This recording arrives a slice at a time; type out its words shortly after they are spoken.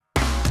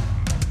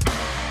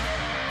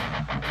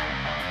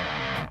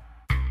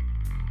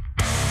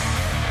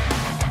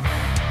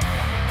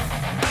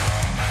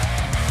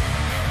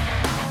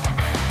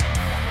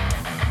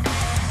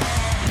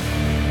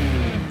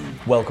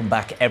Welcome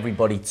back,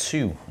 everybody,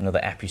 to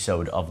another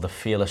episode of the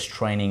Fearless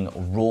Training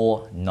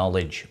Raw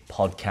Knowledge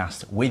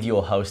podcast with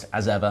your host,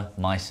 as ever,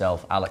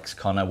 myself, Alex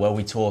Connor, where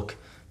we talk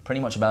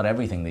pretty much about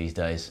everything these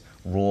days.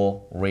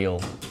 Raw,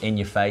 real, in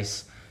your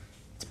face.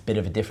 It's a bit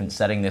of a different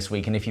setting this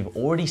week, and if you've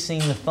already seen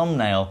the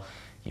thumbnail,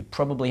 you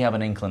probably have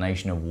an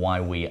inclination of why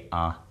we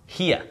are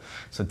here.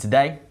 So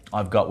today,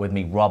 I've got with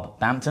me Rob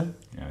Bampton.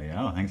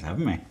 Yeah, thanks for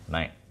having me.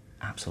 Mate,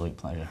 absolute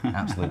pleasure,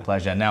 absolute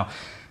pleasure. Now,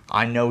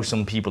 I know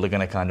some people are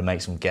going to kind of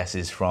make some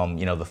guesses from,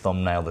 the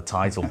thumbnail, the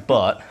title,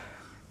 but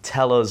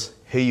tell us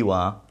who you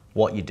are,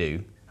 what you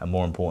do, and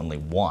more importantly,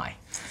 why.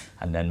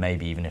 And then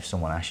maybe even if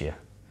someone asks you,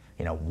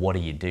 what do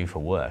you do for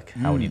work?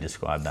 How would you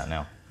describe that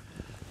now?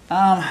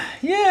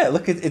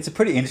 Look, it's a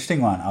pretty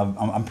interesting one.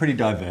 I'm pretty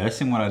diverse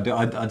in what I do.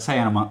 I'd say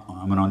I'm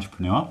an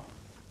entrepreneur.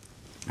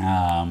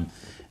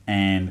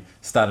 And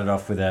started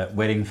off with a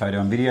wedding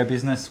photo and video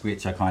business,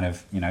 which I kind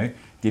of,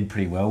 did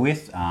pretty well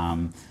with,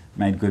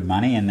 made good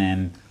money, and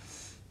then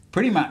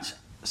pretty much,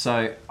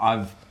 so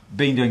I've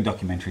been doing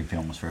documentary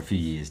films for a few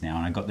years now,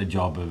 and I got the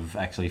job of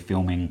actually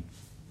filming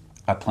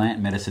a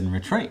plant medicine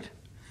retreat.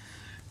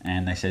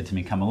 And they said to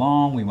me, come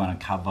along, we want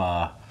to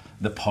cover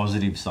the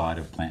positive side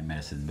of plant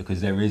medicine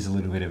because there is a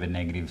little bit of a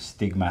negative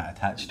stigma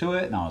attached to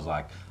it. And I was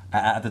like,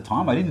 at the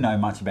time, I didn't know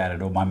much about it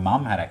at all. My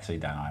mum had actually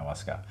done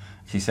ayahuasca.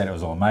 She said it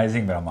was all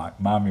amazing, but I'm like,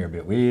 Mum, you're a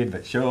bit weird,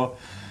 but sure.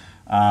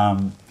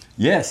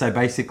 So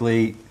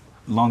basically,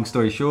 long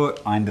story short,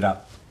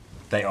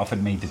 they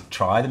offered me to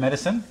try the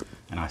medicine.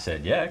 And I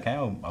said, yeah, okay,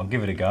 I'll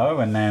give it a go.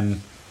 And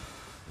then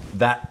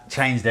that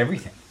changed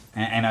everything.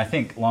 And I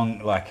think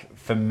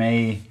for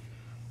me,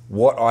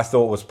 what I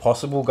thought was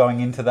possible going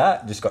into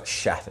that just got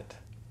shattered.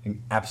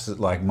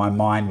 Absolutely, my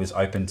mind was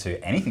open to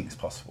anything's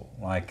possible.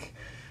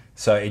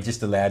 So it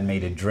just allowed me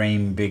to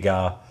dream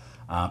bigger.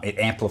 It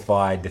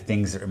amplified the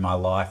things that are in my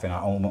life, and I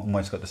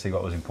almost got to see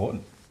what was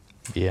important.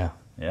 Yeah.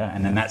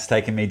 And then that's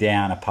taken me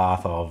down a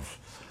path of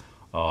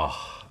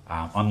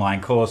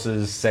online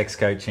courses, sex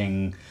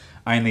coaching,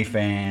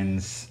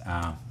 OnlyFans.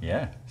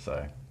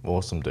 So.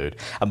 Awesome, dude.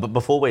 But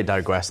before we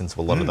digress into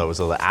a lot of those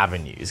other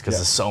avenues, because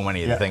there's so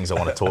many of the things I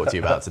want to talk to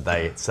you about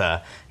today, it's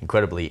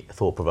incredibly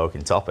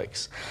thought-provoking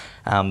topics.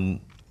 A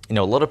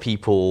lot of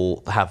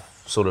people have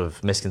sort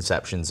of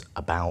misconceptions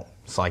about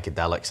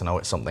psychedelics. I know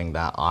it's something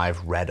that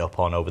I've read up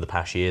on over the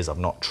past years. I've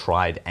not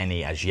tried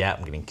any as yet.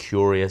 I'm getting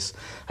curious.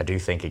 I do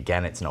think,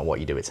 again, it's not what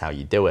you do, it's how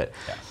you do it.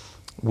 Yeah.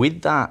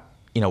 With that,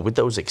 with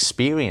those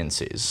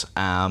experiences,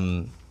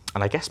 and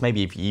I guess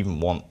maybe if you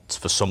even want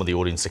for some of the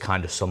audience to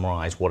kind of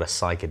summarize what a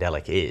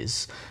psychedelic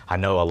is, I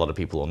know a lot of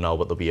people will know,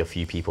 but there'll be a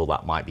few people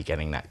that might be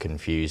getting that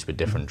confused with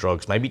different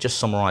drugs. Maybe just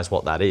summarize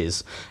what that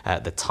is,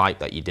 the type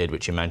that you did,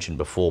 which you mentioned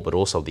before, but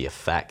also the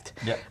effect,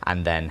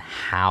 and then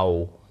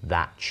how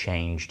that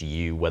changed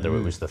you, whether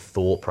it was the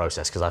thought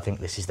process, because I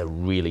think this is the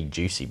really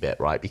juicy bit,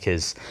 right?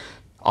 Because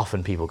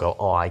often people go,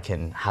 I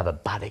can have a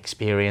bad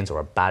experience or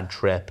a bad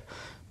trip.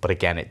 But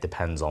again, it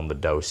depends on the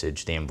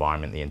dosage, the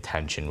environment, the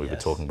intention we were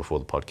talking before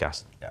the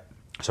podcast. Yeah.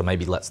 So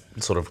maybe let's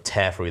sort of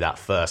tear through that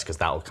first, because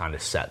that'll kind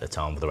of set the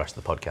tone for the rest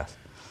of the podcast.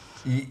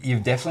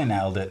 You've definitely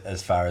nailed it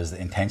as far as the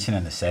intention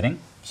and the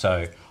setting.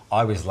 So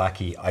I was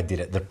lucky I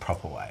did it the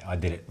proper way. I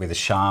did it with a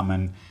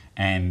shaman,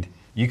 and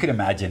you could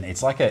imagine I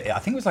think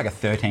it was like a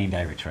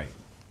 13-day retreat.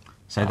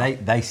 So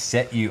they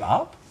set you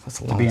up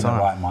to be in the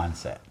right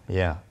mindset.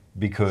 Yeah.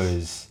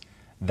 Because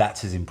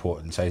that's as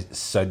important.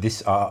 So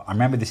this, I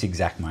remember this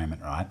exact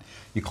moment, right?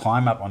 You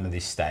climb up onto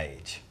this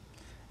stage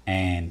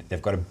and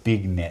they've got a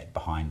big net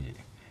behind you.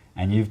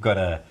 And you've got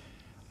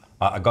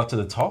I got to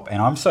the top,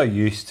 and I'm so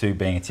used to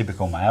being a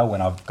typical male.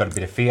 When I've got a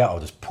bit of fear,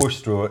 I'll just push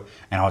through it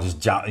and I'll just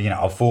jump,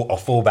 I'll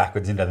fall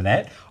backwards into the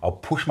net. I'll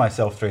push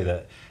myself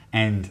through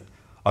and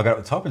I got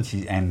up the top,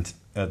 and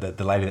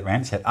the lady that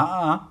ran said,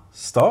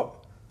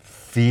 stop,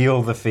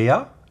 feel the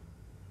fear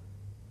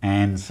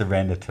and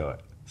surrender to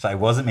it. So it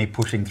wasn't me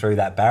pushing through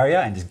that barrier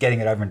and just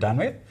getting it over and done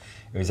with.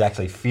 It was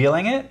actually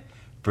feeling it,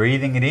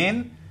 breathing it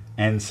in,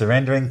 and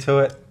surrendering to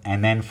it,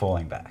 and then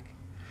falling back.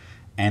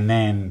 And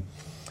then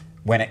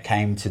when it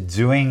came to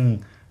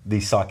doing the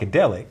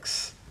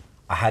psychedelics,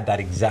 I had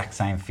that exact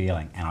same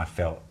feeling, and I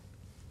felt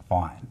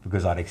fine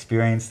because I'd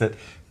experienced it,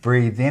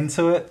 breathed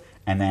into it,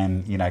 and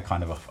then,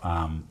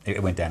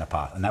 it went down a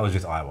path. And that was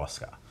with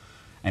ayahuasca.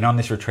 And on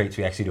this retreat,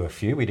 we actually do a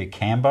few. We did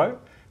Kambo,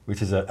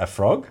 which is a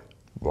frog.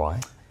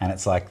 Right. And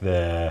it's like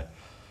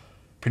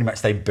pretty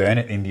much they burn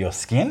it into your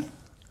skin.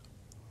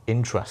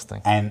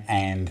 Interesting.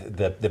 And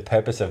the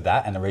purpose of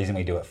that, and the reason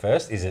we do it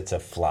first, is it's a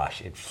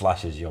flush. It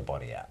flushes your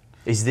body out.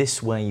 Is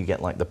this where you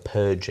get like the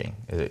purging?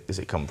 Does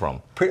it come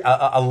from?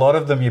 A lot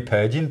of them you're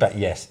purging, but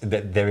yes,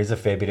 there is a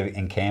fair bit of it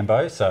in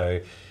Kambo.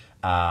 So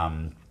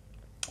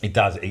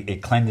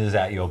it cleanses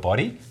out your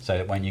body so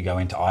that when you go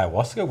into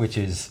ayahuasca, which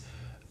is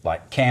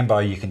like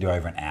Kambo, you can do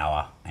over an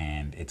hour,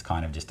 and it's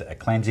kind of just a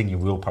cleansing. You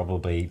will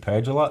probably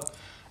purge a lot.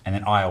 And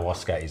then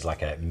ayahuasca is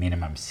like a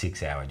minimum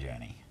 6-hour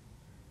journey.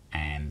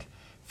 And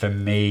for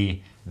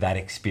me, that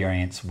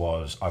experience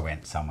was I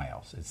went somewhere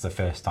else. It's the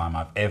first time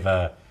I've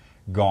ever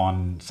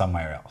gone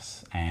somewhere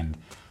else. And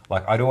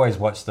like I'd always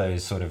watch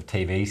those sort of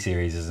TV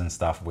series and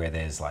stuff where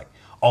there's like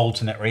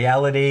alternate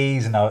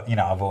realities, and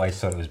I've always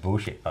thought it was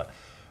bullshit. But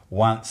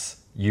once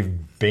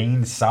you've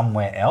been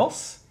somewhere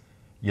else,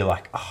 you're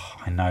like, oh,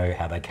 I know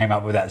how they came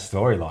up with that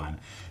storyline.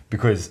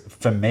 Because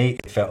for me,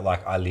 it felt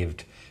like I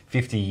lived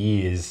 50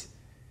 years,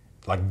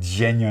 like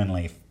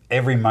genuinely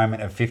every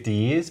moment of 50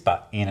 years,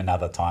 but in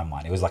another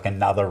timeline. It was like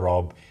another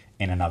Rob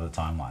in another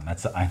timeline.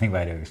 That's the only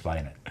way to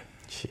explain it.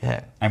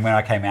 Yeah. And when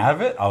I came out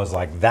of it, I was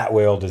like, that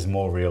world is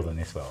more real than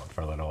this world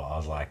for a little while. I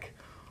was like,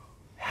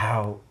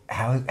 how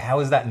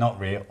is that not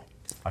real?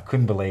 I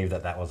couldn't believe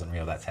that wasn't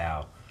real. That's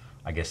how,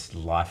 I guess,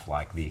 life,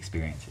 like the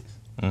experience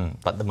is.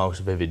 Like the most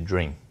vivid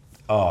dream.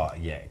 Oh,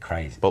 yeah,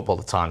 crazy. But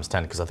the times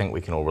 10, because I think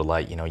we can all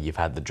relate, you've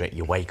had the dream,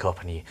 you wake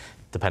up and you,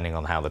 depending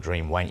on how the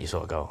dream went, you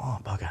sort of go, oh,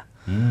 bugger,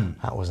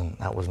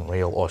 that wasn't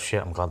real, or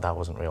shit, I'm glad that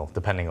wasn't real,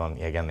 depending on,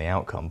 again, the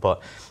outcome.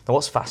 But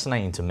what's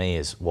fascinating to me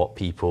is what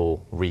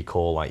people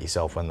recall, like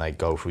yourself, when they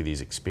go through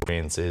these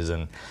experiences,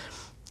 and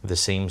there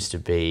seems to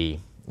be,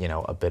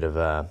 a bit of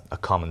a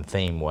common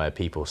theme where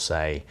people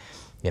say,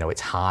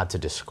 it's hard to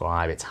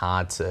describe, it's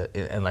hard to,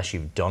 unless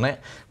you've done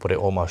it, but it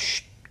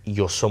almost,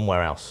 you're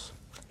somewhere else.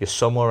 You're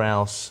somewhere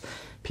else.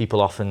 People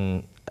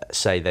often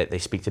say that they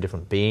speak to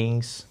different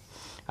beings,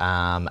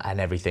 and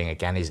everything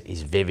again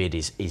is vivid,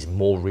 is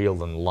more real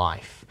than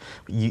life.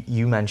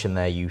 You mentioned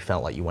there you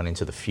felt like you went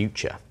into the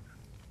future.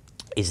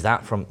 Is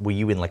that were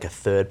you in like a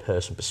third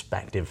person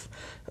perspective,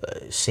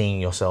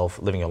 seeing yourself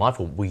living your life,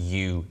 or were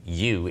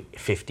you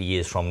 50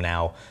 years from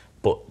now,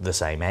 but the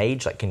same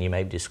age? Like, can you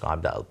maybe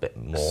describe that a bit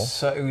more?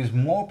 So it was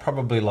more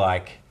probably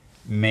like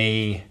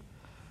me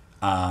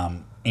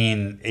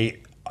in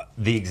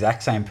the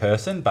exact same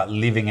person, but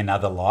living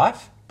another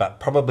life, but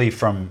probably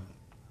from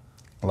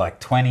like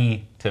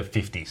 20 to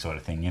 50 sort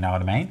of thing, you know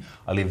what I mean?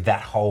 I lived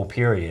that whole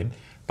period,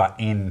 but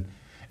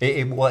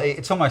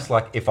it's almost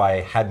like if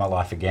I had my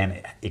life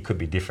again, it could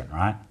be different,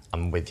 right?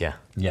 I'm with you.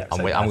 Yeah. I'm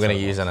going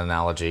to use an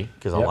analogy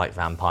because I like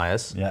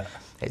vampires. Yeah.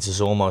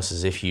 It's almost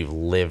as if you've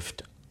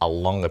lived a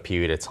longer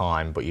period of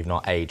time, but you've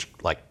not aged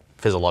like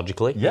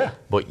physiologically. Yeah.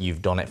 But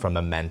you've done it from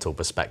a mental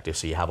perspective.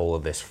 So you have all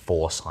of this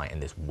foresight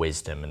and this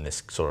wisdom and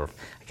this sort of,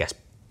 I guess,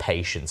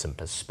 patience and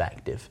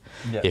perspective,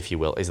 if you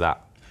will. Is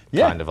that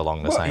kind of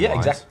along the same lines? Yeah,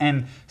 exactly.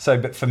 And so,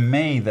 but for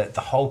me, the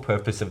whole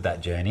purpose of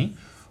that journey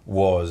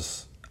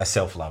was a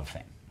self-love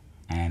thing.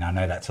 And I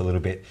know this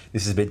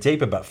is a bit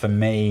deeper, but for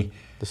me...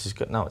 This is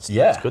good. No, it's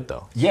good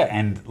though. Yeah,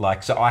 and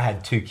like, so I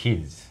had 2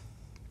 kids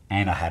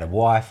and I had a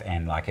wife,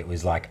 and like, it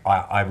was like,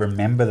 I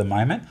remember the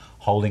moment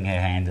holding her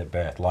hand at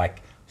birth,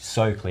 like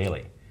so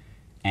clearly.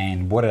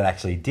 And what it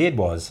actually did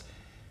was,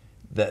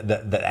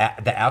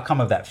 the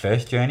outcome of that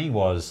first journey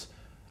was,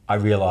 I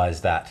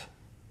realized that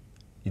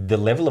the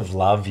level of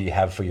love you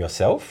have for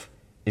yourself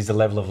is the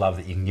level of love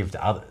that you can give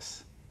to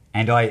others.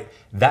 And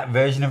that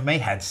version of me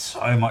had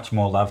so much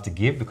more love to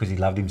give because he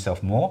loved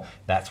himself more.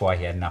 That's why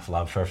he had enough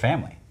love for a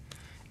family.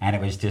 And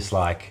it was just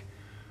like,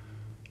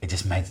 it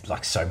just made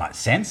like so much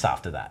sense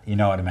after that. You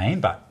know what I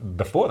mean? But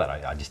before that,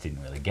 I just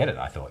didn't really get it.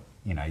 I thought,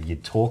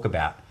 you'd talk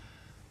about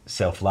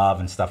self-love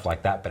and stuff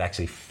like that, but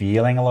actually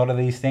feeling a lot of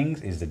these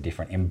things is the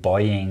different,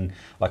 embodying.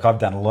 Like, I've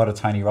done a lot of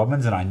Tony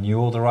Robbins and I knew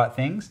all the right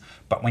things,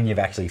 but when you've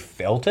actually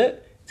felt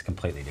it, it's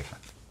completely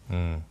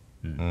different.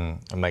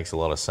 It makes a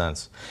lot of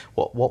sense.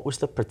 What was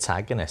the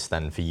protagonist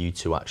then for you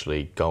to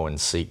actually go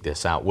and seek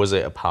this out? Was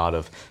it a part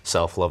of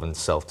self-love and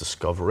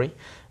self-discovery?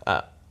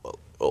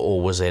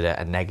 Or was it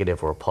a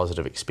negative or a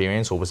positive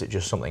experience? Or was it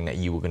just something that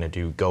you were going to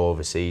do, go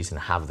overseas and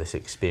have this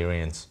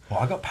experience?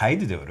 Well, I got paid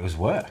to do it. It was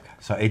work.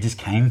 So it just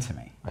came to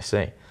me. I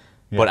see.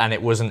 Yeah. And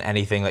it wasn't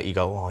anything that you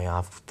go, oh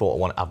yeah,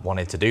 I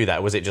wanted to do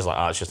that. Was it just like,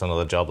 oh, it's just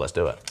another job, let's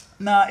do it?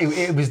 No,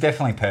 it was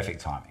definitely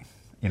perfect timing.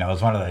 It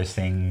was one of those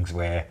things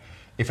where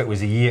if it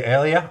was a year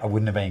earlier, I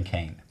wouldn't have been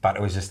keen. But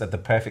it was just at the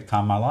perfect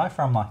time in my life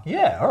where I'm like,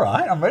 yeah, all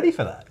right, I'm ready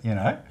for that,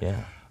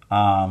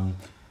 Yeah.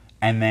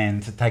 And then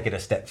to take it a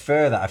step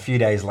further, a few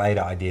days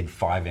later, I did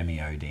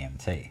 5-MeO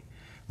DMT,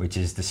 which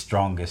is the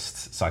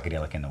strongest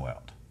psychedelic in the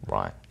world.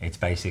 Right. It's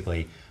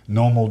basically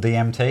normal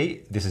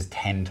DMT. This is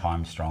 10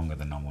 times stronger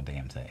than normal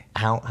DMT.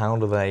 How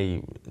do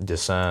they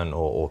discern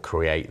or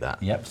create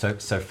that? Yep. So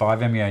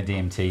 5-MeO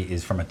DMT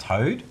is from a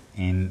toad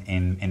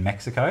in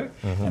Mexico,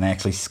 and they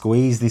actually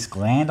squeeze this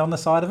gland on the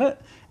side of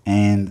it,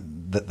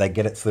 and they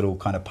get its little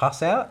kind of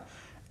pus out,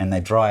 and they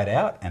dry it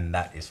out, and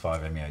that is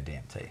 5-MeO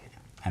DMT.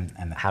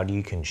 And how do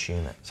you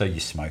consume it? So you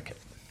smoke it.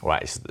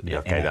 Right.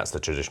 That's the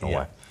traditional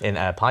way. In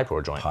a pipe or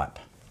a joint? Pipe.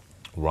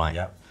 Right.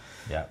 Yep.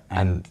 Yeah.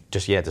 And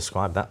just,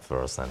 describe that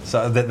for us then.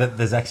 So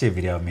there's actually a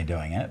video of me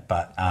doing it,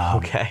 but...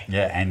 okay.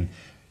 Yeah, and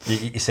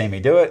you see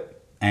me do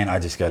it, and I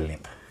just go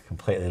limp,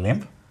 completely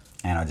limp,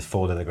 and I just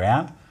fall to the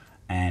ground.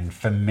 And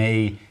for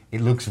me,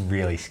 it looks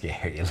really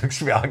scary. I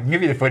can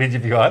give you the footage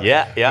if you want.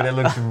 Yeah. But it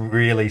looks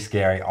really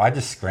scary. I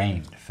just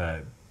screamed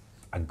for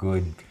a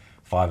good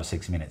 5 or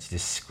 6 minutes,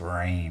 just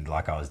screamed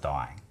like I was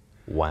dying.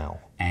 Wow.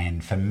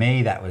 And for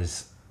me, that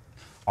was...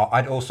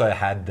 I'd also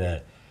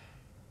had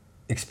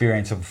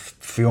experience of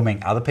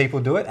filming other people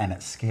do it, and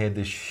it scared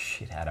the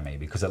shit out of me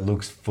because it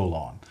looks full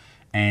on.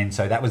 And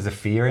so that was the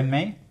fear in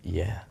me.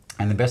 Yeah.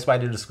 And the best way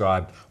to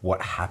describe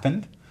what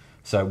happened,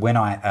 so when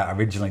I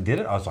originally did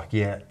it, I was like,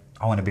 yeah,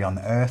 I want to be on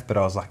the earth, but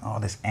I was like, oh,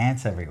 there's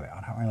ants everywhere.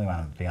 I don't really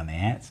want to be on the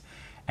ants.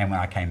 And when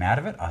I came out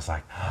of it, I was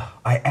like, oh,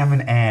 I am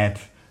an ant.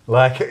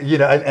 Like, you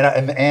know,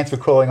 and the ants were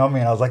crawling on me,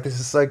 and I was like, this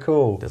is so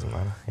cool. Doesn't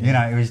matter. Yeah. You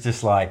know, it was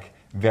just like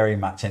very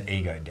much an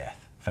ego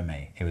death for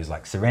me. It was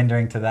like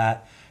surrendering to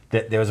that.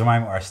 There was a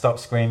moment where I stopped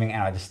screaming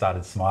and I just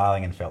started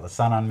smiling and felt the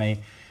sun on me.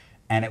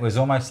 And it was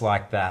almost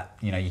like that,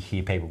 you know, you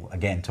hear people,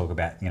 again, talk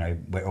about, you know,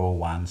 we're all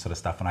one sort of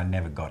stuff, and I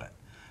never got it.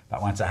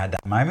 But once I had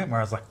that moment where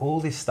I was like, all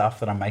this stuff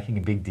that I'm making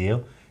a big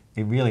deal,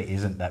 it really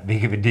isn't that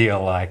big of a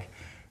deal, like,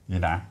 you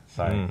know.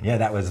 So, yeah,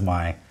 that was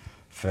my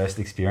first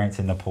experience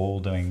in Nepal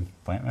doing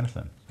plant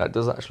medicine. That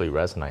does actually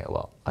resonate a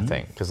lot, I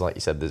think, because like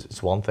you said,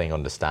 it's one thing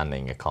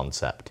understanding a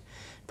concept,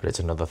 but it's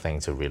another thing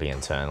to really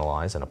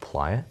internalize and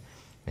apply it,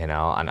 you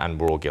know, and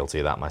we're all guilty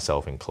of that,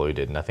 myself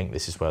included. And I think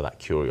this is where that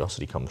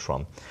curiosity comes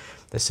from.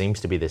 There seems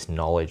to be this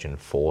knowledge and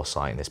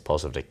foresight and this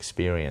positive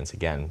experience,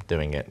 again,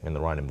 doing it in the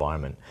right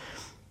environment,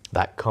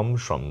 that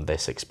comes from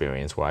this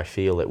experience where I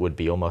feel it would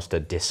be almost a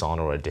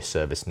dishonor or a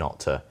disservice not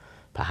to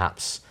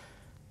perhaps,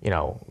 you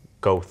know,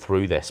 go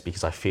through this,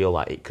 because I feel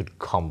like it could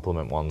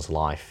complement one's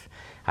life.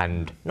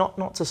 And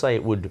not to say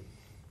it would,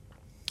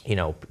 you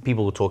know,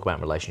 people will talk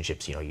about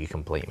relationships, you know, you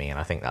complete me, and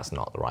I think that's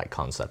not the right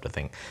concept. I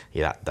think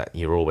that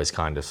you're always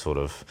kind of sort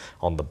of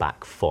on the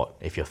back foot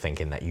if you're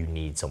thinking that you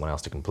need someone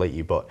else to complete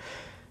you. But,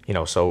 you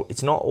know, so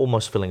it's not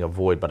almost filling a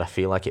void, but I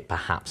feel like it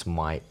perhaps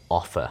might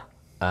offer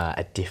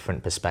a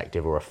different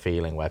perspective or a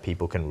feeling where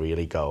people can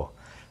really go,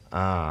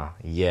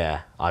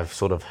 yeah, I've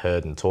sort of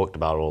heard and talked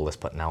about all this,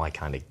 but now I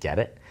kind of get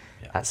it.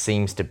 Yeah. That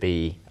seems to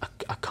be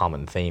a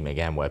common theme,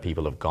 again, where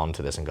people have gone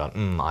to this and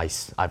gone,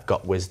 I've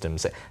got wisdom.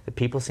 So the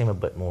people seem a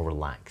bit more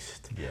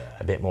relaxed,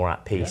 a bit more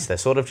at peace. Yeah. They're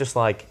sort of just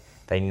like,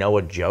 they know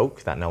a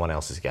joke that no one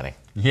else is getting.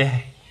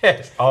 Yeah,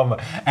 yes.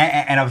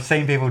 And I've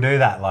seen people do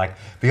that, like,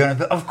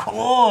 of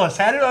course,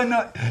 how did I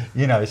not?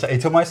 You know, so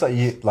it's almost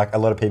like like a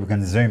lot of people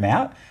can zoom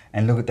out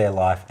and look at their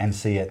life and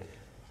see it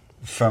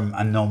from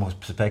a normal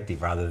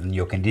perspective rather than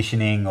your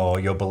conditioning or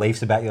your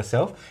beliefs about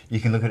yourself. You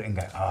can look at it and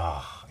go,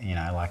 oh, you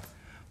know, like,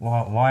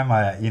 why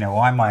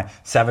am I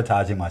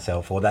sabotaging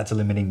myself, or that's a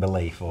limiting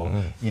belief,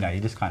 or, you know,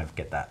 you just kind of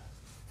get that.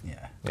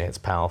 Yeah. Yeah, it's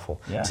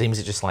powerful. Yeah. It seems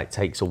it just like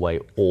takes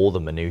away all the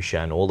minutiae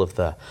and all of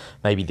the,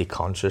 maybe the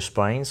conscious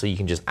brain, so you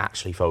can just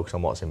actually focus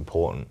on what's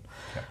important.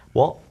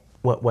 Okay.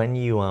 When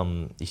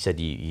you said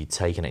you'd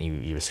taken it,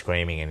 you were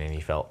screaming, and then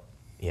you felt,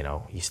 you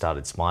know, you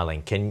started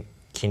smiling.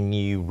 Can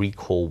you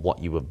recall what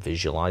you were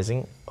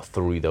visualizing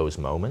through those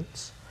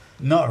moments?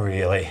 Not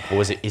really.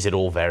 Or is it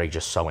all very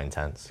just so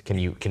intense? Can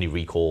you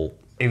recall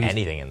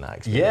anything in that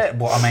experience? Yeah,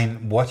 well, I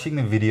mean, watching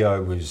the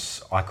video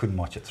I couldn't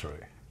watch it through.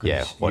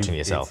 Yeah, watching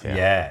yourself, yeah.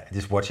 Yeah,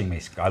 just watching me,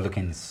 I look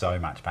in so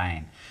much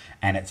pain.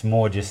 And it's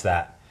more just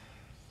that,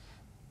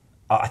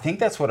 I think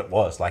that's what it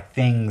was, like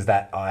things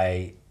that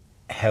I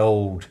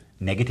held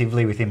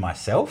negatively within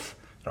myself,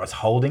 I was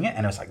holding it,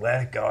 and it was like,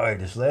 let it go,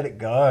 just let it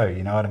go,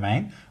 you know what I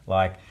mean?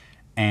 Like,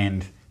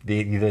 and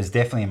there's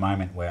definitely a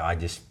moment where I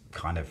just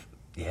kind of,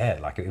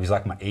 like it was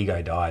like my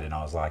ego died, and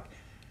I was like,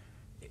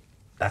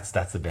 that's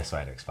the best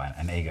way to explain it,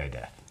 an ego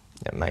death.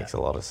 It makes a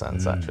lot of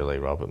sense, actually,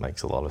 Rob. It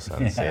makes a lot of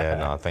sense. Yeah,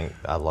 no, I think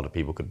a lot of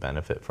people could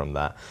benefit from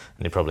that,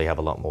 and they probably have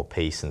a lot more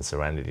peace and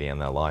serenity in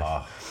their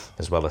life,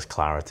 as well as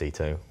clarity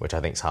too, which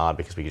I think is hard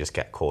because we just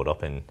get caught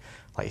up in,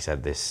 like you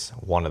said, this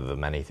one of the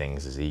many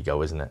things is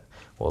ego, isn't it?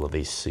 All of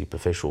these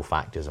superficial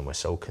factors, and we're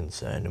so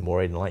concerned and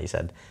worried, and like you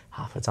said,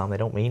 half the time they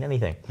don't mean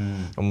anything.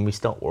 And when we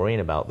stop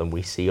worrying about them,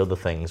 we see other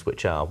things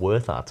which are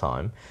worth our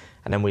time,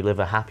 and then we live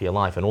a happier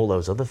life, and all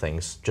those other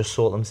things just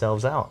sort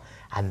themselves out.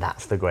 And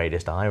that's the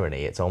greatest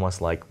irony. It's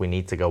almost like we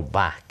need to go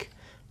back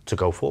to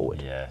go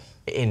forward,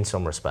 in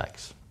some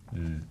respects.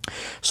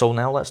 So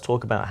now let's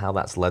talk about how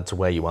that's led to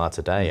where you are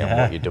today and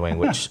what you're doing,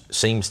 which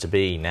seems to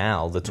be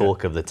now the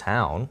talk of the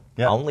town,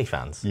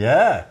 OnlyFans.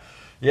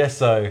 Yeah,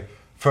 so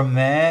from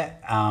there,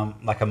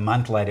 like a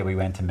month later, we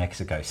went to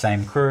Mexico.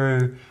 Same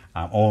crew,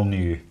 all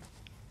new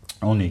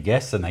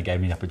guests, and they gave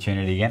me the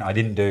opportunity again. I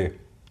didn't do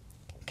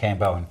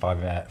Cambo and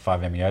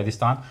 5-MeO this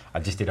time. I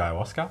just did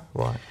ayahuasca.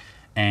 Right.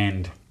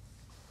 And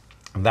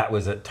that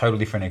was a totally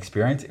different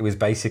experience. It was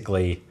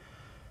basically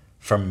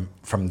from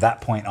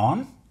that point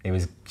on, it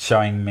was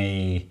showing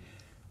me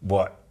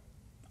what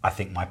I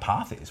think my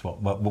path is,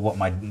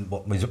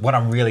 what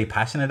I'm really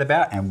passionate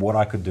about, and what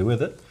I could do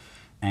with it.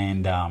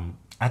 And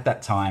at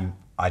that time,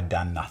 I'd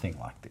done nothing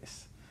like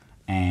this.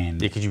 And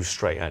because you were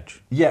straight edge.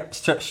 Yeah,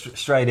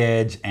 straight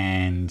edge,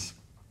 and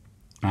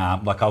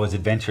like I was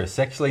adventurous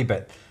sexually,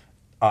 but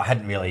I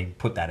hadn't really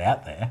put that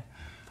out there.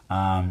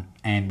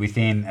 And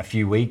within a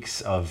few weeks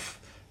of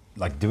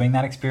like doing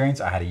that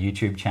experience, I had a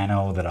YouTube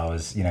channel that I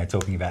was, you know,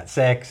 talking about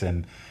sex,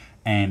 and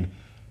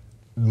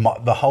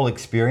the whole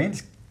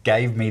experience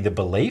gave me the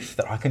belief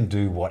that I can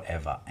do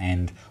whatever.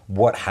 And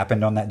what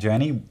happened on that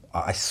journey,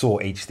 I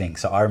saw each thing.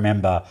 So I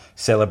remember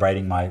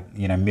celebrating my,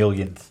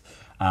 millionth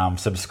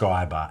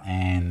subscriber,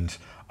 and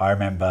I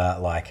remember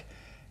like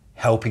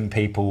helping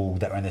people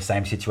that were in the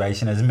same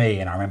situation as me.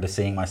 And I remember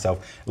seeing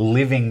myself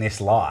living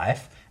this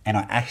life, and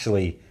I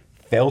actually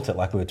felt it,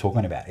 like we were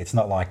talking about. It's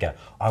not like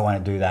I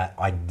want to do that.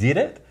 I did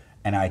it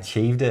and I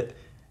achieved it,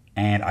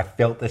 and I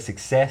felt the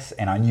success,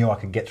 and I knew I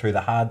could get through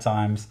the hard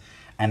times.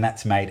 And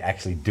that's made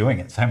actually doing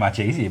it so much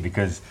easier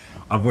because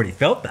I've already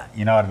felt that.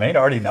 You know what I mean? I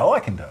already know I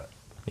can do it.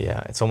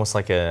 Yeah, it's almost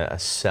like a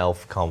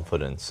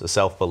self-confidence, a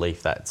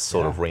self-belief that's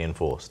sort of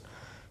reinforced,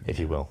 if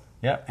you will.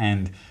 Yeah,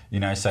 and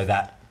so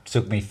that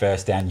took me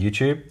first down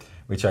YouTube,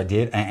 which I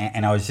did,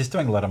 and I was just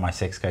doing a lot of my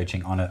sex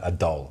coaching on a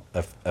doll,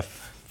 a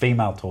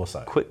female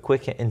torso.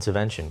 Quick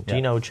intervention. Do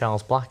you know who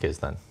Charles Black is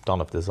then?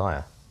 Don of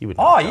Desire. You would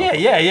know Oh,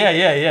 Charles.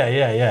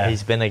 yeah.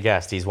 He's been a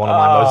guest. He's one of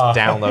my most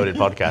downloaded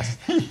podcasts.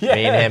 Yes.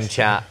 Me and him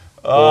chat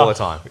all the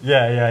time.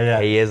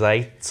 Yeah. He is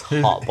a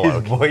top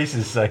bloke. His voice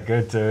is so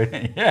good too.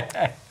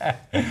 Yeah.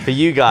 For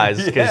you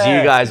guys, because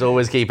you guys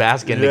always keep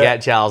asking to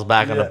get Charles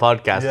back on the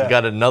podcast. Yeah. We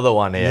got another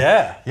one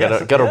here.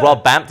 Yeah. Got a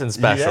Rob Bampton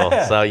special.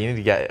 Yeah. So you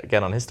need to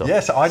get on his stuff.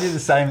 Yeah, so I did the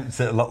same,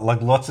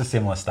 like lots of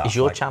similar stuff. Is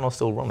your channel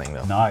still running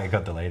though? No, it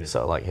got deleted.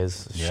 So like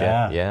his shit.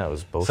 Yeah. Yeah, it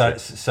was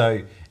bullshit.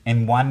 So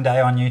in one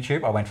day on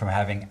YouTube, I went from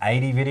having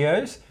 80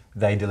 videos,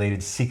 they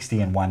deleted 60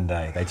 in one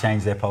day. They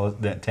changed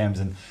their terms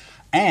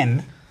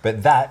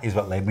but that is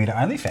what led me to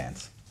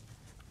OnlyFans.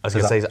 I was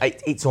going to say,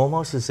 it's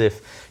almost as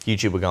if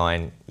YouTube were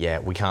going, yeah,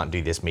 we can't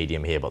do this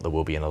medium here, but there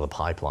will be another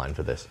pipeline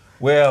for this.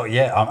 Well,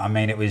 yeah, I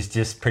mean, it was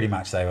just pretty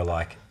much, they were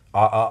like,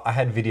 I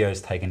had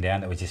videos taken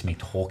down that was just me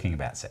talking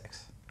about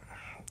sex.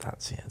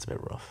 It's a bit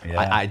rough.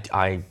 Yeah.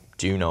 I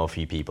do know a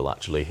few people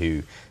actually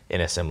who in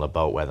a similar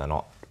boat where they're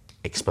not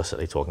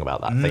explicitly talking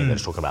about that thing, they're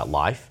just talking about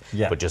life,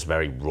 but just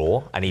very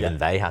raw, and even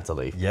they had to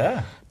leave.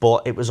 Yeah.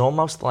 But it was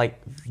almost like,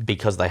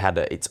 because they had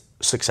it's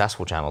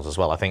successful channels as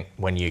well. I think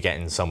when you're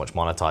getting so much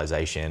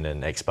monetization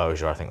and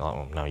exposure, I think,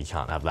 oh no, you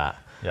can't have that.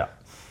 Yeah.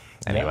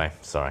 Anyway,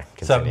 sorry.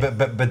 Continue. So,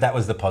 but that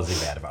was the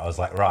positive out of it. I was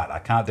like, right, I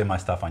can't do my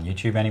stuff on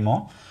YouTube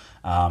anymore.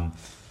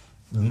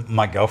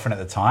 My girlfriend at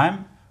the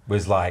time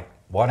was like,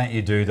 why don't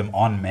you do them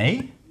on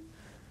me?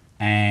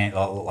 And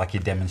like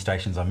your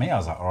demonstrations on me. I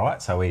was like, all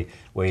right. So we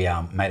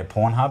made a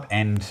Pornhub,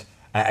 and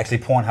actually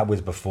Pornhub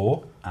was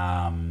before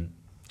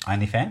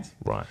OnlyFans.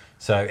 Right.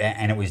 So,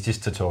 and it was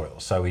just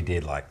tutorials. So we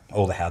did like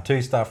all the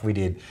how-to stuff. We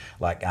did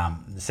like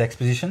sex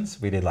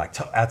positions. We did like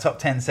our top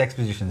 10 sex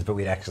positions, but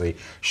we'd actually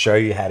show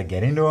you how to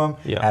get into them,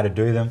 how to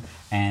do them.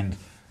 And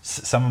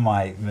some of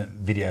my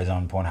videos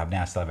on Pornhub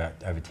now still have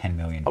over 10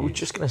 million views. I was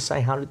just going to say,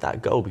 how did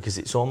that go? Because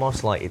it's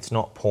almost like it's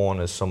not porn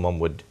as someone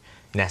would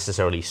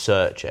necessarily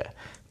search it.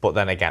 But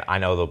then again, I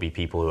know there'll be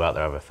people who out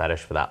there have a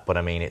fetish for that. But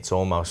I mean, it's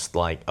almost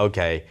like,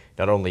 okay,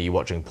 not only are you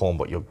watching porn,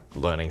 but you're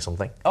learning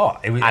something. Oh,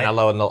 it was, and a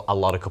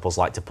lot of couples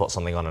like to put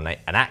something on and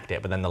act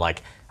it, but then they're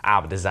like,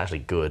 but this is actually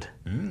good.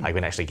 Like,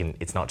 we actually can.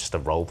 It's not just a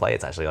role play.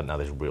 It's actually no,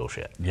 there's real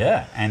shit.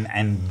 Yeah, and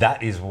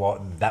that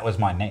was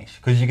my niche,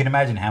 because you can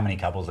imagine how many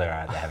couples there are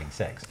out there having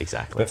sex.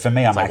 Exactly. But for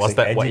me, I'm actually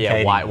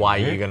educating. Why are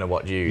you going to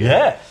watch you?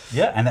 Yeah,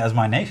 and that was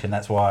my niche, and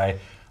that's why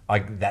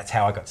that's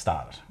how I got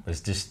started. It was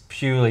just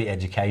purely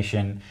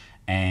education.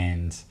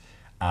 And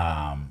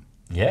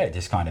it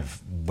just kind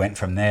of went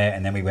from there.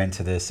 And then we went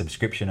to the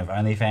subscription of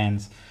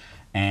OnlyFans.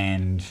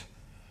 And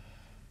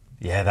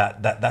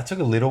that took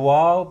a little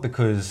while,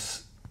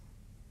 because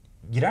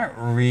you don't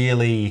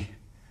really...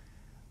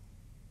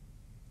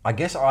 I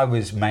guess I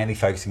was mainly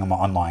focusing on my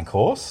online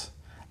course.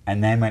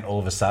 And then when all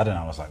of a sudden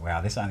I was like,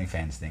 wow, this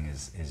OnlyFans thing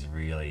is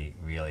really,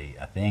 really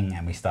a thing.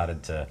 And we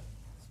started to...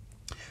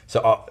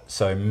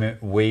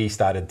 We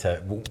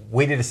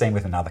did a scene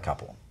with another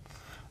couple.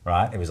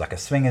 Right, it was like a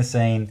swingers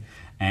scene,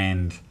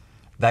 and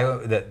they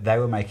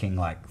were making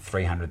like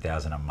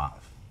 $300,000 a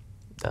month.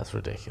 That's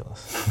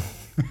ridiculous.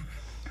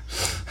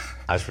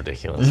 That's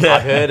ridiculous. Yeah.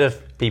 I've heard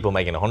of people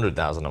making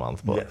 $100,000 a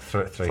month, but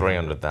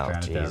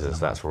 300,000. Jesus,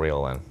 that's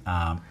real then.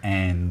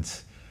 And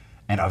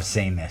I've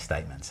seen their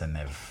statements, and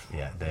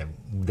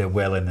they're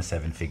well in the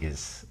seven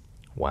figures.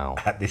 Wow.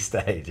 At this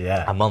stage,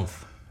 yeah. A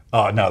month.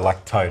 Oh no,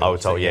 like total. Oh,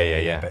 total.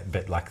 Yeah.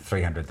 But like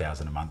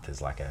 300,000 a month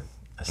is like a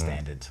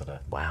standard sort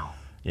of. Wow.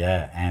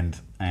 Yeah, and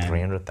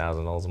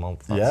 $300,000 a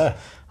month. That's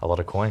a lot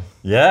of coin.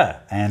 Yeah,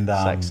 and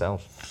sex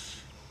sells.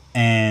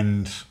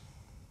 And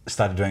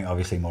started doing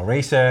obviously more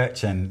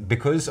research, and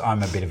because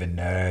I'm a bit of a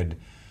nerd,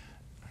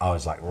 I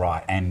was like,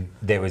 right. And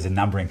there was a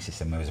numbering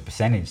system, there was a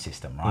percentage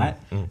system, right?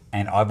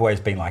 And I've always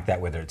been like that,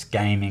 whether it's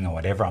gaming or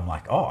whatever. I'm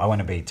like, I want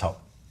to be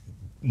top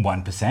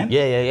 1%.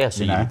 Yeah.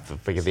 So you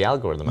figured the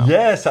algorithm out.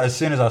 Yeah. So as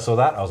soon as I saw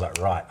that, I was like,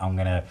 right, I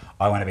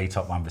want to be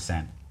top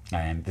 1%.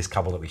 And this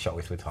couple that we shot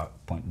with top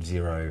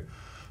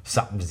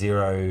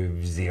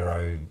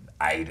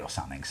 0.008 or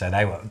something. So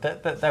they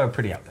were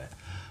pretty up there.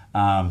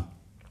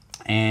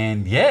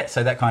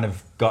 So that kind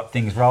of got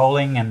things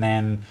rolling, and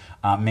then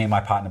me and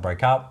my partner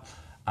broke up.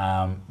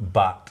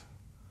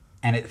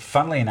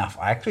 Funnily enough,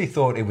 I actually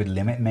thought it would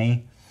limit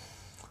me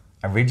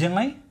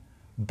originally,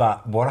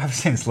 but what I've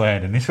since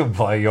learned, and this will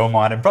blow your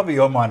mind and probably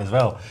your mind as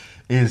well,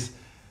 is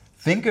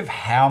think of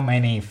how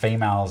many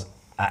females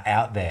are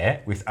out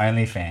there with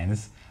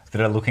OnlyFans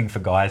that are looking for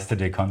guys to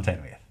do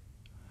content with.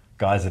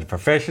 Guys that are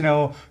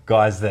professional,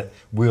 guys that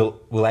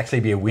will actually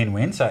be a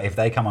win-win. So if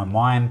they come on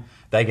mine,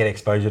 they get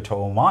exposure to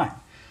all mine.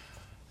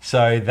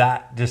 So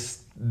that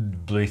just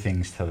blew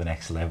things to the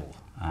next level.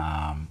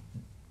 And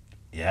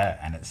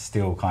it's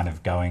still kind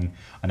of going.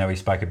 I know we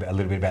spoke a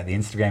little bit about the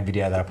Instagram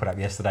video that I put up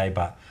yesterday,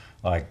 but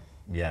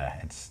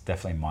it's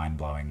definitely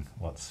mind-blowing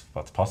what's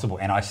possible.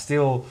 And I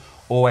still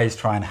always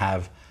try and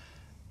have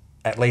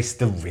at least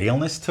the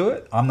realness to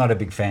it. I'm not a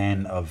big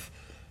fan of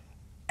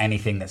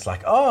anything that's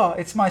like, oh,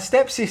 it's my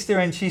stepsister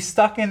and she's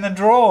stuck in the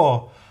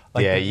drawer.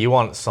 You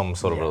want some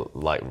sort of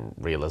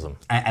realism.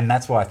 And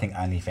that's why I think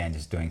OnlyFans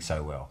is doing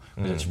so well.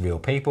 Because it's real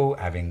people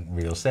having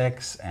real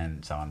sex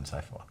and so on and so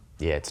forth.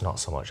 Yeah, it's not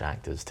so much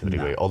actors to a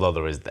degree, although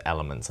there is the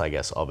elements, I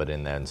guess, of it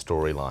in there and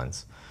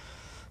storylines,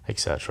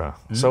 etc.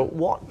 So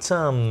what's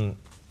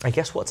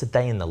a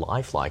day in the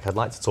life like? I'd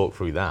like to talk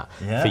through that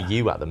for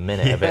you at the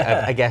minute.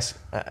 I guess,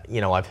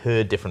 I've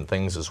heard different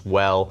things as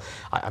well.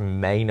 I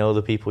may know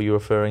the people you're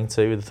referring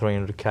to, the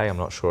 300K. I'm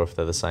not sure if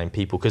they're the same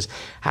people. Because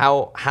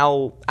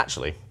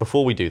actually,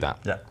 before we do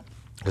that,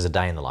 because a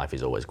day in the life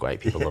is always great.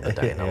 People love a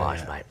day in the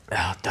life, mate.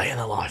 Oh, day in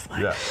the life,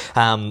 mate.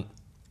 Yeah.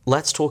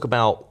 Let's talk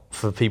about,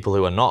 for people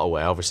who are not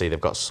aware, obviously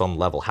they've got some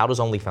level. How does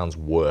OnlyFans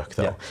work,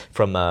 though?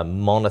 From a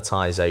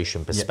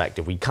monetization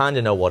perspective, we kind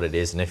of know what it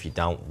is, and if you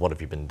don't, what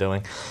have you been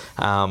doing?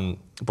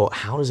 But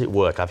how does it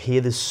work? I hear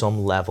there's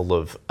some level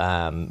of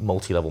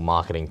multi-level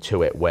marketing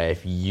to it, where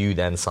if you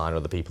then sign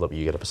other people up,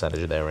 you get a percentage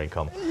of their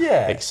income,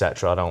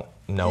 etc. I don't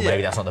know,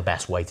 maybe that's not the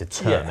best way to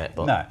term it.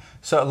 But no.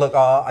 So look,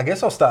 I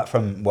guess I'll start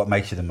from what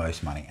makes you the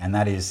most money, and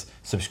that is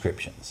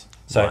subscriptions.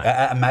 So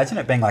imagine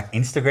it being like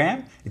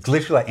Instagram. It's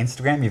literally like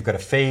Instagram. You've got a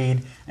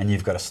feed and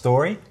you've got a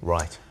story.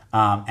 Right.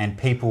 And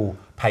people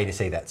pay to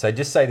see that. So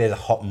just say there's a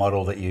hot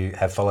model that you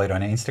have followed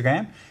on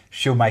Instagram.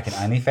 She'll make an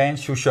OnlyFans.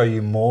 She'll show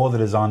you more than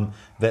is on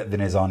her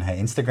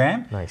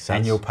Instagram. Makes sense.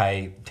 And you'll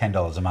pay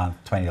 $10 a month,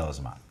 $20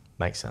 a month.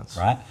 Makes sense.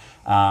 Right?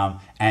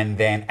 And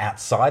then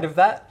outside of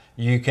that,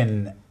 you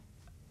can,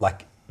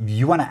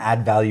 you want to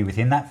add value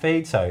within that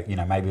feed. So,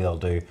 maybe they'll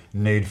do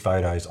nude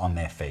photos on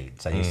their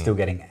feed. So you're still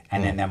getting,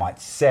 and then they might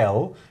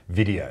sell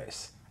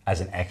videos as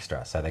an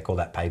extra. So they call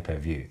that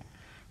pay-per-view.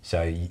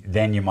 So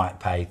then you might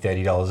pay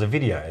 $30 a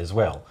video as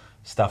well.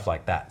 Stuff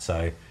like that.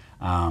 So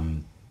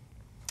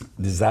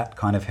does that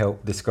kind of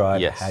help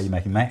describe how you're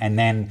making money? And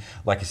then,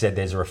 like I said,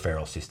 there's a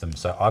referral system.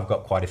 So I've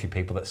got quite a few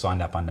people that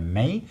signed up under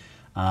me,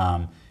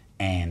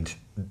 and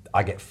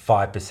I get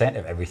 5%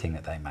 of everything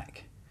that they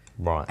make.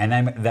 Right. And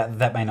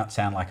that may not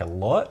sound like a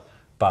lot,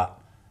 but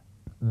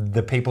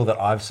the people that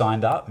I've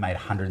signed up made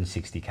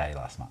 160K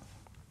last month.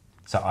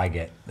 So I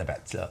get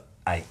about 7.5,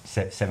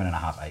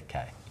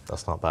 8K.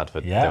 That's not bad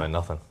for doing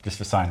nothing. Just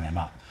for signing them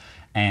up.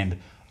 And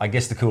I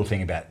guess the cool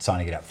thing about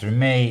signing it up through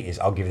me is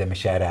I'll give them a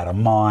shout out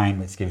on mine,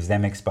 which gives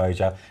them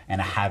exposure.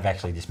 And I have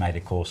actually just made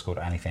a course called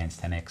OnlyFans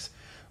 10X,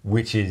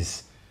 which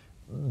is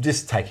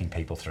just taking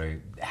people through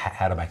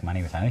how to make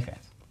money with OnlyFans.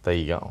 There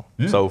you go.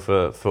 So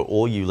for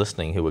all you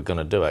listening who are going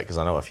to do it, because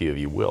I know a few of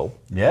you will,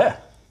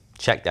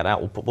 check that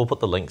out. We'll put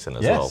the links in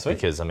as well, sweet.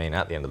 Because at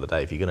the end of the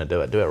day, if you're going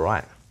to do it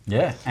right.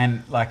 Yeah,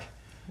 and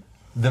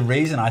the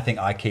reason I think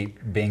I keep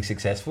being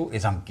successful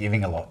is I'm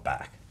giving a lot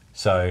back.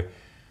 So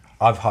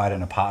I've hired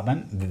an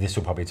apartment. This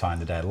will probably tie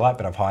into Day of Light,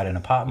 but I've hired an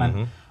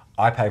apartment.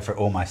 I pay for it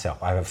all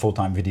myself. I have a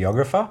full-time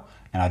videographer,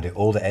 and I do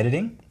all the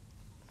editing.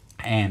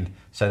 And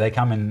so they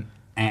come in,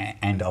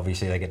 and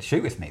obviously they get to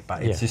shoot with me.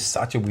 But it's just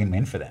such a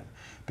win-win for them,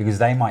 because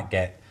they might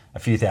get a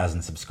few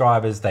thousand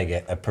subscribers, they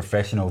get a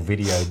professional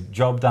video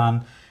job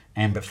done,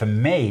 but for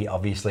me,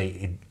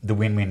 obviously, the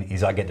win-win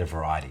is I get the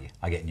variety.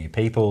 I get new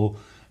people,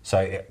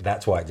 so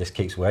that's why it just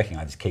keeps working.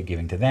 I just keep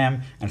giving to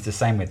them, and it's the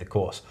same with the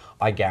course.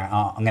 I'm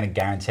going to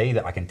guarantee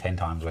that I can 10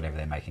 times whatever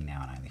they're making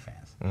now on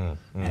OnlyFans.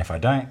 And if I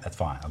don't, that's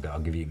fine. I'll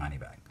give you money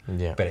back.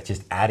 Yeah. But it's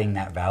just adding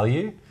that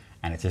value,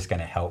 and it's just going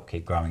to help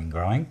keep growing and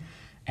growing.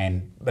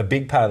 And a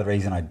big part of the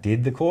reason I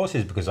did the course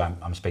is because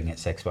I'm speaking at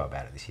Sexpo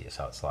about it this year,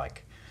 so it's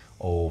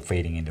all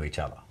feeding into each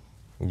other.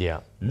 Yeah,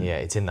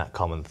 it's in that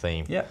common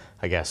theme, Yeah.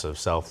 I guess, of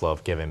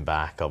self-love, giving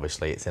back.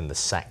 Obviously, it's in the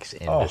sex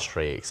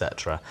industry,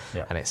 etc.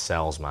 And it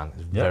sells, man.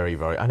 It's very,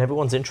 very, and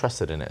everyone's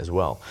interested in it as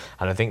well.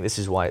 And I think this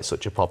is why it's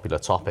such a popular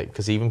topic,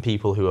 because even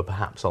people who are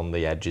perhaps on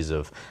the edges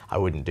of, I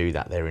wouldn't do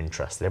that, they're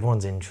interested.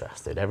 Everyone's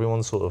interested.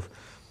 Everyone's sort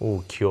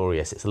of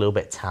curious. It's a little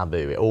bit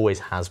taboo. It always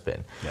has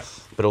been. Yeah.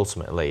 But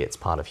ultimately, it's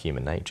part of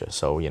human nature.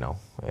 So,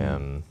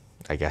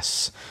 I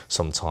guess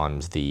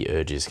sometimes the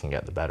urges can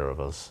get the better of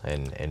us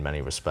in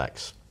many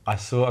respects. I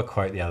saw a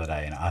quote the other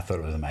day and I thought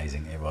it was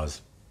amazing. It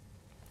was,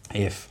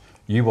 if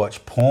you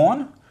watch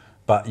porn,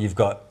 but you've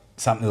got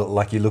something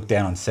like you look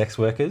down on sex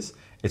workers,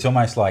 it's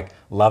almost like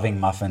loving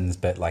muffins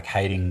but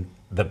hating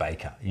the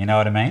baker. You know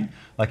what I mean?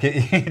 Like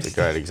It's a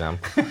great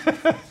example.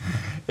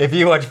 If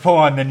you watch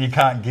porn, then you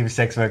can't give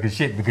sex workers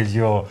shit because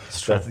you're...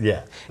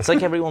 Yeah. It's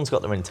like everyone's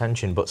got their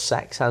intention, but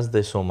sex has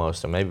this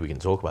almost, and maybe we can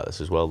talk about this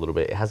as well a little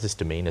bit, it has this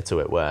demeanor to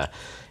it where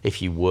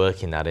if you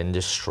work in that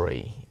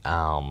industry,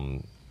 your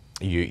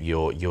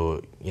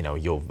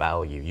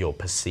value, your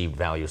perceived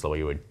value is the way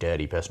you're a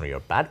dirty person or you're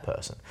a bad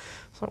person.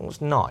 So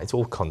it's not. It's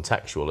all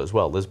contextual as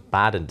well. There's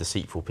bad and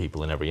deceitful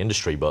people in every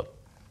industry, but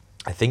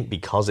I think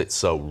because it's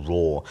so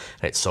raw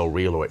and it's so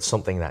real, or it's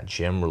something that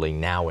generally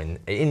now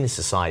in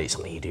society, it's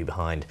something you do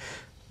behind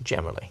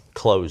generally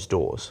closed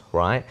doors,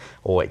 right?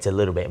 Or it's a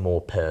little bit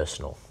more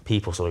personal.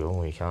 People sort of go,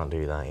 oh, you can't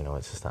do that,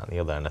 it's just that and the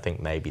other. And I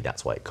think maybe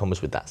that's why it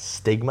comes with that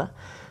stigma,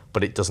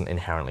 but it doesn't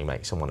inherently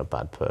make someone a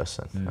bad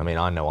person. I mean,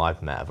 I know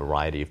I've met a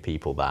variety of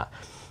people that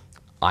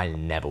I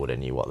never would have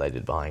knew what they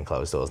did behind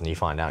closed doors. And you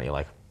find out and you're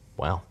like,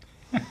 wow,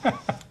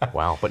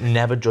 wow. But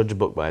never judge a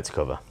book by its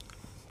cover.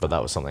 But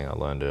that was something I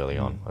learned early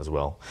on as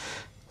well.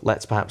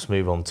 Let's perhaps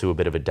move on to a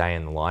bit of a day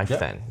in the life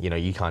then.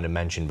 You kind of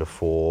mentioned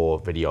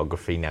before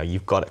videography. Now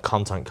you've got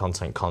content,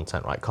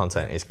 right?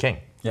 Content is king.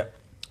 Yep.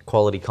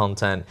 Quality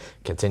content,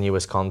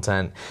 continuous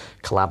content,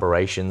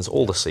 collaborations,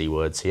 all the C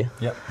words here.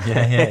 Yep.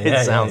 Yeah.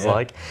 It sounds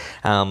like.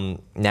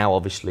 Now,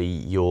 obviously,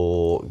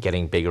 you're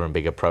getting bigger and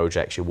bigger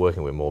projects. You're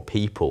working with more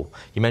people.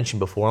 You mentioned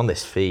before on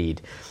this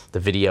feed, the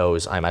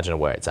videos, I imagine, are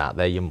where it's at.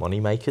 They're your money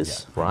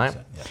makers, right?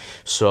 Yeah.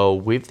 So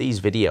with these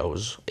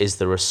videos, is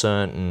there a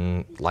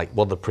certain, what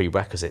are the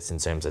prerequisites in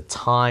terms of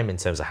time, in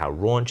terms of how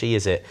raunchy?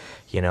 Is it,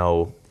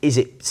 is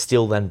it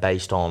still then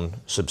based on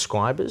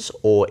subscribers,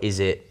 or is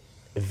it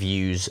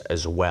views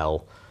as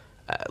well?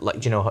 Do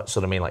you know what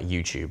like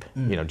YouTube?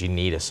 Do you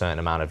need a certain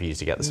amount of views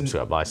to get the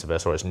subscribe, vice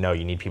versa? Or no,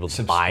 you need people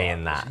to buy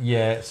in that?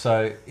 Yeah,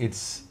 so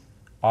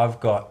I've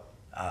got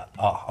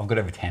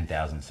over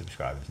 10,000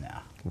 subscribers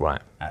now.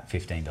 Right. At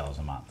 $15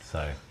 a month.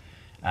 So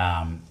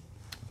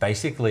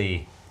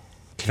basically...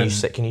 Can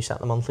you set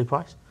the monthly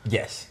price?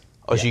 Yes.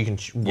 Or so you can,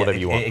 whatever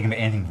you want? It can be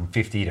anything from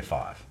 50 to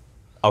 5.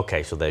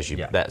 Okay, so that's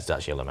your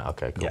limit.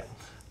 Okay, cool.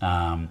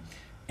 Yeah.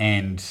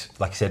 And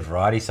like I said,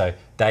 variety. So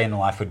day in the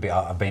life would be,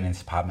 I've been in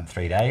this apartment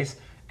 3 days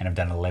and I've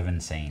done 11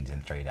 scenes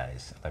in 3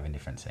 days, 11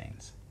 different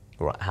scenes.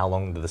 Right, how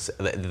long do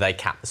they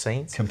cap the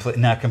scenes?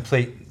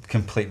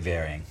 Complete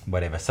varying,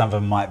 whatever. Some of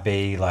them might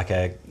be like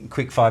a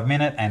quick 5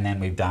 minute, and then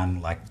we've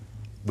done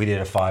we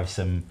did a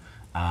 5-some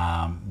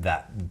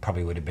that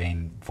probably would have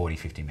been 40,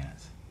 50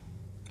 minutes.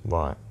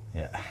 Right.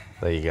 Yeah.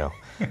 There you go.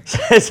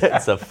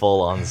 It's a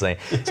full-on scene.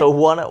 So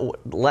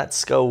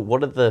let's go.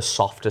 What are the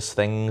softest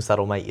things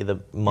that'll make you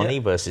the money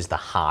versus the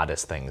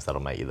hardest things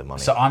that'll make you the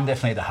money? So I'm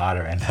definitely at the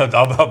harder end.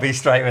 I'll be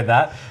straight with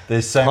that.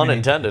 There's so Pun many...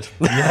 intended.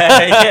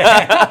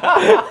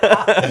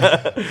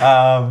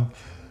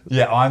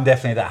 Yeah, I'm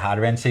definitely at that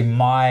harder end. See,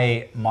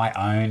 my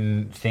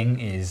own thing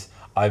is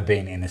I've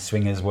been in the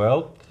swingers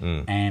world,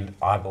 and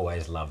I've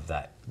always loved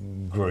that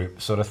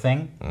group sort of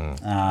thing.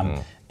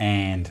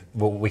 And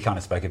we kind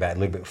of spoke about it a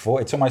little bit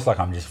before. It's almost like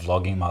I'm just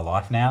vlogging my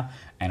life now,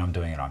 and I'm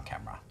doing it on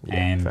camera.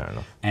 Yeah, fair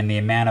enough. And the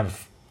amount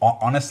of,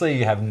 honestly,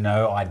 you have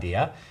no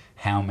idea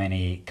how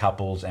many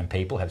couples and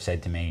people have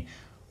said to me,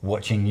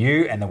 watching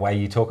you and the way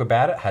you talk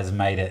about it has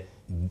made it,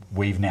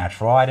 we've now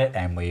tried it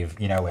and we're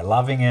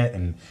loving it,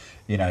 and,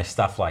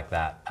 stuff like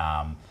that.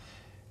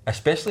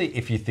 Especially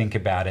if you think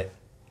about it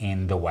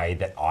in the way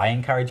that I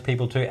encourage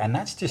people to, and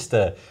that's just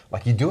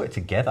you do it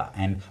together,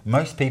 and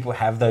most people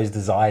have those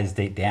desires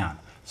deep down.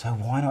 So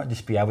why not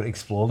just be able to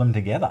explore them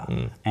together?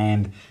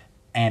 And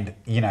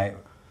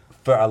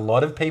for a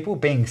lot of people,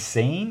 being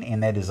seen in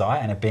their desire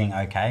and it being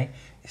okay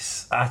is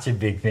such a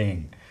big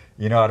thing.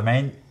 You know what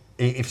I mean?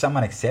 If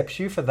someone accepts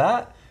you for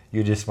that,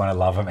 you just want to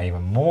love them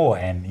even more.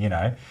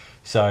 And,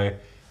 so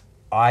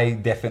I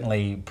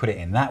definitely put it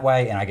in that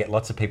way. And I get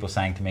lots of people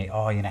saying to me,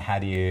 oh, how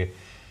do you...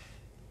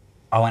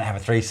 I want to have a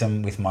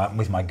threesome with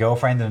my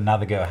girlfriend and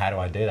another girl. How do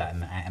I do that?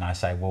 And I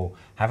say, well,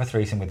 have a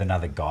threesome with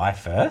another guy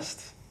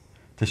first,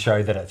 to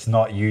show that it's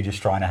not you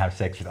just trying to have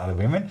sex with other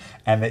women,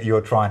 and that you're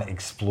trying to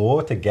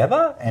explore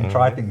together and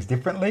try things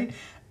differently.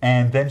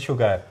 And then she'll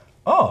go,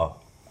 oh,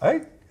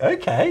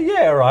 okay,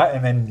 yeah, right.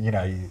 And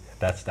then,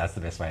 that's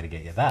the best way to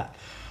get you that.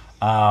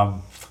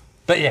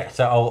 But yeah,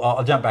 so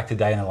I'll jump back to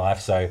day in the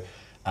life. So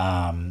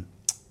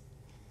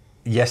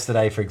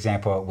yesterday, for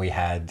example, we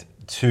had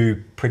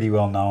 2 pretty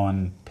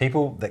well-known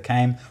people that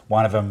came.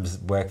 One of them's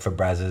worked for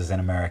Brazzers in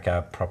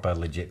America, proper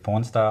legit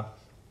porn star.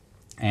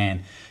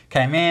 And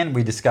came in,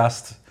 we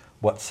discussed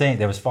what scene,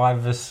 there was 5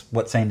 of us,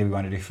 what scene do we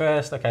want to do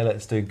first? Okay,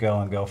 let's do girl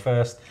and girl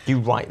first. Do you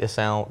write this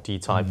out? Do you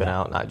type it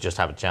out? Just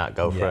have a chat,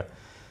 go for it?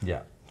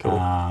 Yeah.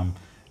 Cool.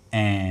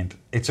 And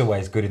it's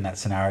always good in that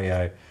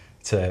scenario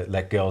to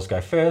let girls go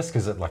first,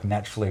 because it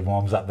naturally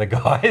warms up the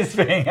guys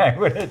being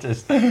able to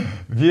just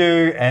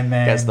view, and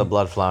then... Gets the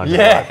blood flowing to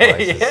the right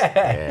places.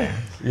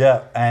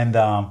 Yeah. And,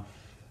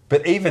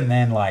 but even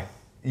then,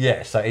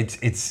 so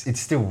it's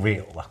still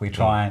real. We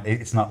try and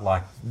it's not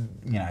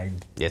Yeah,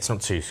 it's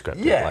not too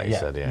scripted, like you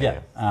said.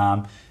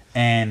 Yeah.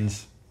 And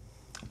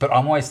But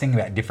I'm always thinking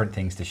about different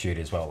things to shoot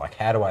as well. Like,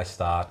 how do I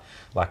start?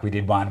 Like, we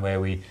did one where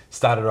we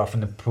started off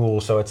in the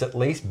pool, so it's at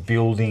least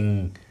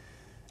building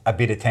a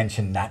bit of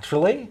tension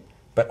naturally,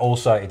 but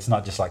also it's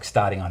not just like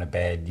starting on a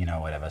bed, you know,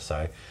 whatever.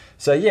 So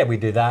yeah, we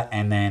do that.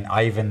 And then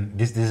I even,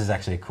 this is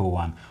actually a cool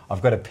one.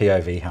 I've got a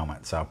POV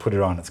helmet, so I put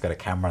it on, it's got a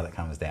camera that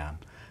comes down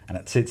and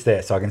it sits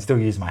there, so I can still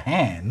use my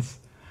hands,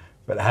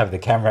 but I have the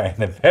camera in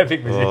the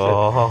perfect position.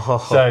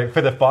 Oh. So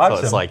for the fivesome,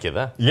 So it's like you're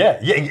there. Yeah,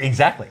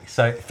 exactly.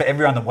 So for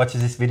everyone that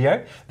watches this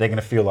video, they're going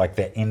to feel like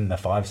they're in the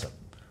fivesome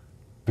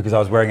because I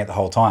was wearing it the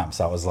whole time.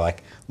 So I was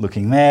like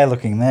looking there,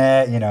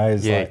 you know. It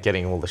was like,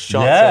 getting all the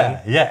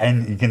shots in. Yeah,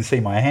 and you can see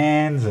my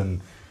hands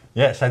and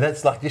yeah. So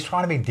that's like just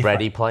trying to be different.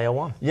 Ready Player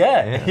One.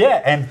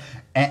 Yeah.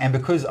 And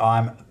because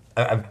I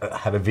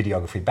have a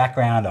videography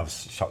background, I've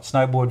shot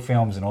snowboard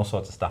films and all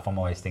sorts of stuff. I'm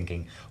always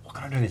thinking, what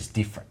can I do that's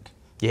different?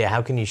 Yeah,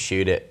 how can you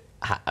shoot it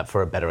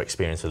for a better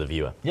experience for the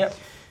viewer? Yep.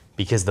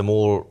 Because the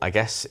more, I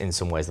guess, in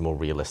some ways, the more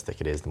realistic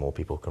it is, the more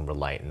people can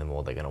relate, and the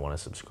more they're going to want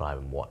to subscribe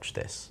and watch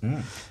this.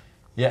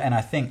 Yeah, and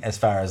I think as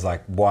far as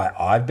like why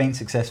I've been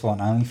successful on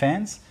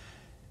OnlyFans,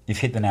 you've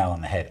hit the nail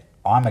on the head.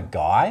 I'm a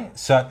guy,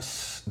 so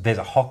there's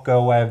a hot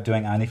girl way of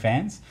doing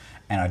OnlyFans,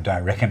 and I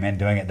don't recommend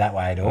doing it that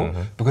way at all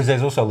because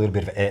there's also a little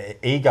bit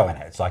of ego in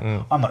it. It's like,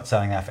 I'm not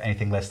selling that for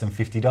anything less than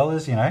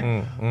 $50, you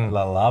know,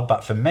 la la la.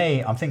 But for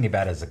me, I'm thinking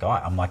about it as a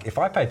guy. I'm like, if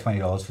I pay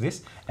 $20 for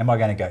this, am I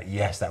going to go,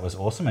 yes, that was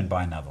awesome, and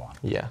buy another one?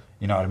 Yeah.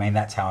 You know what I mean?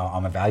 That's how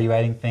I'm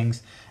evaluating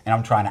things, and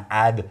I'm trying to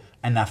add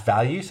enough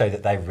value so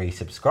that they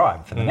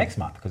resubscribe for the next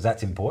month, because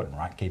that's important,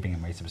 right? Keeping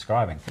them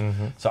resubscribing.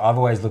 So I've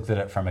always looked at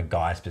it from a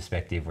guy's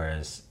perspective,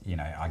 whereas, you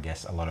know, I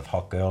guess a lot of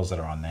hot girls that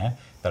are on there,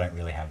 they don't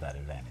really have that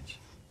advantage.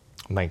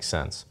 Makes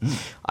sense.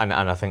 And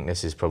I think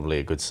this is probably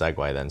a good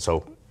segue then.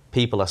 So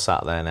people are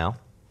sat there now,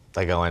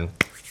 they're going,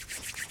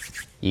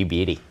 you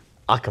beauty,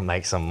 I can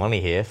make some money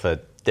here for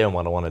doing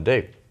what I want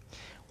to do.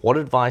 What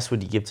advice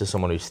would you give to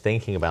someone who's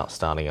thinking about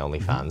starting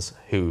OnlyFans,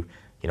 who,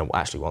 you know,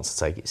 actually wants to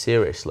take it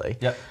seriously,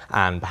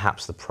 and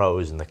perhaps the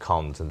pros and the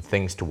cons and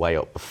things to weigh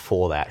up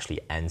before they actually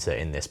enter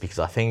in this? Because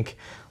I think,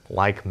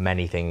 like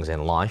many things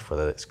in life,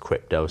 whether it's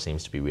crypto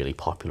seems to be really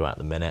popular at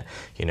the minute,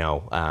 you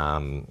know,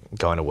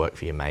 going to work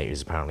for your mate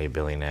who's apparently a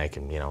billionaire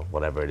can, you know,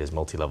 whatever it is,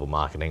 multi-level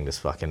marketing, there's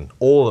fucking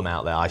all of them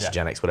out there,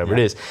 Isogenics, whatever it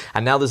is.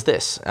 And now there's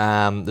this,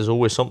 there's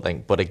always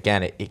something. But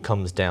again, it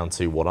comes down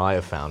to what I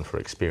have found for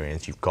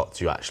experience. You've got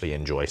to actually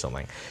enjoy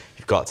something.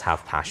 You've got to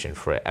have passion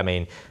for it. I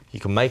mean,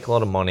 you can make a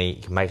lot of money,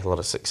 you can make a lot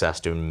of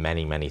success doing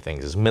many, many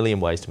things. There's a million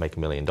ways to make $1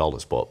 million,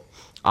 but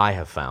I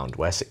have found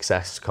where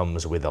success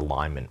comes with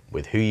alignment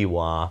with who you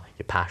are,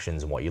 your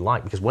passions, and what you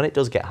like. Because when it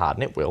does get hard,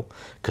 and it will,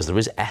 because there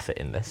is effort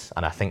in this,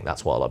 and I think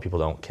that's what a lot of people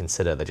don't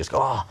consider. They just go,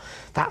 oh,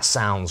 that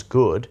sounds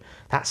good.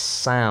 That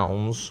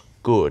sounds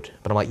good.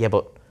 But I'm like, yeah,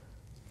 but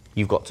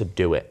you've got to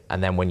do it.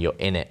 And then when you're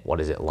in it, what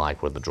is it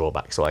like? What are the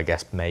drawbacks? So I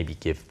guess maybe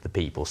give the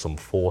people some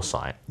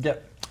foresight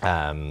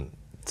to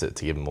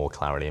give them more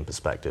clarity and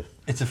perspective.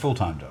 It's a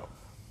full-time job,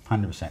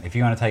 100%. If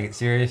you want to take it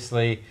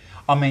seriously,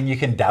 I mean, you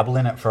can dabble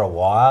in it for a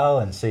while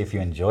and see if you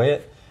enjoy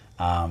it.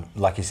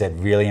 Like you said,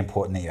 really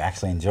important that you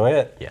actually enjoy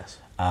it. Yes.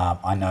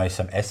 I know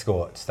some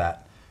escorts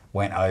that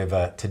went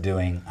over to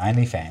doing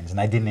OnlyFans and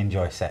they didn't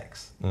enjoy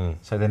sex.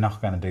 So they're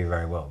not going to do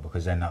very well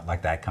because they're not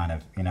like that kind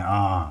of, you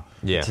know,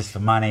 it's just for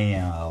money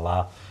and blah,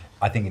 blah.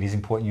 I think it is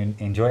important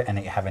you enjoy it and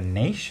that you have a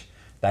niche.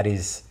 That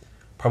is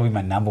probably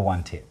my number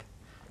one tip.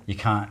 You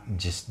can't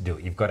just do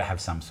it. You've got to have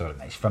some sort of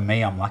niche. For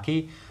me, I'm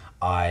lucky.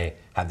 I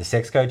have the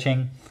sex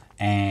coaching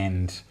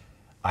and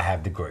I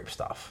have the group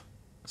stuff.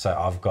 So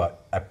I've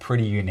got a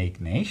pretty unique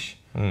niche.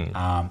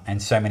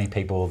 And so many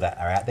people that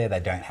are out there,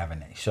 they don't have a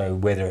niche. So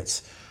whether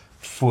it's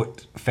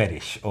foot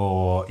fetish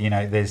or, you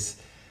know,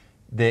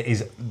 there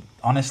is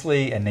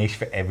honestly a niche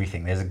for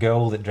everything. There's a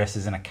girl that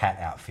dresses in a cat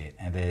outfit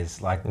and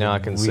there's like... No, I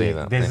can see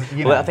that.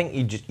 You well, know, I think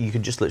you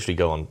could just literally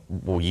go on,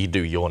 well, you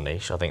do your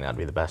niche. I think that'd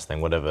be the best thing,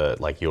 whatever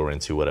like you're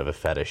into, whatever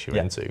fetish you're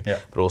into.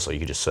 But also you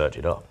could just search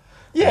it up.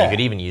 Yeah. And you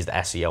could even use the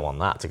SEO on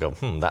that to go,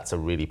 that's a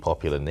really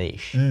popular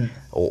niche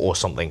or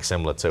something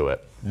similar to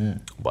it.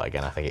 But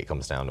again, I think it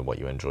comes down to what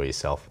you enjoy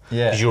yourself.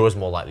 Yeah. Because you're always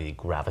more likely to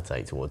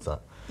gravitate towards that.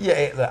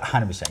 Yeah,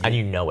 100%. And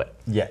you know it.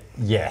 Yeah.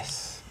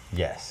 Yes.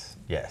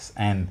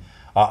 And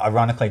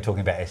ironically,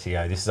 talking about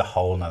SEO, this is a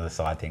whole nother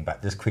side thing,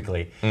 but just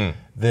quickly,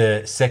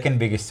 the second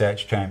biggest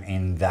search term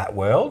in that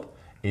world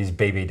is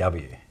BBW. Do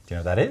you know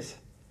what that is?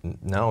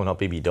 No, not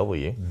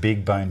BBW.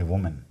 Big boned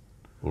woman.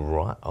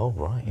 Right. Oh,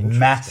 right.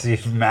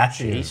 Massive.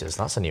 Jesus,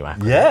 that's a new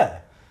acronym. Yeah.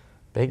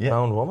 Big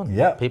boned woman.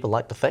 Yeah. People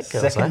like the fake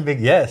girls. Second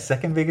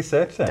biggest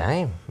search term.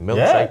 Damn.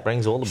 Milkshake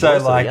brings all the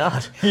boys to the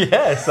yard.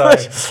 Yeah. So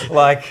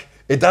like,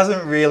 it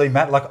doesn't really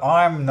matter. Like,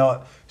 I'm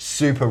not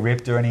super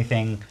ripped or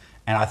anything,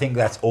 and I think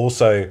that's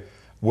also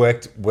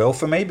worked well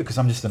for me because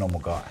I'm just a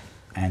normal guy,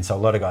 and so a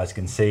lot of guys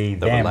can see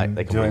them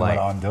doing what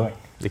I'm doing.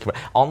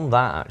 On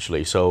that,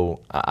 actually. So,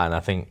 and I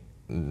think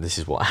this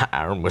is what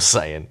Aaron was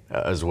saying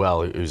as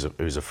well, who's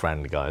a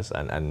friend, guys,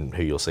 and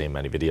who you'll see in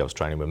many videos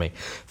training with me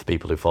for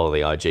people who follow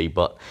the IG.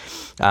 But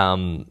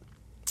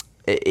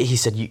he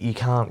said you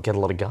can't get a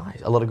lot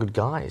of good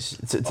guys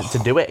to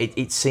do it.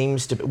 It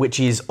seems to, which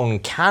is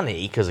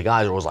uncanny because the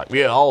guys are always like,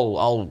 yeah,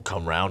 I'll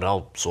come round,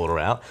 I'll sort her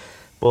out.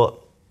 But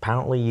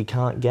apparently you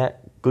can't get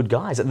good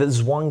guys.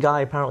 There's one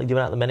guy apparently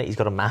doing it at the minute. He's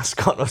got a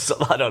mask on or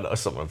something. I don't know.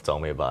 Someone have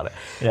told me about it.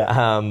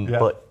 Yeah.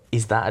 But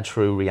is that a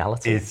true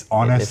reality? It's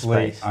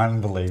honestly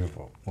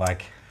unbelievable.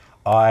 Like,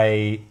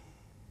 it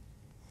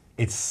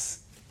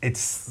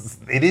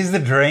is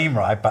the dream,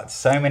 right? But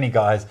so many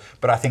guys,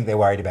 but I think they're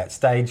worried about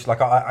stage.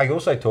 Like I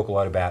also talk a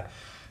lot about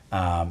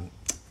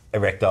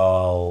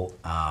erectile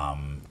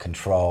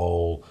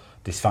control,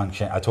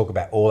 dysfunction. I talk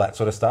about all that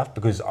sort of stuff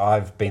because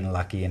I've been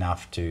lucky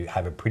enough to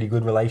have a pretty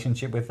good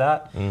relationship with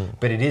that.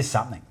 But it is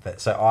something that,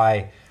 so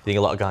I think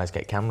a lot of guys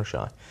get camera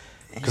shy.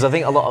 Because I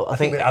think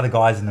with other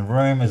guys in the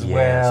room as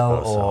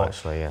well, or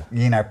actually,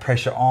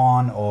 pressure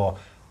on, or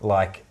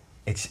like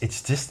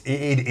it's just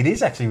it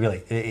is actually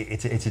really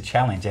it's a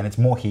challenge, and it's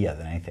more here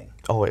than anything.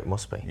 Oh, it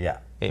must be. Yeah,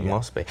 it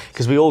must be,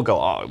 because we all go,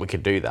 oh, we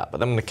could do that, but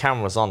then when the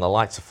camera's on, the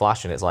lights are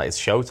flashing, it's like it's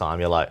showtime.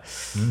 You're like,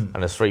 and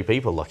there's 3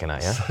 people looking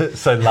at you.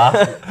 So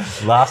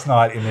last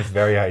night in this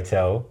very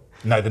hotel.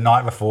 No, the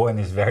night before in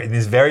this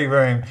very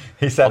room,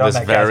 he sat on this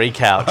that very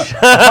couch.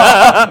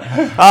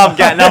 I'm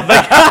getting off the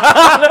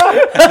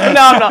camera.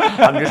 No, I'm not.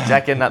 I'm just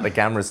checking that the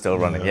camera's still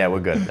running. Yeah, we're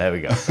good. There we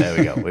go.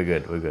 We're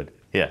good.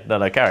 Yeah,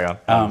 no, carry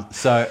on.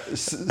 So I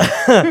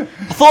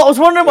thought I was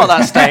wondering what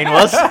that stain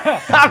was.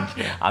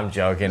 I'm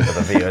joking for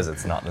the viewers.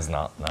 It's not. There's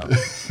not. No.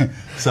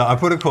 So I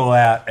put a call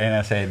out and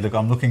I said, look,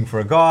 I'm looking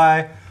for a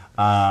guy.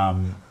 Got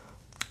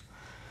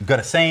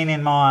a scene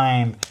in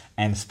mind,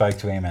 and spoke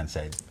to him and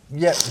said,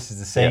 yep, this is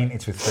the scene. Yep.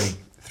 It's with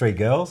three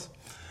girls.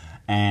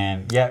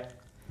 And yep,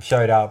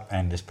 showed up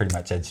and just pretty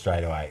much said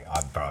straight away,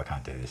 bro, I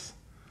can't do this.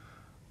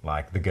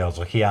 Like, the girls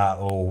were here,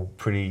 all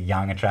pretty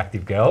young,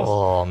 attractive girls.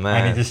 Oh,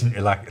 man. And he just,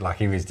 like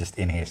he was just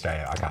in here straight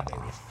away, I can't do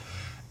this.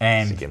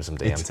 And give him some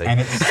DMT. And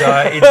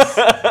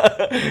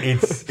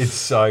it's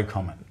so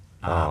common,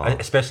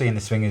 especially in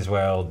the swingers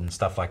world and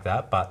stuff like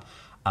that. But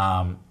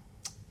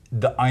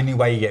the only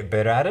way you get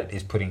better at it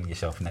is putting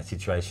yourself in that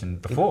situation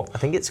before. I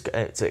think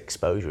it's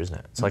exposure, isn't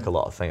it? It's like a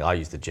lot of things. I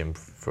use the gym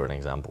for an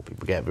example.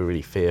 People get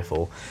really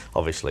fearful.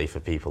 Obviously, for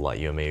people like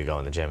you and me who go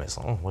in the gym, it's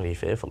like, oh, what are you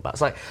fearful about?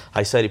 It's like,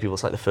 I say to people,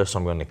 it's like the first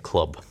time going to a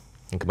club.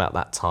 Think about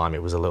that time,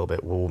 it was a little bit,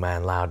 oh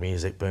man, loud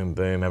music, boom,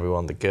 boom,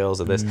 everyone, the girls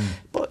are this.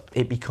 But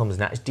it becomes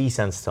it's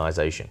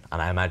desensitization.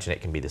 And I imagine it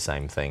can be the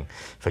same thing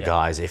for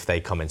guys if they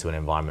come into an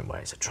environment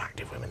where it's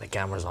attractive women, the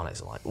camera's on,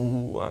 it's like,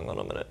 ooh, hang on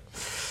a minute.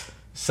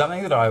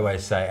 Something that I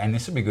always say, and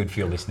this would be good for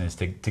your listeners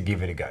to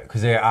give it a go,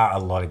 because there are a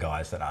lot of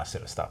guys that ask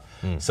sort of stuff.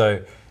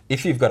 So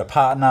if you've got a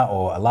partner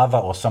or a lover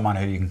or someone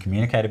who you can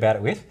communicate about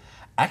it with,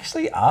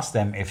 actually ask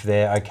them if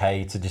they're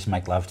okay to just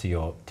make love to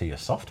your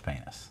soft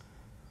penis.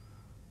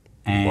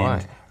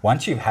 And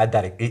once you've had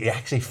that, it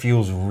actually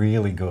feels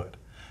really good.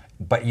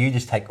 But you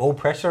just take all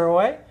pressure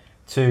away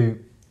to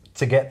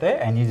get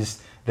there, and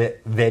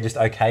they're just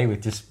okay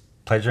with just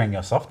pleasuring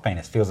your soft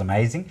penis. Feels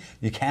amazing.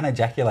 You can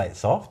ejaculate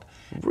soft.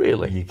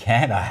 Really? You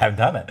can. I have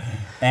done it,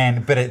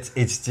 but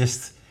it's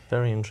just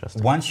very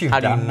interesting. Once you've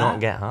done that, how do you not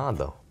get hard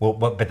though? Well,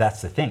 but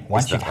that's the thing.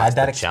 Once you've had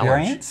that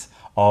experience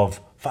of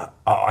fuck,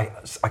 I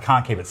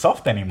can't keep it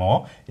soft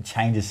anymore, it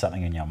changes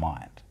something in your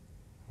mind.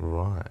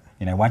 Right.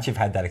 You know, once you've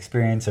had that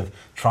experience of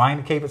trying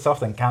to keep it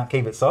soft and can't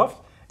keep it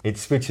soft, it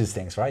switches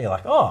things, right? You're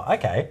like, oh,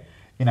 okay.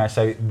 You know,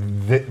 so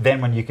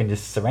then when you can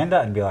just surrender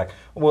and be like,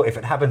 well, if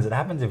it happens, it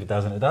happens. If it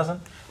doesn't, it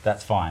doesn't.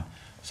 That's fine.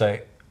 So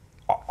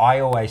I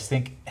always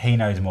think he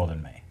knows more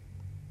than me.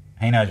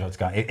 He knows what's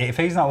going on. If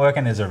he's not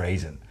working, there's a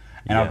reason.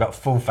 And I've got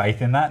full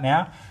faith in that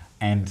now.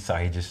 And so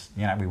he just,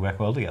 we work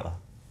well together.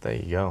 There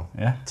you go.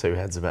 Yeah. 2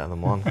 heads are better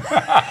than one.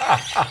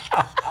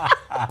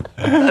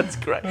 That's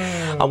great.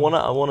 I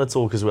want to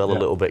talk as well a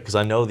little bit, because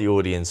I know the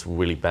audience will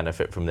really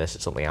benefit from this.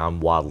 It's something I'm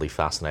wildly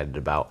fascinated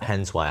about,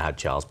 hence why I had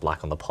Charles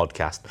Black on the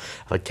podcast.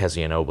 I've had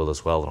Kezia Noble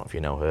as well. I don't know if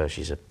you know her.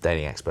 She's a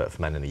dating expert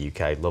for men in the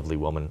UK. Lovely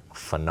woman,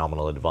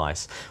 phenomenal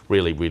advice.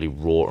 Really, really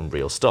raw and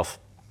real stuff.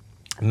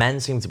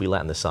 Men seem to be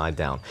letting the side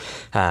down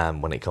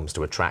when it comes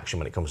to attraction,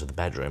 when it comes to the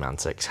bedroom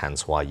antics,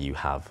 hence why you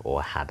have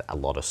or had a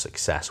lot of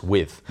success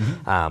with,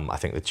 I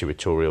think, the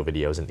tutorial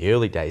videos in the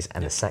early days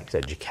and the sex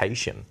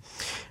education.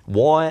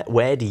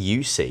 Where do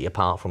you see,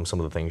 apart from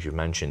some of the things you've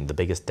mentioned, the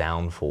biggest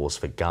downfalls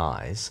for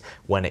guys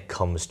when it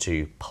comes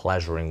to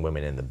pleasuring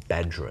women in the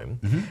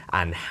bedroom,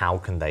 and how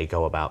can they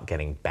go about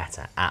getting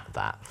better at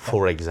that?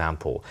 For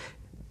example,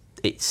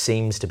 it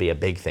seems to be a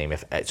big theme,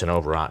 if it's an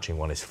overarching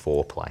one, is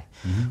foreplay.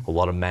 A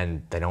lot of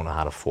men, they don't know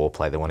how to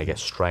foreplay. They want to get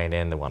straight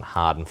in, they want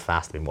hard and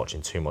fast. They've been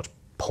watching too much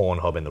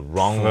Pornhub in the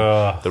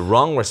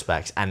wrong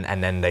respects,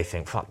 and then they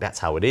think, fuck, that's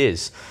how it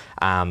is.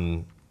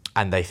 And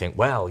they think,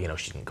 well,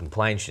 she didn't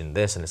complain, she didn't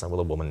this, and it's like,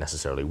 well, a woman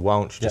necessarily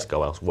won't, she'll just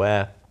go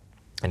elsewhere.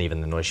 And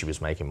even the noise she was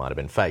making might have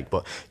been fake.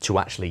 But to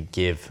actually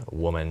give a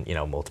woman,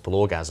 multiple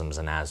orgasms,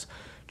 and as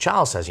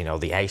Charles says,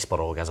 the A-spot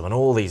orgasm and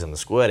all these and the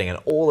squirting and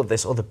all of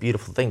this other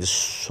beautiful things. There's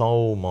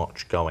so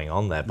much going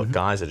on there, but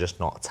guys are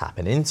just not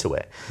tapping into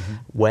it.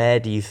 Where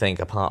do you think,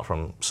 apart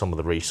from some of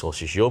the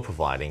resources you're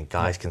providing,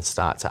 guys can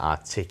start to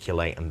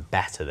articulate and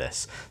better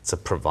this to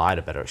provide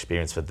a better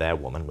experience for their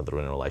woman, whether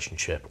in a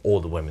relationship or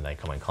the women they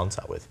come in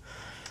contact with?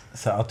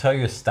 So I'll tell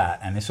you a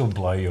stat, and this will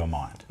blow your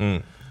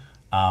mind.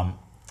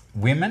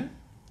 Women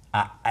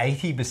are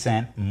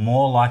 80%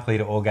 more likely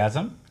to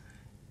orgasm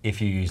if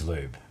you use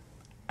lube.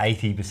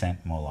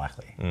 80% more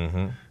likely.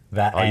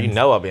 That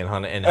I'll be in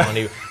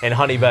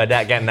Honeybird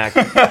getting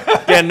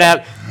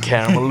that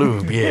caramel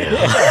lube,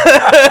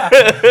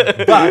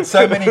 But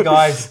so many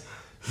guys,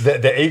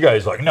 their ego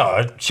is like,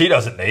 no, she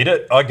doesn't need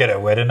it. I get her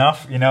wet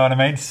enough. You know what I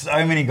mean?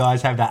 So many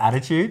guys have that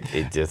attitude.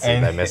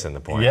 They're missing the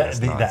point. Yeah, it's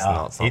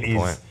not the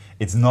point.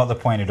 It's not the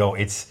point at all.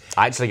 I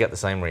actually get the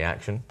same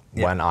reaction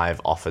when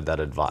I've offered that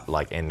advice,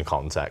 like in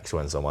context,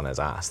 when someone has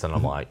asked, and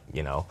I'm like,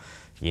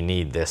 you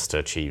need this to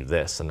achieve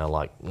this, and they're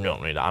like, you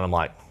don't need that, and I'm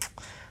like,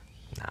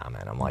 nah,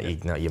 man. I'm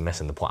like, you're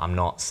missing the point. I'm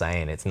not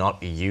saying it's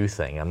not a you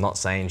thing. I'm not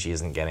saying she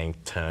isn't getting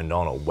turned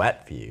on or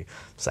wet for you.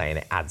 I'm saying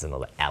it adds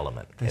another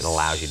element. It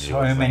allows you to do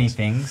so many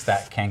things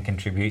that can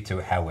contribute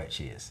to how wet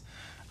she is.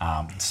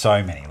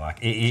 So many, like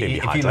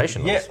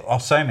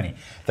hydration. So many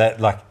that,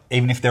 like,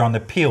 even if they're on the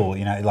pill,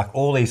 like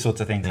all these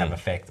sorts of things have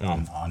effect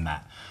on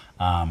that.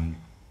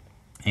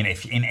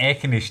 If in air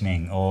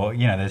conditioning, or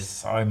there's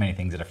so many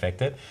things that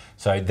affect it.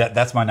 So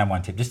that's my number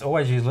one tip. Just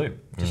always use lube.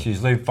 Just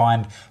use lube.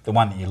 Find the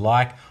one that you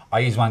like. I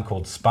use one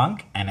called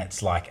Spunk, and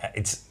it's like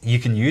you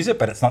can use it,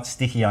 but it's not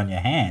sticky on your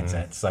hands.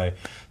 So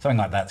something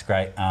like that's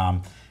great.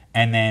 And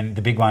then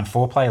the big one,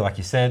 foreplay, like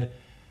you said,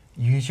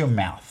 use your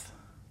mouth.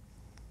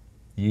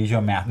 Use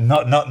your mouth.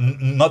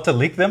 Not to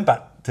lick them,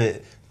 but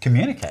to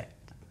communicate.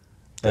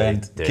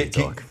 Dirty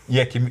talk.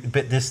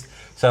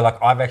 So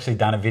like I've actually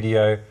done a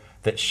video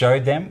that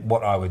showed them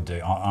what I would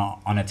do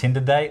on a Tinder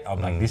date.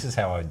 I'm like, this is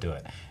how I would do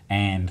it.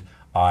 And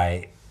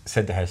I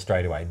said to her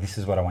straight away, this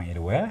is what I want you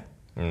to wear.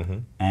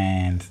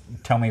 And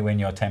tell me when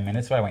you're 10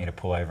 minutes away, I want you to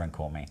pull over and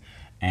call me.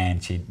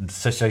 And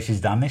so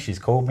she's done this. She's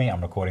called me. I'm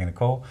recording the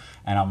call.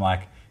 And I'm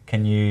like,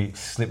 can you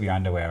slip your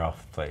underwear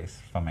off, please,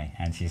 for me?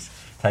 And she's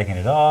taken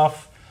it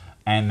off.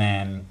 And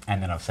then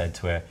I've said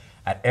to her,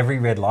 at every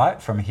red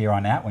light from here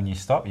on out, when you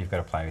stop, you've got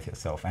to play with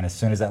yourself. And as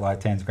soon as that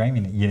light turns green,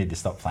 you need to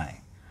stop playing.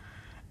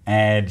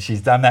 And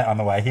she's done that on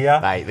the way here.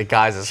 Mate, the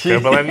guys are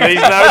scribbling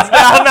these notes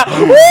down.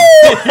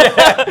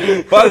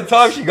 By the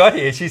time she got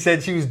here, she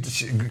said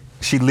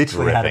she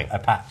literally had a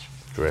patch.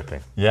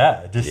 Dripping.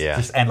 Yeah,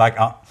 just and like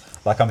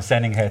I'm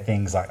sending her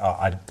things like,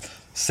 I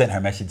sent her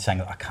a message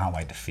saying, I can't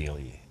wait to feel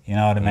you. You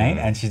know what I mean?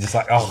 And she's just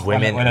like,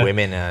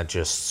 women are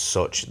just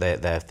such,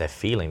 they're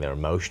feeling, they're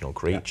emotional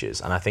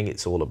creatures. And I think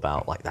it's all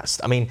about like that.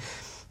 I mean,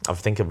 I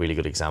think a really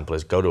good example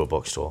is go to a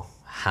bookstore.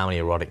 How many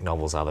erotic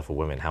novels are there for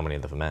women? How many are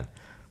there for men?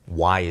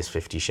 Why is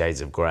 50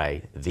 Shades of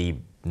Grey the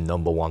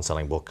 #1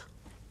 selling book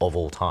of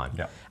all time?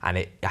 Yeah.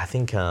 And I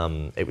think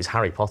it was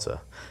Harry Potter,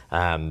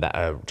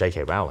 that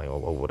J.K. Rowling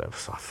or whatever.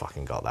 I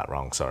fucking got that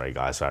wrong. Sorry,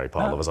 guys. Harry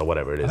Potter lovers or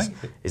whatever it is.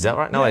 Is that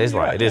right? No, it is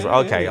right. It is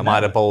right. Okay, I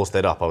might have ballsed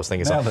it up. I was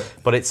thinking something.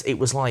 But it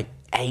was like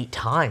 8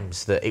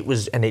 times that it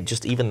was, and it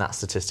just, even that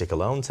statistic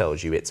alone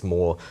tells you it's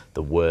more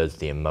the words,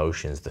 the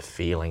emotions, the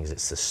feelings,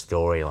 it's the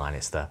storyline,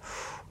 it's the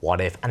what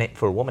if. And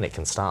for a woman, it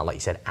can start, like you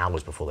said,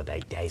 hours before the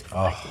date, days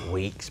before the date,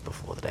 weeks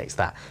before the date. It's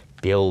that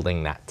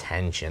building that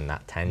tension.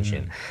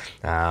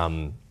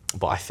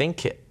 But I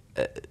think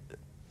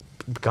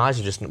guys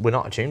are just, we're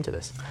not attuned to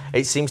this.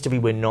 It seems to be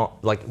we're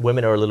not, like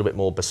women are a little bit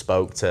more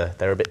bespoke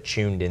they're a bit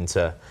tuned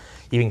into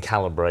even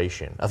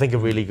calibration. I think a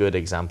really good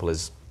example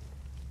is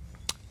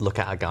look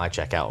at a guy,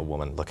 check out a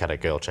woman, look at a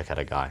girl, check out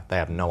a guy. They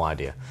have no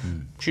idea.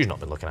 She's not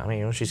been looking at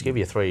me, she's give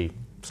you 3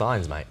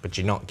 signs, mate, but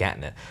you're not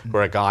getting it.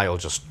 Where a guy will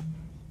just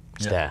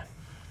stare.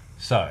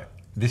 So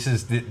this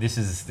is it. This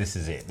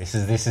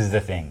is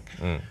the thing,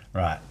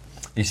 right?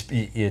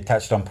 You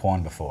touched on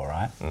porn before,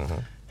 right?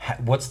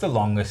 What's the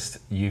longest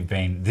you've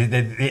been?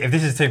 If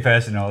this is too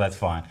personal, that's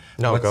fine.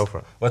 No, go for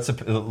it. What's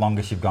the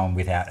longest you've gone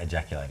without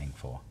ejaculating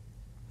for?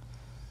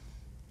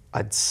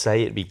 I'd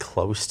say it'd be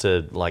close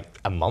to like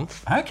a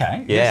month.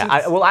 Okay.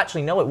 Yeah. Well,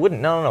 actually, no, it wouldn't.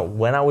 No.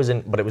 When I was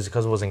in, but it was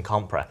because I was in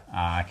comp prep.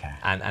 Okay.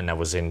 And I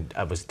was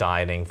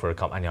dieting for a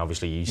comp, and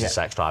obviously you use a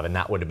sex drive, and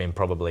that would have been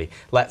probably,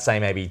 let's say,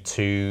 maybe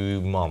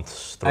 2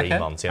 months, 3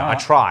 months. I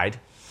tried.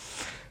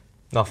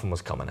 Nothing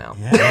was coming out.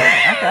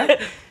 Yeah.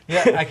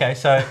 Okay. Okay.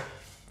 So,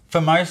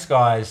 for most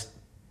guys,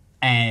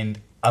 and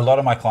a lot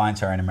of my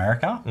clients are in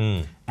America,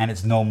 and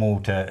it's normal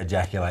to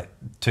ejaculate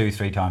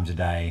 2-3 times a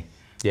day.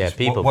 Yeah, just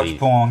people watch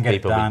porn, get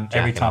it done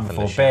every time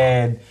before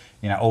bed,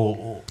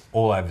 all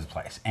over the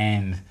place.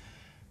 And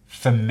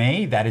for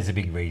me, that is a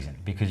big reason,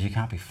 because you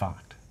can't be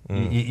fucked.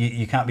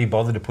 You can't be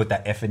bothered to put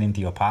that effort into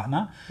your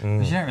partner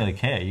because you don't really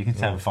care. You can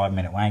just have a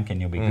 5-minute wank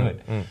and you'll be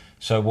good.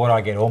 So what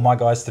I get all my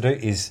guys to do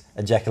is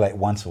ejaculate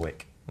once a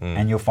week.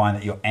 And you'll find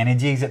that your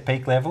energy is at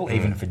peak level,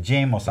 even for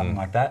gym or something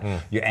like that.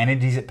 Your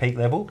energy is at peak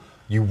level.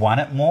 you want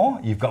it more,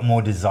 you've got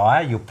more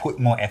desire, you'll put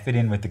more effort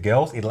in with the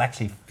girls, it'll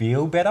actually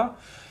feel better.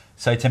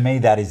 So to me,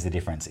 that is the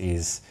difference,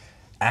 is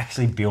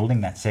actually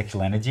building that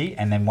sexual energy.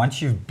 And then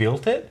once you've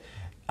built it,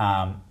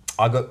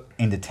 I got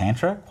into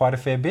Tantra quite a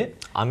fair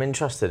bit. I'm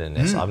interested in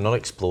this. I've not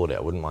explored it.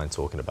 I wouldn't mind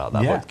talking about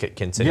that. Yeah. But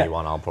continue Yeah.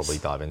 on. I'll probably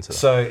dive into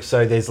that.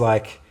 So there's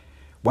like,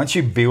 once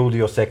you build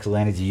your sexual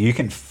energy, you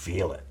can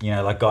feel it. You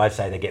know, like guys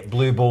say they get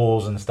blue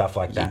balls and stuff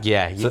like that.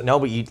 Yeah, So- no,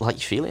 but you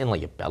feel it in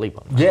like your belly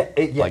button. Yeah,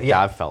 Like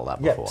I've felt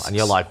that Yeah. before, and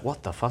you're like,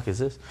 what the fuck is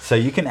this? So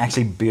you can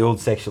actually build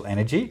sexual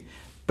energy,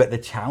 but the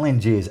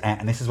challenge is,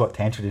 and this is what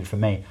Tantra did for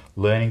me,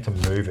 learning to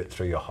move it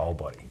through your whole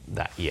body.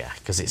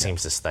 Because it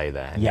seems to stay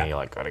there, and Yeah. then you're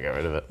like, gotta get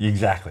rid of it.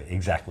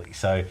 Exactly.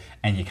 So,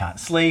 and you can't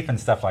sleep and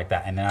stuff like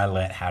that. And then I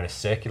learned how to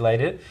circulate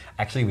it,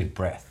 actually with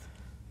breath.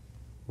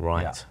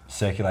 Right. Yeah.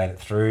 Circulate it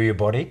through your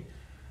body.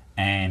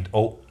 And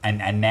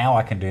now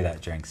I can do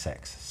that during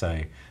sex.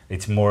 So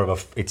it's more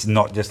of it's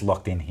not just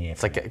locked in here.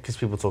 It's like, because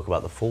people talk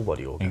about the full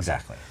body orgasm.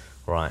 Exactly.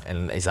 Right,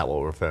 and is that what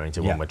we're referring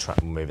to Yeah. when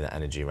we're moving that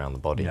energy around the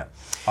body? Yeah.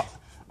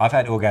 I've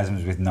had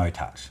orgasms with no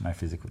touch, no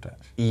physical touch.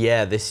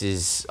 Yeah,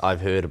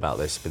 I've heard about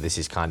this, but this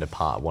is kind of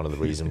one of the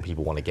reasons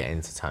people want to get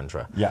into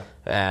Tantra. Yeah.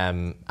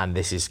 And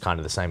this is kind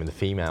of the same in the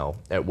female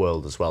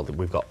world as well. That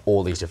we've got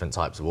all these different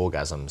types of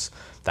orgasms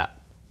that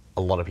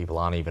a lot of people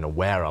aren't even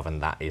aware of,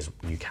 and that is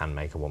you can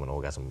make a woman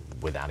orgasm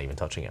without even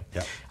touching her.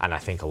 Yeah. And I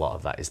think a lot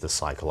of that is the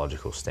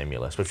psychological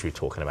stimulus, which we were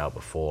talking about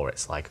before.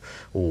 It's like,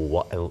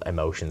 what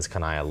emotions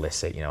can I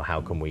elicit? You know,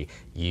 how can we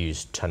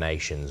use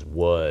tonations,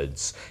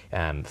 words,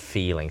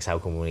 feelings? How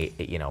can we,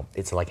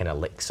 it's like an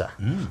elixir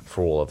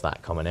for all of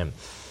that coming in.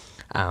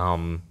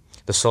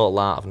 The Subtle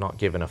Art of Not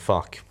Giving a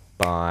Fuck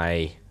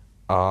by,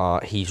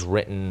 he's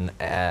written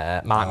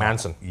Mark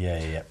Manson.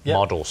 Yeah.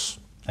 Models.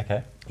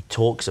 Okay. He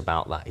talks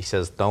about that. He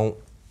says, don't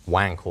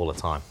wank all the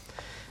time.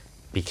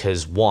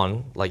 Because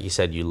one, like you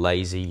said, you're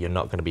lazy, you're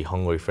not going to be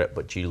hungry for it,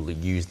 but you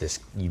lose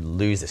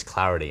this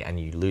clarity and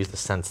you lose the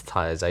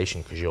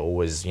sensitization because you're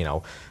always,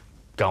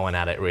 going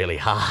at it really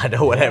hard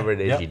or whatever it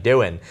is you're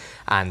doing.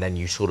 And then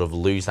you sort of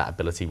lose that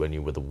ability when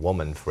you're with a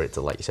woman for it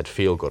to, like you said,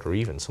 feel good, or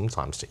even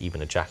sometimes to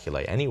even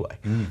ejaculate anyway,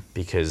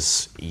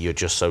 because you're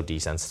just so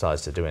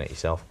desensitized to doing it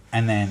yourself.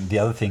 And then the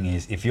other thing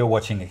is, if you're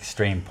watching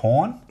extreme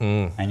porn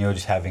and you're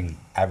just having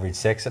average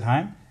sex at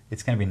home,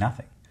 it's going to be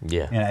nothing.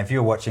 Yeah. If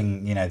you're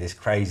watching, this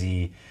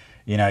crazy,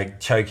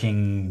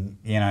 choking,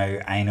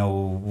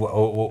 anal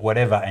or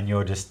whatever, and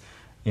you're just,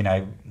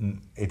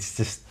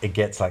 it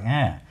gets like,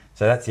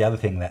 So that's the other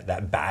thing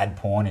that bad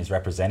porn is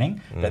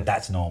representing,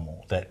 that's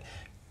normal.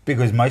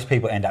 Because most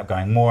people end up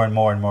going more and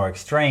more and more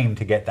extreme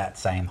to get that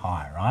same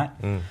high,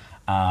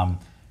 right?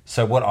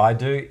 So what I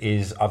do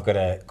is I've got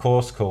a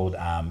course called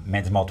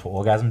Men's Multiple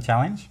Orgasm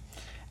Challenge,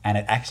 and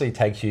it actually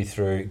takes you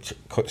through,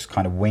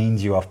 kind of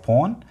weans you off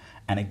porn,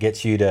 and it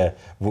gets you to,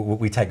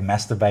 we take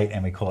masturbate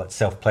and we call it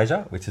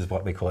self-pleasure, which is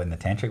what we call it in the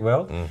tantric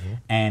world.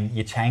 And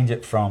you change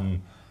it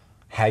from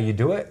how you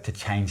do it to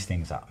change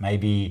things up.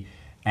 Maybe,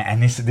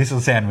 and this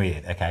will sound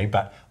weird, okay,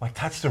 but like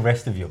touch the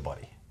rest of your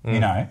body,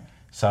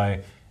 So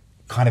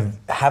kind of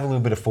have a little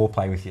bit of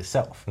foreplay with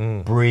yourself.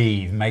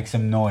 Breathe, make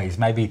some noise,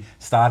 maybe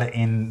start it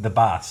in the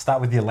bath,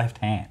 start with your left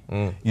hand,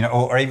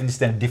 or even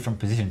just in a different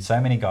position. So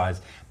many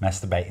guys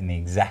masturbate in the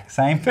exact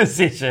same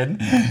position,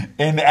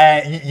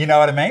 and you know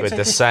what I mean? With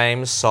the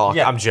same sock.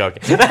 Yeah. I'm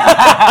joking.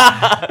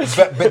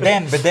 but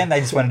then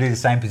they just want to do the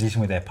same position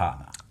with their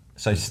partner.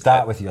 So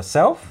start with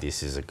yourself.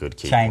 This is a good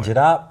key Change point. it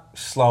up,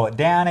 slow it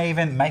down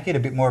even, make it a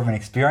bit more of an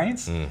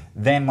experience.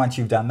 Then once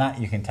you've done that,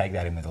 you can take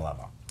that in with a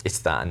lover. It's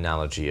that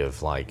analogy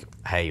of like,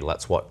 hey,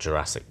 let's watch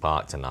Jurassic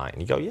Park tonight.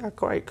 And you go, yeah,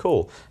 great,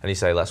 cool. And you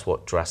say, let's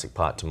watch Jurassic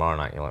Park tomorrow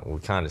night. And you're like, well,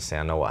 we kind of say,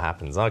 I know what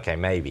happens. Okay,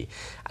 maybe.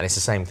 And it's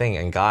the same thing.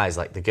 And guys,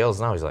 like the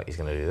girls know, he's like, he's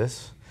going to do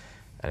this.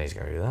 And he's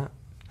going to do that.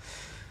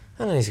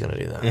 And then he's going to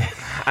do that. Yeah.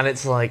 And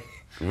it's like,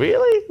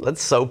 really?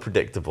 That's so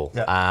predictable.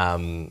 Yeah.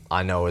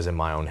 I know I was in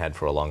my own head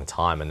for a long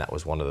time, and that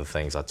was one of the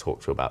things I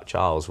talked to about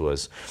Charles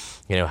was,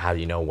 how do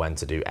you know when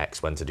to do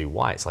X, when to do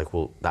Y? It's like,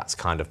 well, that's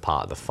kind of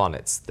part of the fun.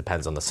 It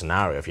depends on the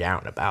scenario. If you're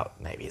out and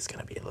about, maybe it's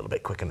going to be a little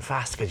bit quick and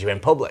fast because you're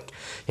in public.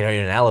 You're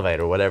in an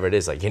elevator or whatever it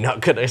is. Like, you're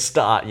not going to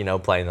start,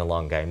 playing the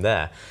long game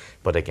there.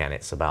 But again,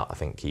 it's about, I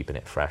think, keeping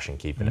it fresh and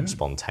keeping it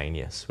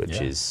spontaneous,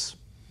 which is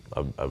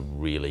a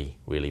really,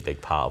 really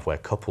big part of where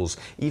couples,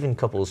 even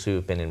couples who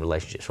have been in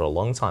relationships for a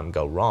long time,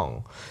 go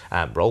wrong.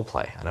 Role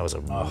play, and that was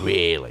a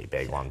really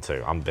big one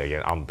too. I'm big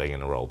in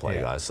the role play,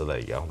 guys. So there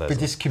you go. But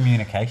just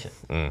communication.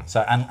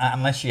 So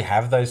unless you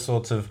have those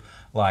sorts of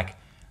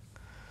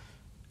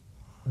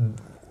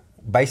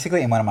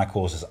basically in one of my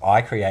courses,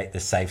 I create the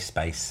safe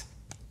space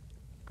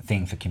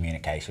thing for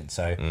communication.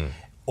 So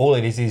all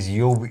it is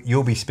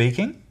you'll be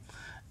speaking,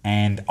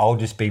 and I'll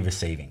just be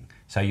receiving.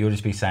 So you'll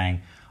just be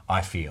saying, I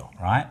feel,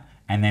 right?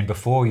 And then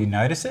before you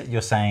notice it,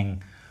 you're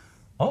saying,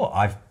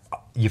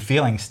 you're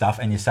feeling stuff,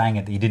 and you're saying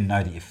it that you didn't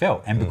know that you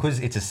felt. And because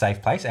it's a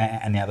safe place,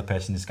 and the other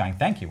person is going,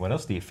 thank you, what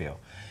else do you feel?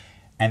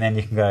 and then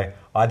you can go,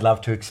 I'd love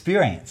to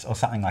experience, or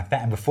something like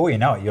that. And before you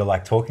know it, you're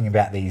like talking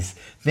about these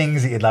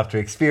things that you'd love to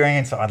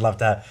experience, or I'd love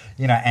to,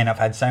 and I've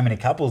had so many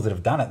couples that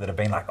have done it that have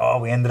been like, oh,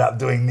 we ended up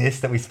doing this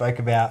that we spoke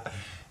about.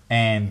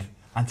 And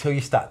until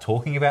you start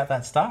talking about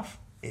that stuff,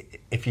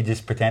 if you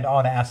just pretend,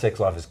 oh, no, our sex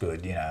life is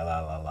good, la,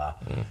 la, la.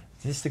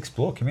 Just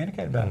explore,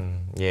 communicate about it.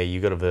 Yeah,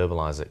 you got to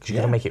verbalize it because you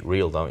got to make it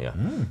real, don't you?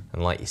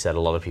 And like you said, a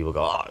lot of people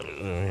go, "Oh,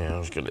 yeah,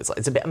 it's good."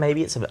 It's a bit.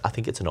 Maybe it's a bit. I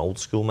think it's an old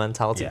school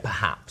mentality,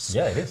 perhaps.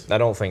 Yeah, it is. I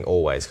don't think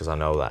always, because I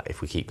know that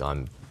if we keep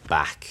going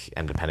back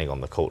and depending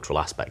on the cultural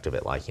aspect of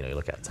it, like you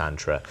look at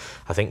Tantra,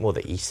 I think more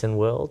the Eastern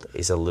world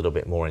is a little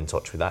bit more in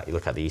touch with that. You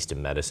look at the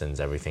Eastern medicines,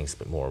 everything's a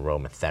bit more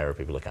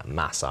aromatherapy. We look at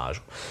massage,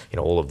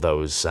 all of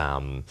those.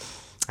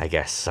 I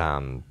guess.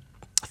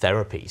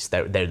 Therapies,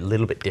 they're a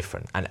little bit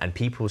different, and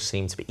people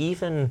seem to be,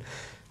 even,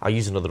 I'll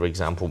use another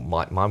example,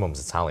 my mum's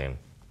Italian,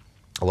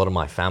 a lot of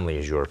my family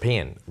is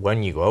European.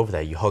 When you go over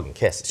there, you hug and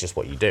kiss, it's just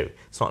what you do.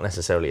 It's not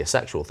necessarily a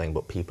sexual thing,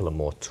 but people are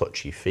more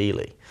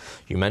touchy-feely.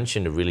 You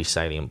mentioned a really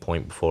salient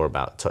point before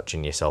about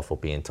touching yourself or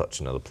being touched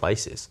in other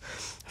places.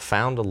 I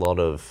found a lot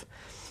of,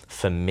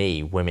 for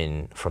me,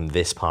 women from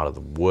this part of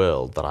the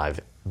world that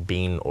I've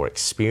been or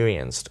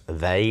experienced,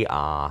 they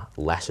are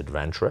less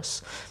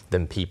adventurous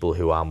than people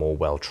who are more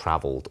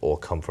well-traveled or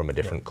come from a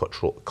different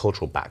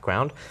cultural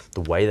background.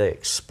 The way they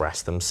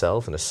express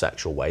themselves in a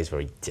sexual way is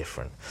very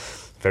different.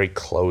 Very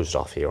closed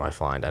off here, I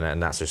find,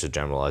 and that's just a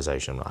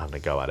generalization. I'm not having a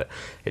go at it.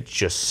 It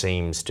just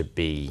seems to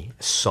be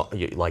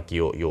like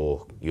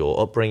your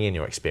upbringing,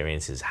 your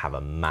experiences have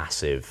a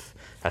massive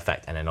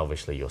effect, and then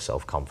obviously your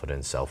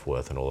self-confidence,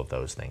 self-worth, and all of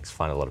those things. I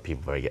find a lot of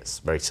people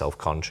very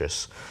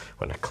self-conscious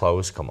when their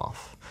clothes come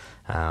off.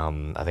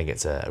 I think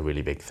it's a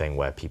really big thing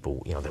where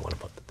people, they want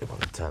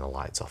to turn the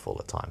lights off all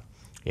the time,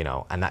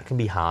 and that can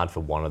be hard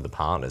for one of the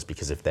partners,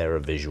 because if they're a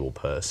visual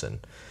person,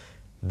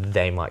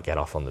 they might get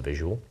off on the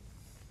visual.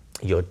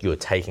 You're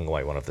taking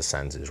away one of the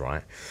senses,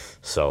 right?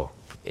 So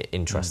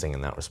interesting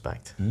in that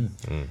respect.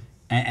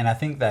 And I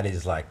think that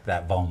is like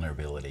that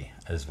vulnerability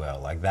as well.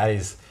 Like that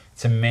is,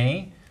 to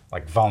me,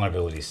 like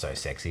vulnerability is so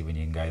sexy when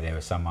you can go there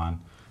with someone.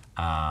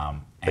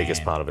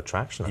 Biggest part of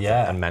attraction, I think,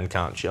 and men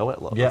can't show it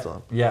a lot of the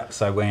time. Yeah,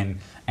 so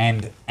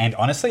and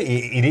honestly,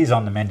 it is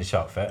on the men to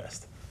show it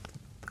first,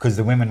 because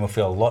the women will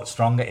feel a lot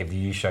stronger if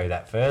you show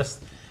that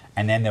first,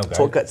 and then they'll go. It's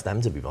what gets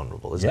them to be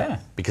vulnerable, isn't it?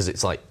 Because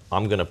it's like,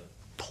 I'm going to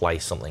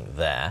place something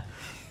there,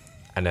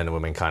 and then the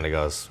woman kind of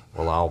goes,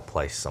 well, I'll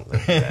place something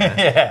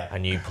there,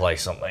 and you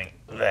place something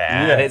there.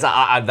 And it's,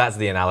 that's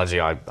the analogy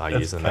I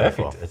use in the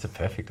metaphor. It's a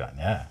perfect one,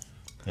 yeah.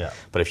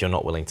 But if you're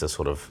not willing to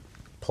sort of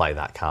play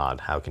that card,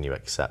 how can you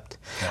accept?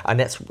 And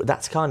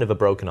that's kind of a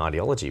broken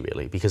ideology,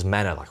 really, because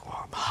men are like, well,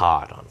 I'm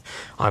hard,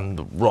 I'm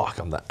the rock,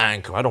 I'm the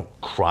anchor, I don't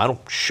cry, I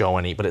don't show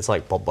any, but it's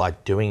like, but by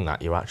doing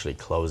that, you're actually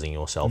closing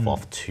yourself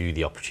off to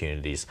the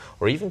opportunities,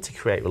 or even to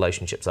create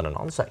relationships that are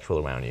non-sexual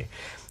around you,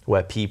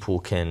 where people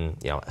can,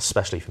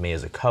 especially for me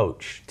as a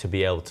coach, to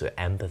be able to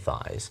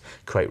empathize,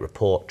 create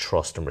rapport,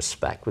 trust, and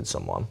respect with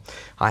someone,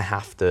 I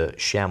have to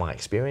share my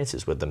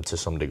experiences with them to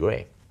some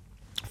degree,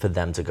 for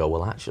them to go,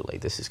 well, actually,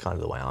 this is kind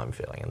of the way I'm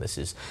feeling, and this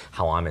is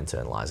how I'm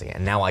internalizing it,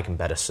 and now I can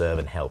better serve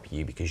and help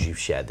you because you've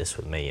shared this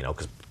with me,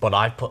 but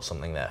I put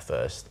something there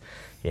first,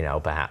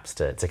 perhaps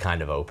to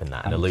kind of open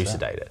that and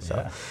elucidate it.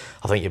 So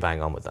I think you're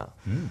bang on with that.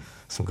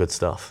 Some good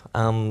stuff.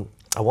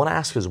 I want to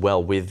ask as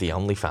well, with the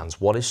OnlyFans,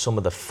 what is some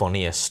of the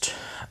funniest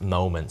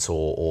moments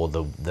or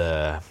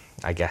the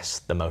I guess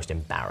the most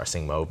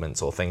embarrassing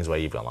moments, or things where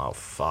you've gone, oh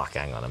fuck,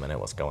 hang on a minute,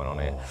 what's going on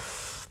here?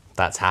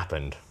 That's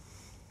happened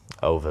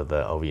over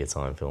your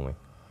time filming.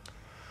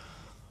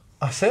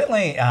 I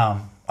certainly,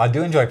 I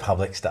do enjoy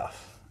public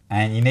stuff,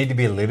 and you need to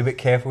be a little bit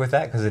careful with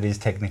that because it is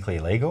technically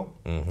illegal.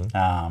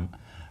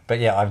 But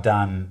yeah, I've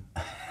done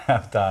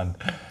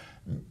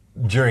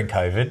during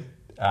COVID,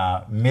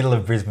 middle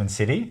of Brisbane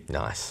City.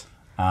 Nice.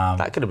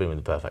 That could have been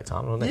the perfect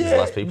time, wasn't it? Yeah,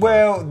 Less people.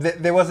 Well,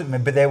 there wasn't,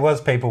 but there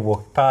was people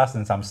walking past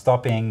and some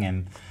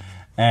stopping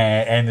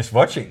and just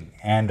watching.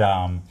 And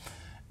I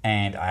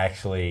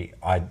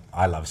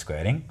love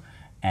squirting,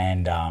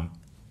 and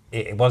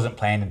it wasn't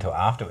planned until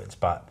afterwards.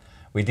 But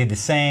we did the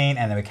scene,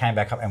 and then we came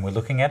back up and we're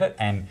looking at it,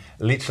 and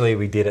literally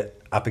we did it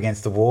up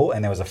against the wall,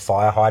 and there was a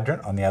fire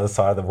hydrant on the other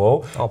side of the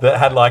wall that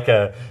had like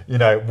a,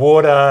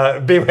 water,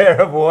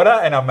 beware of water,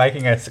 and I'm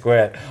making a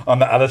squirt on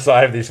the other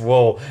side of this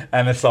wall,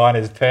 and the sign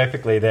is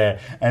perfectly there,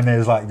 and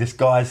there's like this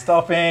guy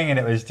stopping, and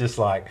it was just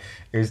like,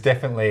 it was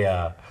definitely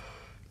a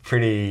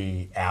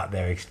pretty out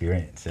there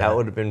experience. That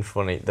would have been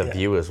funny. The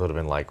viewers would have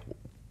been like,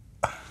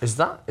 is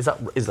that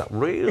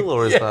real,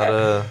 or is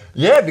that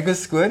Yeah, because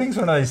squirting's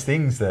one of those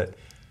things that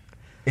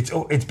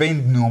it's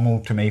been normal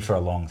to me for a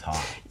long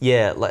time.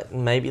 Yeah,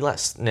 maybe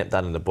let's nip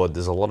that in the bud.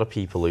 There's a lot of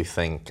people who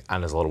think,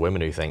 and there's a lot of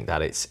women who think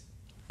that it's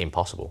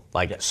impossible.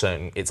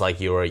 It's like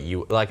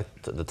you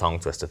like the tongue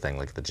twister thing,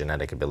 like the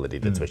genetic ability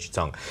to twist your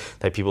tongue.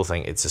 That people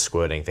think it's a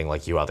squirting thing,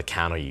 like you either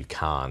can or you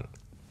can't.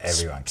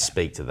 Everyone can.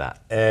 Speak to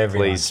that.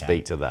 Please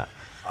speak to that.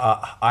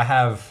 I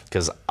have,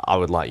 because I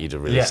would like you to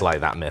really slay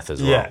that myth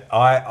as well. Yeah,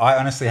 I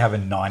honestly have a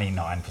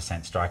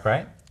 99% strike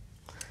rate.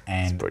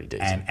 and pretty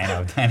decent.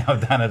 and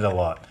I've done it a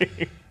lot.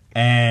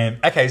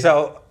 And okay,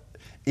 so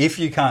if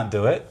you can't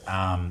do it,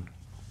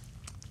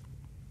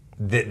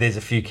 there's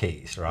a few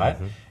keys, right?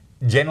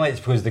 Generally, it's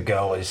because the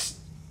girl is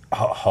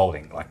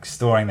holding, like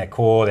storing their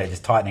core. They're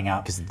just tightening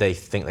up Because they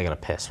think they're going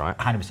to piss, right?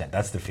 100%.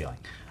 That's the feeling.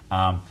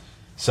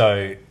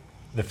 So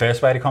the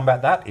first way to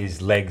combat that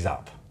is legs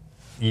up.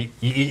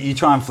 You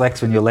try and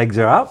flex when your legs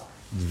are up.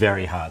 It's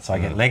very hard. So I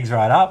get legs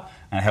right up,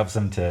 and it helps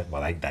them to,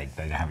 well, they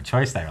don't have a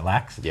choice. They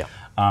relax. Yeah.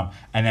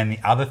 And then the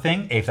other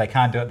thing, if they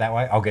can't do it that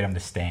way, I'll get them to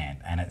stand.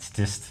 And it's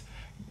just,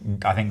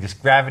 I think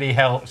just gravity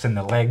helps, and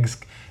the legs,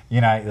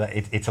 you know,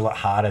 it's a lot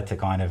harder to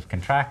kind of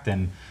contract.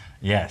 And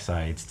yeah, so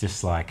it's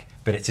just like,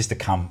 but it's just a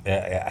come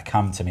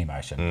to me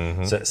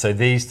motion. So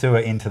these two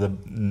are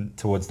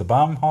towards the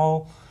bum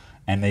hole,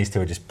 and these two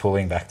are just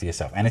pulling back to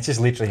yourself. And it's just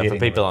literally So hitting.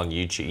 for people on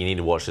YouTube, you need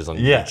to watch this on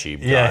YouTube,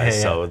 guys. Yeah.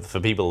 So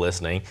for people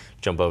listening,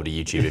 jump over to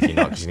YouTube if you're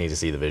not, because you need to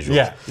see the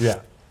visuals. Yeah.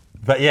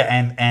 But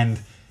yeah, and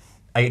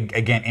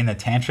again, in the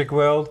tantric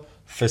world,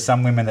 for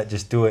some women that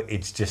just do it,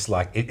 it's just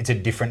like, it's a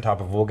different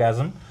type of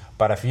orgasm.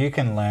 But if you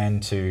can learn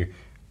to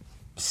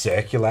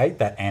circulate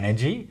that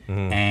energy,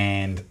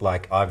 and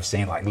like I've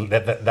seen, like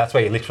that's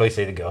where you literally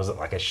see the girls that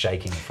like are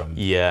shaking from.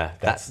 Yeah,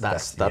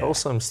 that yeah.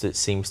 also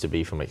seems to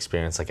be from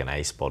experience like an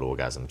A-spot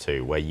orgasm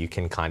too, where you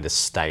can kind of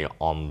stay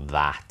on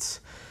that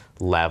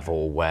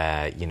level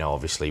where, you know,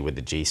 obviously with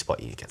the G-spot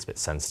it gets a bit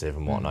sensitive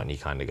and whatnot, and you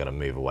kind of got to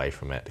move away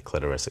from it, the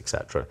clitoris,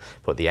 etc.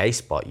 But the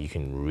A-spot, you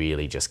can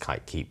really just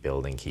keep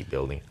building,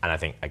 and I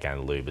think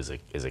again lube is a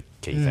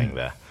key thing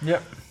there.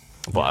 Yep.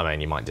 But I mean,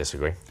 you might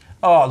disagree.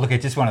 Oh, look,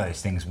 it's just one of those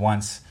things.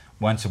 Once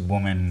a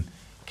woman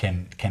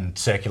can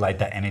circulate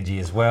that energy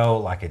as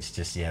well, like it's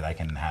just, yeah, they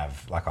can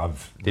have, like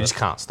They just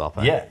can't stop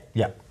it.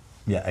 Yeah.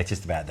 It's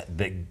just about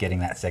getting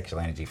that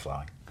sexual energy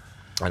flowing.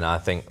 And I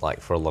think,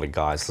 like, for a lot of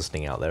guys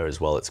listening out there as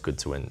well, it's good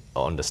to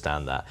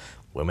understand that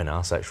women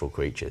are sexual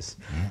creatures,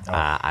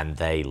 and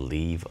they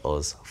leave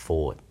us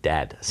for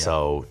dead. Yeah.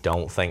 So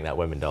don't think that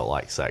women don't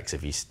like sex.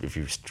 If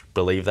you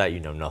believe that, you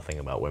know nothing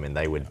about women.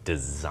 They were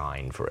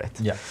designed for it.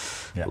 Yeah.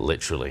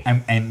 Literally.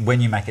 And when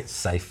you make it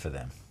safe for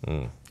them.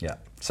 Yeah.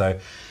 So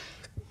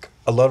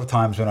a lot of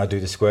times when I do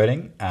the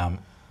squirting,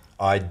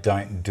 I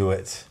don't do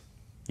it.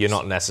 You're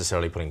not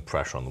necessarily putting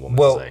pressure on the woman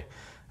to say,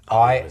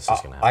 I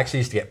actually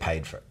used to get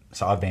paid for it.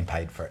 So I've been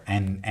paid for it.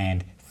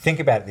 And think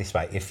about it this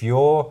way. If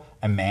you're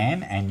a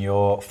man and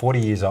you're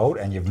 40 years old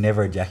and you've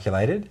never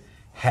ejaculated,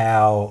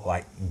 how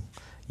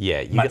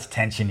much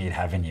tension you'd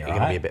have in you, You're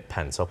going to be a bit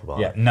pent up about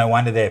it. Yeah, no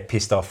wonder they're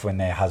pissed off when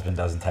their husband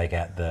doesn't take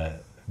out the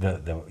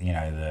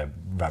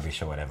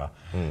rubbish or whatever.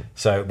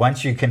 So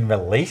once you can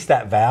release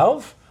that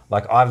valve,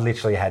 like I've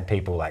literally had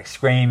people like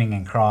screaming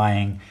and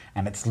crying,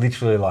 and it's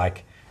literally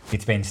like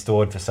it's been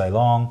stored for so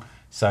long.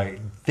 So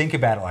think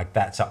about it like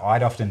that. So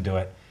I'd often do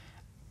it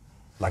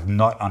like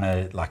not on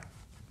a, like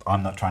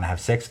I'm not trying to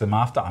have sex with them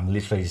after. I'm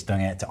literally just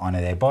doing it to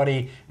honor their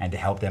body and to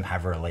help them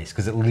have a release,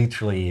 because it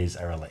literally is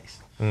a release.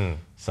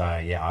 So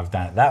yeah, I've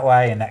done it that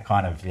way, and that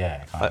kind of,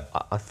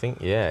 I think,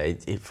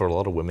 for a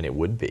lot of women it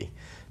would be.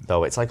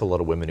 Though it's like a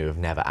lot of women who have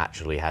never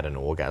actually had an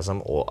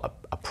orgasm, or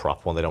a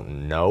proper one they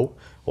don't know,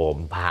 or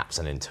perhaps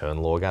an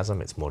internal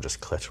orgasm. It's more just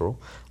clitoral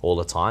all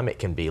the time. It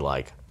can be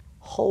like,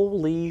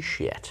 holy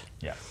shit.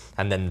 Yeah.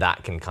 And then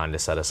that can kind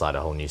of set aside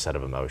a whole new set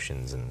of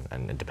emotions,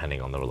 and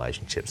depending on the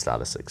relationship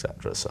status,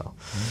 etc. So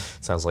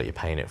sounds like you're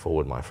paying it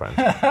forward, my friend,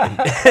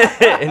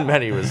 in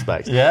many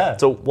respects. Yeah.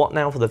 So what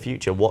now for the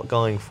future? What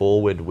going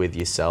forward with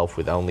yourself,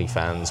 with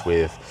OnlyFans,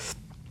 with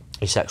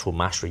your sexual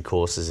mastery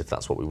courses, if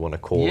that's what we want to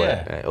call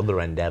it, other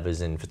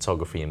endeavors in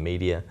photography and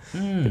media,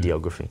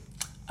 videography?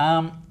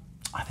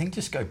 I think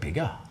just go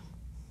bigger.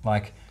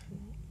 Like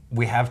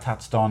we have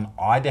touched on,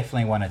 I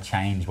definitely want to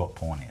change what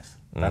porn is.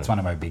 That's one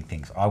of my big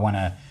things. I want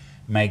to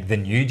make the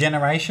new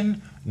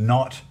generation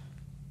not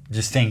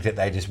just think that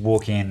they just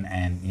walk in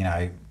and, you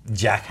know,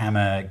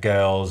 jackhammer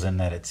girls, and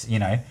that it's, you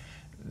know,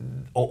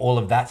 all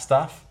of that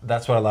stuff.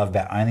 That's what I love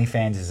about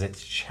OnlyFans, is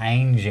it's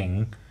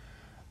changing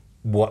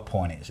what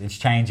porn is. It's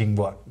changing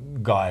what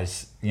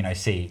guys, you know,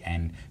 see.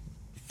 And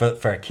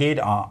for a kid,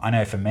 I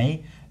know for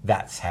me,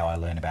 that's how I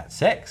learned about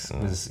sex.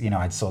 Was, you know,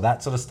 I saw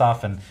that sort of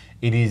stuff, and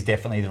it is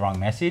definitely the wrong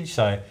message.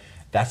 So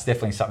that's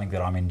definitely something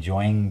that I'm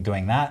enjoying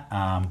doing that.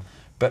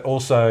 But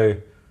also,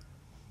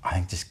 I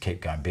think just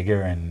keep going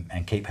bigger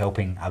and keep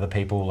helping other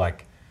people.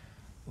 Like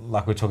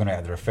we're talking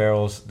about the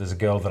referrals. There's a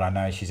girl that I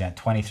know, she's earned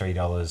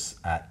 $23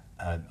 at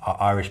an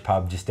Irish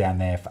pub just down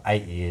there for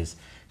 8 years.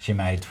 She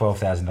made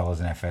 $12,000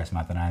 in her first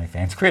month on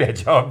OnlyFans, quit her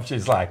job.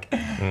 She's like,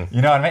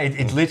 you know what I mean?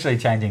 It's literally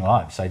changing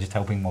lives. So just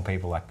helping more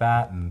people like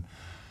that, and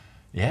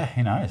yeah,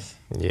 who knows?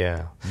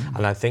 Yeah,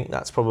 and I think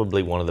that's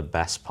probably one of the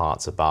best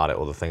parts about it,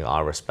 or the thing that I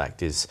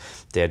respect, is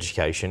the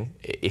education.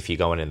 If you're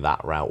going in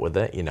that route with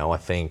it, you know, I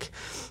think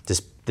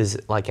just there's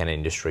like an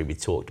industry we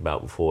talked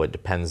about before, it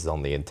depends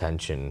on the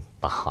intention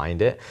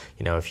behind it.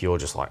 You know, if you're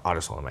just like, I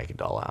just want to make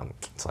 $1,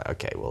 it's like,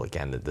 okay, well,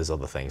 again, there's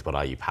other things, but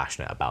are you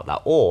passionate about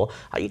that? Or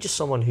are you just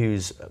someone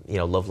whose, you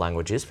know, love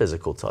language is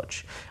physical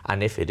touch?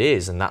 And if it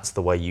is, and that's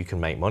the way you can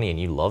make money and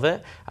you love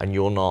it, and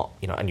you're not,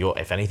 you know, and you're,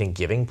 if anything,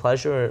 giving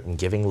pleasure and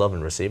giving love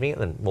and receiving it,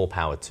 then more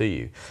power to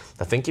you.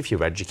 I think if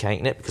you're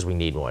educating it, because we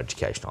need more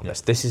education on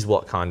this is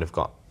what kind of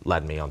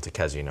led me onto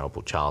Kezia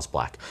Noble, Charles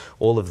Black,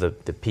 all of the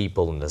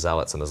people and the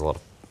zealots, and there's a lot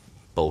of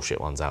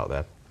bullshit ones out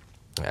there,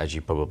 as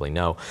you probably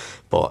know.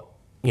 But,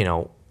 you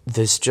know,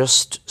 there's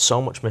just so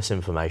much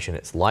misinformation.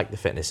 It's like the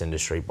fitness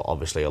industry, but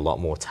obviously a lot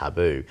more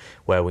taboo,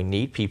 where we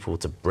need people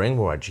to bring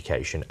more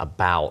education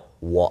about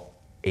what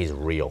is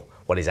real,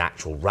 what is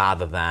actual,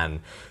 rather than,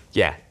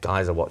 yeah,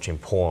 guys are watching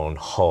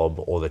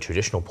Pornhub or the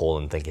traditional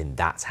porn and thinking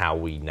that's how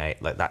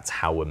that's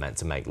how we're meant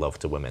to make love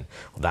to women,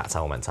 or that's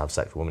how we're meant to have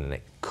sex with women, and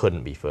it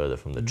couldn't be further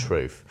from the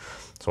truth.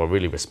 So I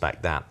really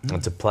respect that.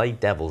 And to play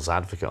devil's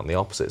advocate on the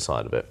opposite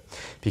side of it,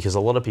 because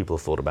a lot of people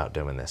have thought about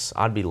doing this.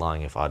 I'd be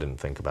lying if I didn't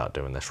think about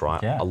doing this,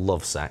 right? Yeah. I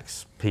love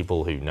sex.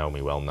 People who know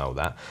me well know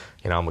that.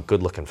 You know, I'm a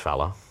good-looking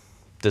fella.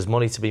 There's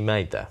money to be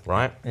made there,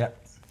 right? Yeah.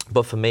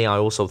 But for me, I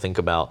also think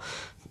about,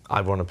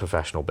 I run a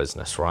professional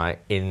business, right?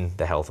 In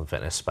the health and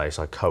fitness space,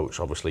 I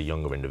coach, obviously,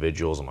 younger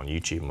individuals. I'm on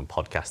YouTube, I'm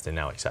podcasting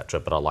now, etc.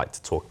 But I like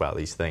to talk about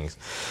these things.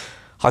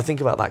 I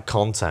think about that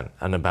content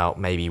and about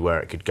maybe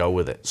where it could go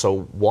with it.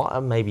 So what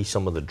are maybe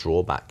some of the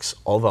drawbacks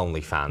of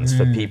OnlyFans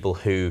for people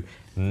who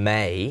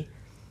may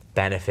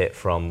benefit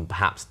from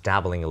perhaps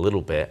dabbling a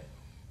little bit,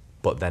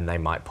 but then they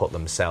might put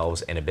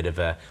themselves in a bit of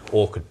an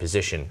awkward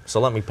position? So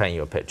let me paint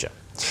you a picture.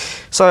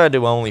 So I do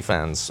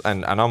OnlyFans,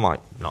 and I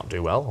might not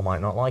do well, I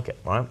might not like it,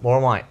 right? Or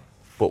I might.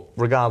 But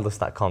regardless,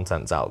 that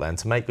content's out there. And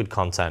to make good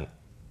content,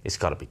 it's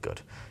got to be good.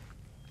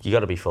 You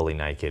got to be fully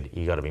naked.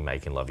 You got to be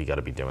making love. You got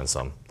to be doing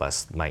some.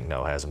 Let's make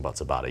no hairs and buts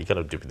about it. You got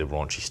to do the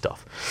raunchy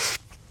stuff.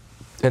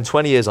 In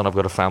 20 years on, I've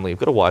got a family. I've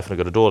got a wife and I've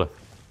got a daughter.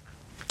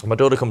 And my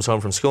daughter comes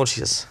home from school and she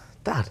says,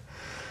 "Dad,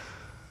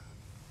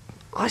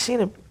 I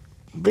seen a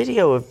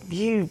video of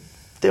you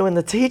doing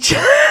the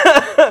teacher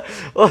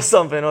or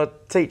something, or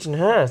teaching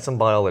her some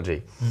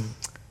biology."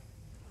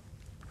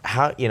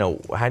 How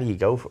do you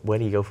go? Where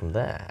do you go from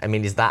there? I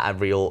mean, is that a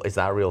real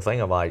thing?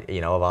 Have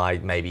I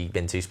maybe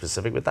been too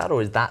specific with that,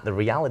 or is that the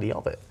reality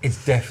of it?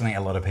 It's definitely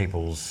a lot of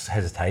people's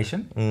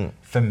hesitation.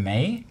 For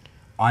me,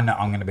 I know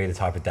I'm going to be the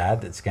type of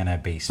dad that's going to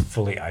be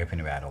fully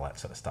open about all that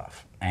sort of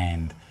stuff,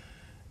 and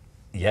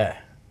yeah,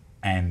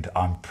 and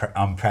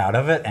I'm proud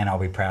of it, and I'll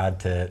be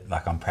proud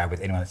I'm proud with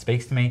anyone that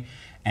speaks to me,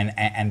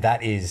 and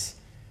that is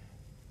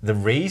the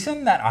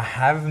reason that I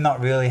have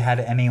not really had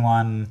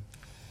anyone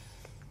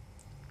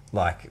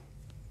like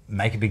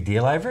make a big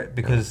deal over it,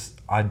 because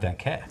I don't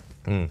care.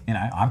 You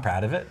know, I'm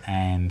proud of it,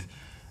 and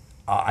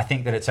I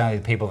think that it's only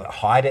the people that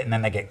hide it and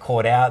then they get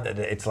caught out that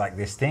it's like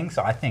this thing.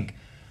 So I think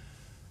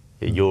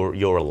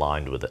you're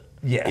aligned with it.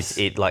 Yes.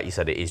 It like you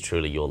said, it is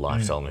truly your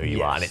lifestyle and who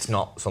you are, and it's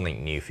not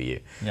something new for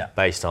you. Yeah.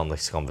 Based on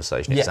this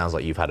conversation, it sounds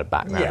like you've had a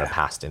background and a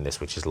past in this,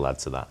 which has led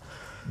to that.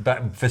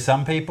 But for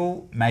some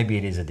people, maybe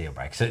it is a deal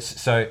breaker.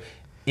 So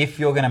if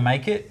you're going to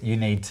make it, you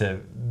need to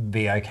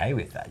be okay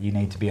with that. You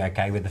need to be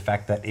okay with the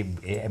fact that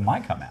it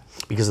might come out.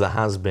 Because there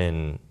has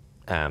been,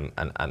 and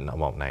I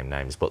won't name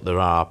names, but there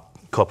are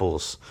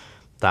couples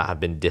that have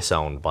been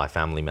disowned by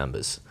family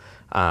members,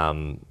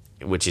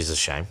 which is a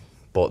shame.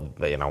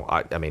 But, you know,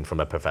 I mean, from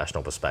a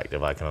professional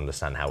perspective, I can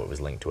understand how it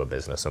was linked to a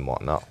business and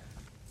whatnot.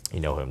 You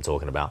know who I'm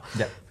talking about.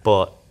 Yeah.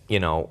 But, you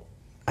know,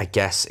 I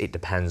guess it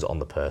depends on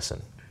the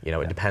person. You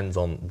know, it depends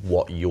on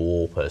what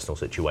your personal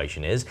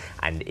situation is,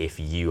 and if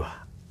you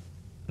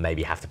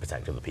maybe have to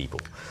protect other people.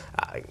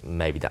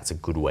 Maybe that's a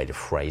good way to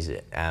phrase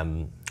it.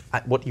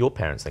 What do your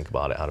parents think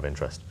about it, out of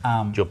interest?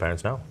 Do your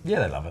parents know? Yeah,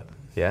 they love it.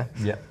 Yeah?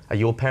 Yeah. Are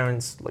your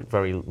parents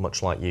very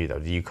much like you, though?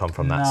 Do you come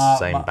from that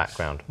same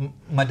background?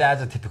 My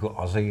dad's a typical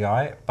Aussie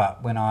guy,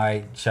 but when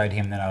I showed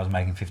him that I was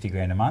making 50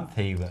 grand a month,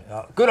 he went,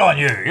 "Oh, good on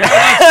you. Yeah,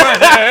 that's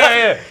good.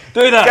 Yeah.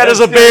 Do that. Get us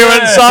a beer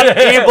and son,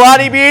 you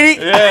bloody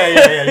beauty."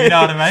 Yeah. You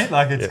know what I mean?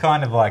 Like, it's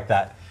kind of like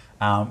that.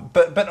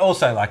 But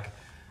also, like,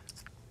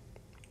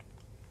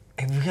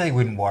 it really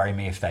wouldn't worry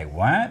me if they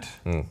weren't.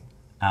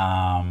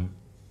 I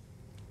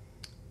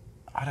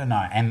don't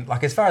know. And,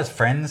 like, as far as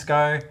friends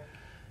go,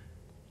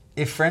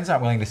 if friends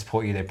aren't willing to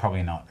support you, they're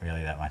probably not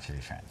really that much of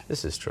your friend.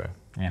 This is true.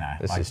 You know,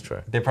 this is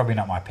true. They're probably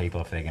not my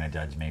people if they're going to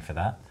judge me for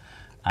that.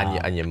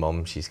 And your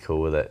mum, she's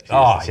cool with it. She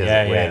Yeah.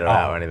 doesn't weird her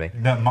out or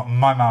anything. No,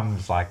 my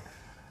mum's like,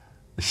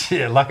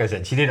 like I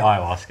said, she did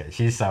ayahuasca.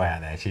 She's so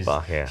out there. She's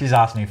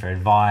asked me for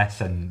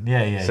advice, and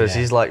So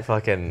she's like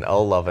fucking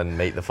all loving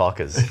Meet the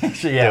Fockers,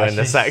 doing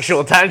the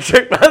sexual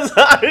tantric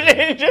massage.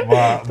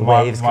 The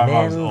waves come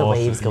in, the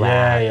waves go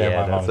out.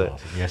 Yeah, that's it.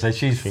 Awesome. Yeah, so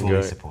she's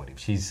fully supportive.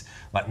 She's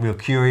like real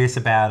curious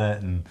about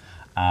it, and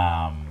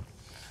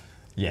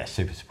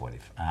super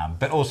supportive.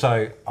 But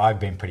also, I've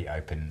been pretty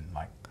open,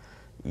 like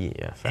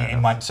fair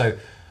enough. So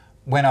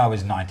when I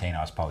was 19,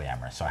 I was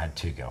polyamorous. So I had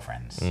 2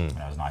 girlfriends when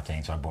I was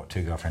 19. So I bought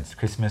 2 girlfriends for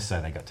Christmas, so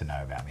they got to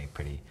know about me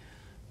pretty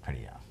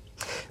young.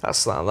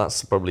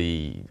 That's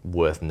probably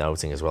worth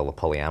noting as well. The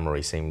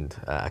polyamory seemed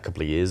a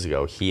couple of years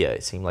ago here.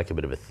 It seemed like a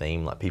bit of a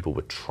theme. Like people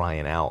were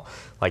trying out.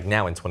 Like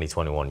now in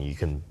 2021, you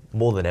can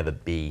more than ever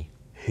be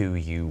who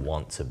you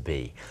want to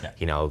be. Yeah.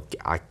 You know,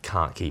 I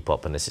can't keep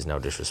up, and this is no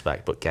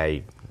disrespect, but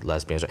gay,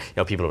 lesbians, you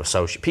know, people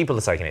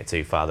are taking it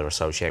too far. They're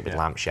associated with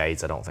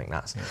lampshades. I don't think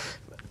that's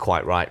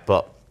quite right.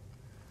 But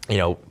you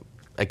know,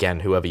 again,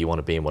 whoever you want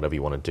to be and whatever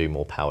you want to do,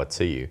 more power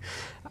to you.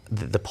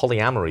 The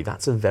polyamory,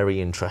 that's a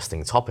very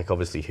interesting topic.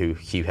 Obviously, Hugh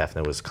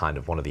Hefner was kind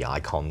of one of the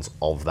icons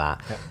of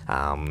that. Yep.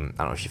 I don't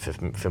know if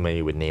you're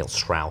familiar with Neil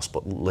Strauss,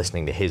 but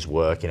listening to his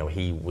work, you know,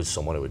 he was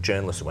someone who was a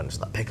journalist who went into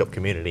that pickup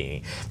community.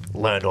 And he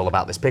learned all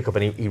about this pickup,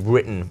 and he'd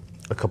written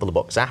a couple of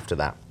books after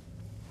that,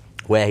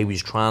 where he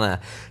was trying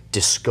to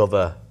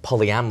discover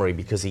polyamory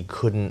because he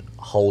couldn't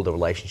hold a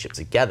relationship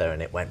together,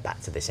 and it went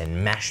back to this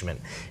enmeshment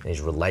in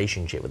his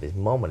relationship with his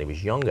mum when he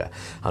was younger,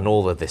 and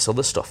all of this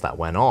other stuff that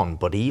went on.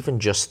 But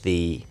even just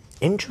the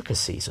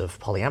intricacies of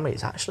polyamory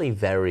is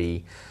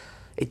actually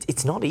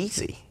it's not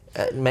easy.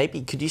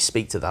 Maybe could you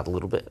speak to that a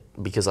little bit,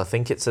 because I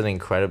think it's an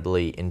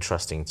incredibly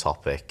interesting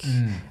topic,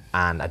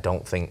 and I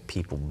don't think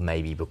people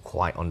maybe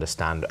quite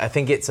understand. I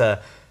think it's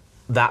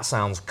that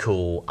sounds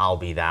cool, I'll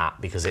be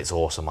that because it's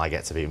awesome, I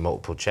get to be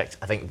multiple chicks.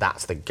 I think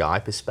that's the guy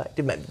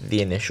perspective,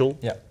 the initial,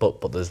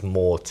 but there's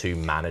more to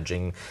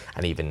managing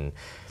and even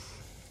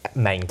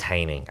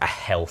maintaining a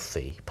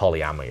healthy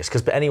polyamorous,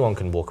 because anyone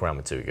can walk around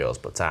with two girls,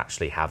 but to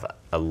actually have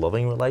a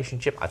loving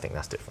relationship, I think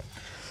that's different.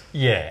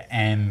 Yeah,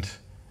 and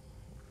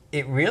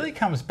it really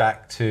comes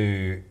back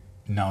to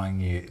knowing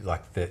you,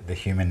 like the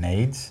human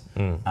needs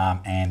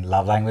and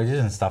love languages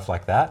and stuff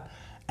like that.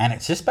 And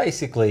it's just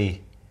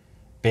basically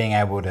being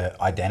able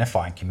to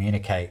identify and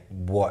communicate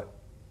what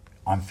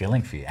I'm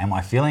feeling for you. Am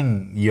I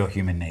feeling your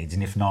human needs?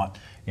 And if not,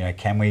 you know,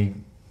 can we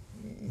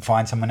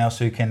find someone else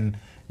who can,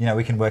 you know,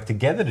 we can work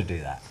together to do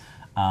that.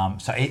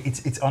 So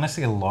it's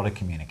honestly a lot of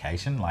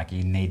communication. Like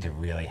you need to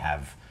really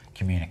have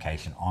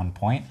communication on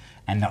point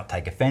and not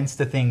take offense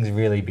to things,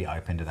 really be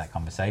open to that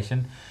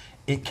conversation.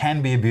 It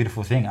can be a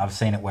beautiful thing. I've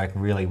seen it work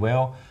really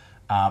well,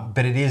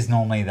 but it is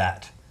normally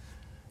that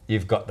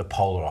you've got the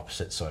polar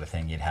opposite sort of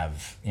thing. You'd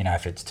have, you know,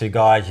 if it's two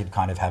guys, you'd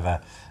kind of have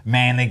a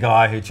manly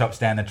guy who chops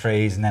down the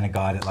trees, and then a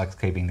guy that likes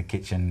keeping the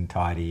kitchen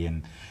tidy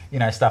and, you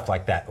know, stuff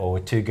like that. Or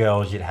with two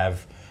girls, you'd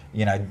have,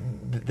 you know,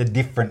 the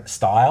different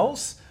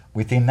styles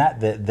within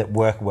that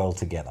work well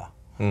together.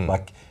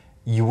 Like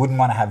you wouldn't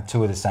want to have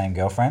two of the same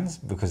girlfriends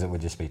because it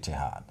would just be too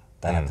hard.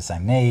 They'd have the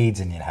same needs,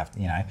 and you'd have,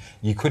 you know,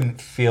 you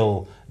couldn't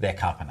fill their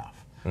cup enough.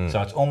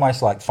 So it's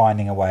almost like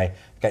finding a way,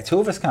 okay,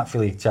 two of us can't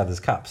fill each other's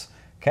cups.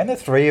 Can the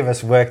three of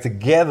us work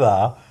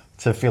together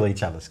to fill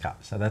each other's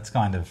cups? So that's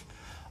kind of,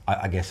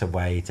 I guess, a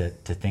way to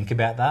think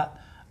about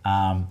that.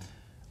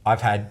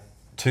 I've had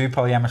two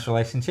polyamorous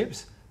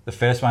relationships. The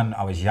first one,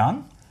 I was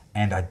young,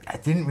 and I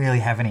didn't really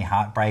have any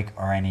heartbreak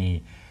or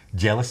any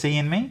jealousy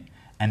in me,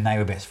 and they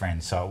were best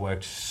friends, so it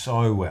worked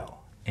so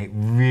well. It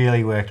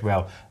really worked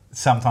well.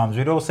 Sometimes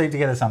we'd all sleep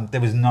together.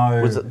 There was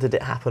no. Did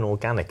it happen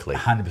organically?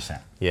 100%.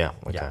 Yeah.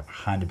 Okay. Yeah,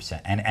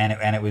 100%.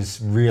 And it was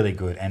really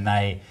good. And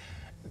they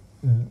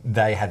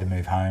had to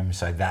move home,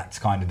 so that's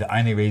kind of the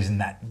only reason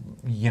that,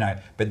 you know.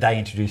 But they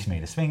introduced me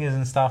to swingers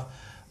and stuff.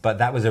 But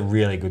that was a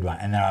really good one.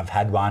 And then I've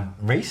had one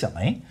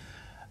recently,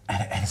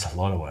 and it's a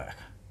lot of work.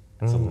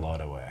 It's a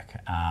lot of work.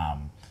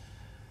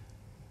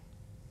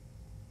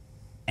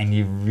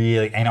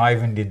 And I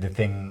even did the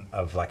thing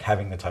of like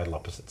having the total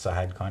opposite. So I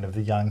had kind of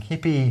the young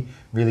hippie,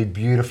 really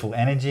beautiful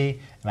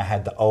energy, and I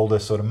had the older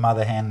sort of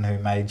mother hen who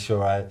made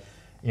sure I,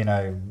 you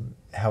know,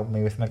 helped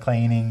me with my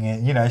cleaning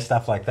and, you know,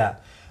 stuff like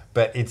that.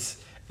 But it's,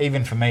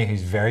 even for me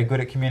who's very good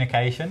at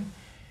communication,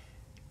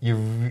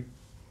 you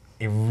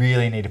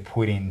really need to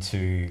put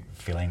into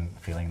filling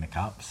the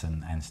cups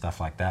and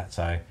stuff like that.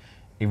 So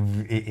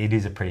it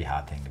is a pretty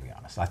hard thing, to be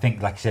honest. I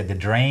think, like you said, the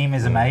dream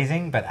is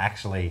amazing, but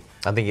actually,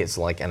 I think it's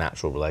like an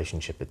actual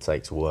relationship. It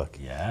takes work.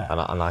 Yeah.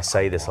 And I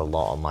say this a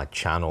lot on my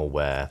channel,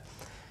 where,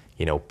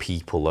 you know,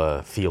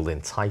 people feel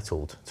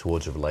entitled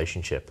towards a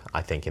relationship.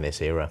 I think in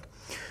this era,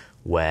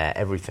 where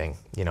everything,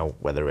 you know,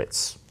 whether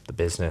it's the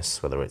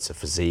business, whether it's a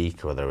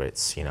physique, whether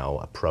it's, you know,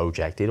 a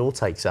project, it all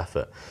takes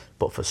effort.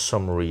 But for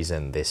some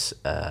reason, this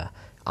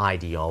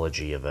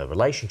ideology of a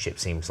relationship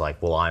seems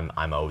like, well,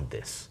 I'm owed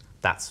this.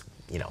 That's,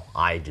 you know,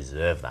 I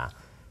deserve that.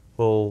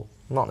 Well,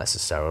 not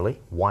necessarily.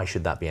 Why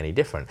should that be any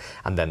different?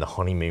 And then the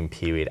honeymoon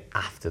period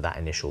after that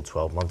initial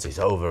 12 months is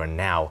over, and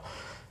now,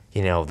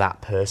 you know,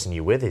 that person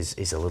you're with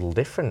is a little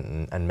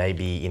different, and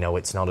maybe, you know,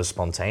 it's not as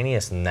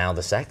spontaneous, and now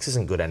the sex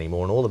isn't good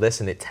anymore, and all of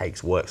this, and it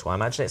takes work. So I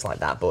imagine it's like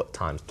that, but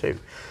times two.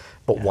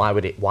 But why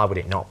would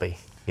it not be?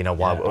 You know,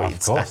 why?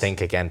 I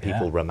think again,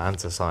 people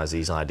romanticize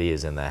these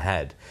ideas in their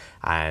head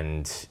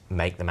and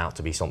make them out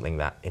to be something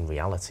that in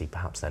reality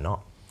perhaps they're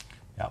not.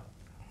 Yep.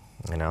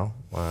 You know,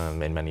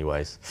 in many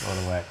ways. A lot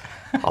of work.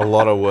 A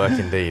lot of work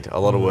indeed. A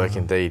lot of work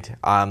indeed.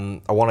 I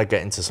want to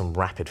get into some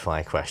rapid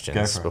fire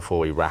questions before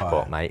we wrap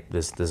up, mate.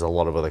 There's a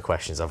lot of other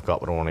questions I've got,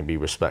 but I want to be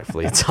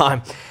respectfully of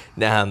time.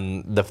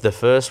 The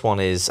first one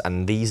is,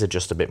 and these are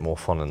just a bit more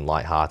fun and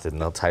lighthearted,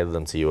 and I'll tailor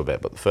them to you a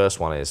bit. But the first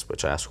one is,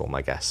 which I ask all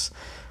my guests,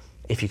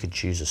 if you could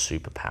choose a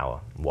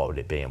superpower, what would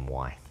it be and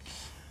why?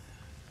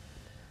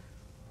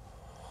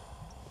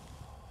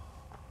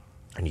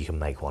 And you can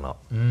make one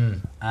up.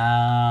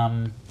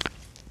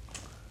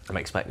 I'm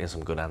expecting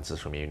some good answers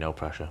from you, no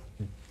pressure.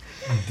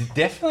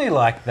 Definitely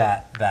like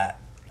that.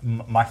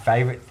 My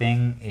favorite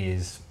thing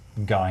is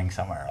going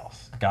somewhere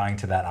else, going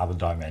to that other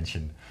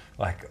dimension.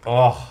 Like,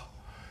 oh,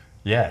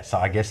 yeah. So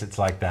I guess it's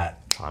like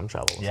that. Time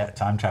travel. Yeah,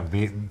 time travel.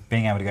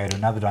 Being able to go to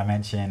another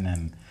dimension,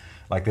 and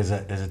like there's a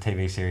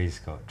TV series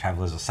called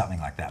Travelers or something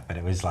like that. But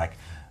it was like,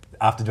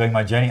 after doing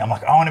my journey, I'm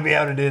like, I want to be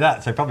able to do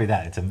that. So probably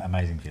that. It's an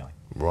amazing feeling.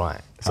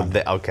 Right. So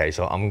okay.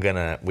 So I'm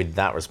gonna, with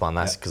that respond,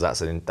 that's because that's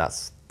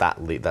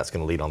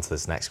going to lead on to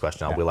this next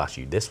question. I will ask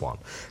you this one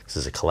because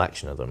there's a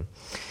collection of them.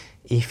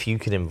 If you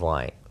could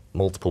invite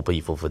multiple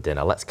people for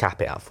dinner, let's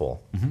cap it at 4,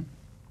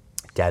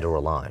 dead or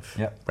alive,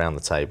 around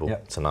the table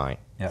tonight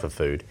for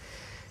food,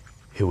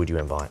 who would you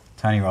invite?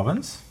 Tony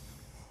Robbins,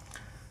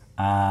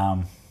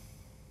 Deepak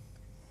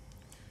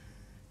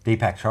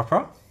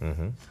Chopra,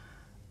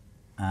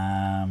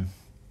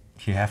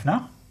 Hugh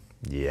Hefner.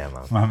 Yeah,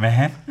 man. My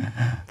man.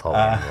 Paul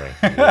Henry.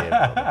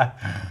 Yeah,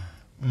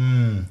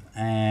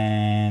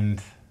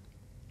 and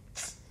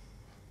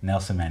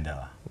Nelson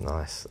Mandela.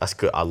 Nice. That's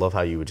good. I love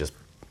how you were just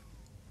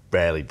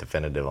barely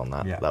definitive on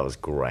that. Yeah. That was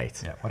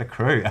great. Yeah, what a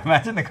crew.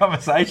 Imagine the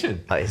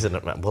conversation. Isn't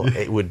it? Well,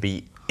 it would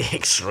be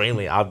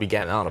extremely... I'd be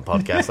getting on a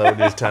podcast. I would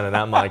just turning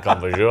that mic on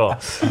for sure.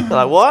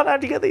 Like, what?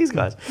 How'd you get these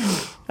guys?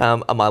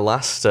 And my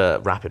last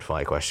rapid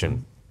fire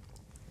question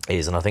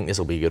is, and I think this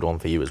will be a good one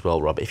for you as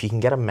well, Rob, if you can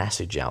get a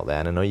message out there,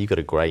 and I know you've got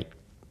a great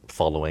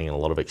following and a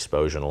lot of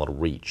exposure and a lot of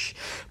reach,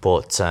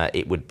 but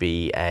it would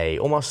be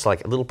almost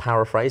like a little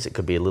paraphrase. It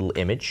could be a little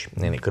image,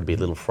 and it could be a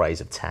little phrase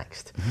of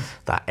text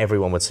that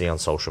everyone would see on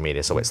social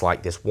media. So it's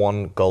like this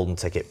one golden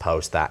ticket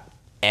post that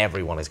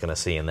everyone is going to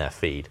see in their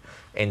feed.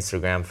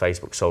 Instagram,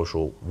 Facebook,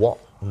 social. What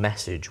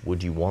message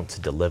would you want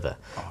to deliver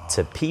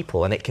to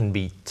people? And it can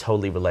be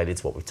totally related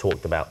to what we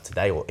talked about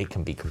today, or it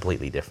can be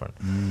completely different.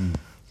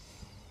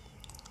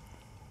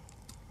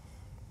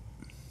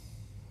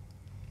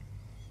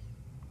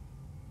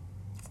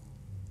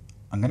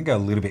 I'm going to go a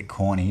little bit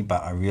corny,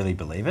 but I really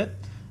believe it,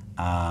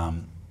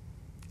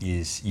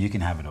 is you can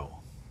have it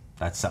all.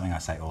 That's something I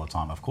say all the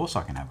time. Of course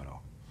I can have it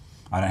all.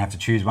 I don't have to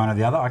choose one or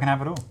the other. I can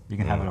have it all. You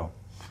can have it all.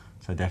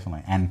 So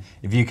definitely. And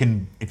if you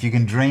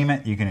can dream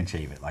it, you can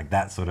achieve it. Like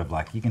that sort of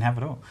like, you can have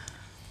it all.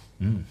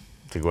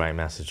 It's a great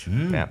message.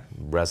 Yeah,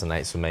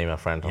 resonates with me, my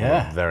friend. I'm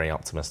a very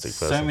optimistic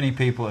person. So many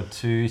people are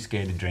too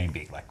scared to dream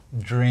big. Like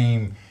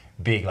dream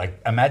big. Like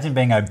imagine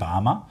being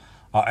Obama.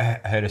 I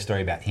heard a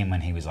story about him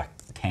when he was like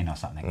 10 or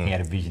something. He had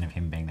a vision of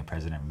him being the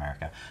president of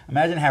America.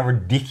 Imagine how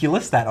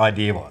ridiculous that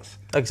idea was.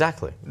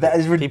 Exactly. That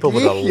is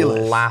ridiculous. People would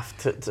have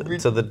laughed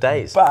to the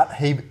days. But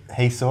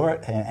he saw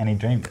it and he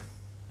dreamed it.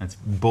 It's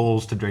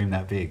balls to dream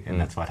that big, and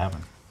that's what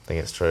happened. I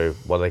think it's true.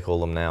 What do they call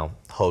them now?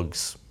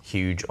 Hugs.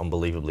 Huge,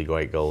 unbelievably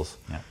great goals.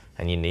 Yeah.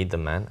 And you need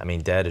them, man. I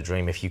mean, dare to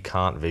dream. If you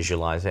can't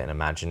visualize it and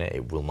imagine it,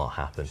 it will not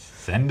happen.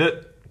 Send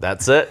it.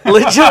 That's it.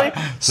 Literally.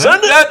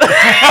 Send it.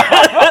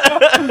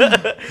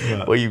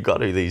 Well, you've got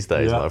to these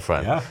days, my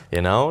friend. Yeah.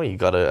 You know, you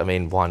got to, I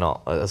mean, why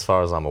not? As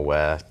far as I'm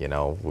aware, you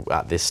know,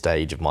 at this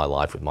stage of my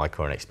life with my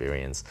current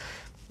experience,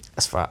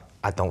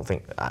 I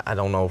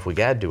don't know if we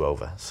get a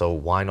do-over. So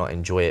why not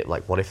enjoy it?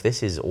 Like, what if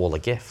this is all a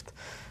gift?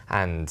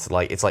 And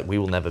like, it's like we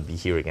will never be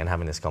here again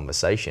having this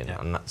conversation.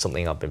 Yeah. And that's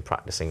something I've been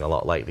practicing a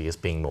lot lately, is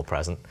being more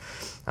present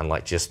and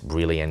like just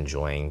really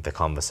enjoying the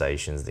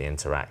conversations, the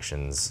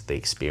interactions, the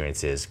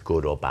experiences,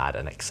 good or bad,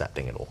 and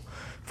accepting it all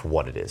for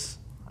what it is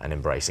and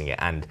embracing it.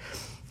 And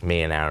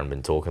me and Aaron have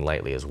been talking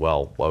lately as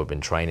well, while we've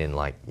been training,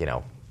 like, you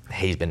know,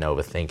 he's been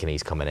overthinking,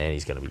 he's coming in,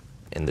 he's going to be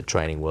in the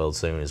training world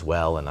soon as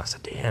well. And I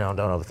said, you know,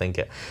 don't overthink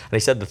it. And he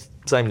said the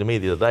same to me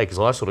the other day, because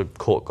I sort of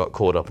got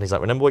caught up, and he's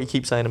like, remember what you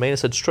keep saying to me? And I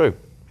said, it's true.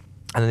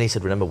 And then he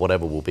said, remember,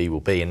 whatever will be,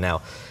 will be. And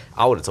now,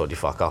 I would have told you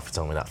fuck off for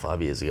telling me that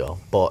 5 years ago.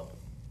 But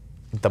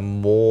the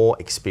more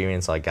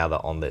experience I gather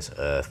on this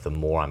earth, the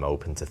more I'm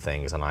open to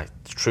things. And I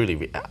truly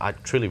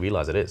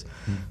realize it is.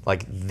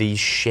 Like, these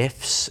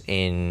shifts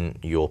in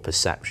your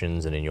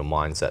perceptions and in your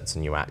mindsets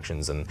and your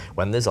actions, and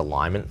when there's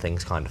alignment,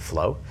 things kind of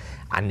flow.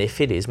 And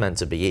if it is meant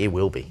to be, it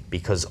will be,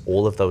 because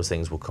all of those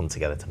things will come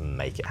together to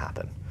make it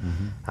happen.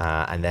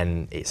 And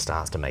then it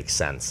starts to make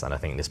sense. And I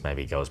think this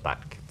maybe goes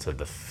back to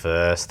the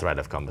first thread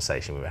of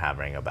conversation we were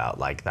having about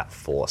like that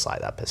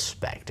foresight, that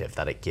perspective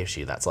that it gives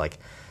you. That's like,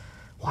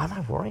 why am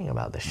I worrying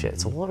about this shit?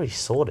 It's already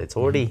sorted. It's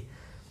already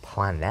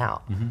planned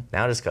out.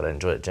 Now I just got to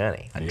enjoy the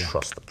journey and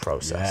trust the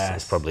process. Yes.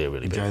 It's probably a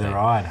really big thing. Enjoy the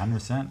ride,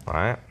 100%.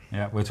 Right?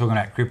 Yeah, we're talking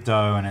about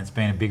crypto, and it's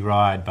been a big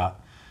ride, but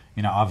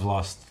you know, I've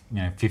lost,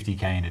 you know,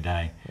 50K in a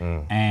day,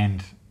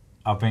 and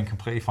I've been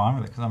completely fine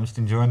with it because I'm just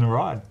enjoying the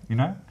ride, you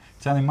know?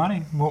 It's only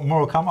money.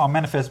 More will come. I'll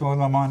manifest more with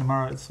my mind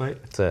tomorrow. It's sweet.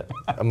 That's it.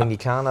 I mean, you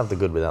can't have the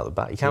good without the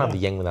bad. You can't have the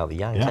yin without the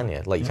yang, can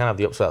you? Like, you can't have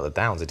the ups without the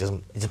downs. It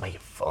just make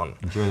it fun.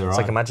 Enjoy the ride. It's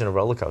like, imagine a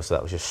roller coaster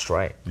that was just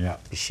straight. Yeah.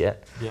 It'd be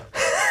shit. Yeah.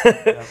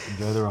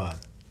 Enjoy the ride.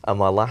 And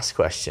my last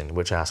question,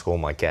 which I ask all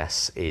my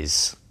guests,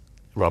 is,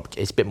 Rob,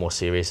 it's a bit more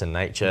serious in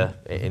nature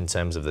in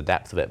terms of the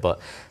depth of it, but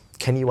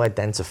can you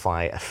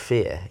identify a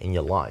fear in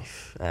your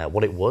life?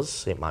 What it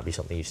was, it might be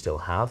something you still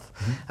have,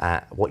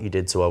 what you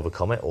did to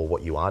overcome it, or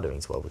what you are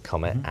doing to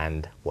overcome it,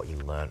 and what you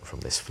learned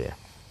from this fear.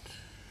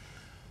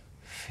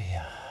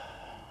 Fear.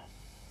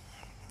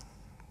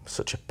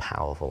 Such a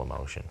powerful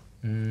emotion.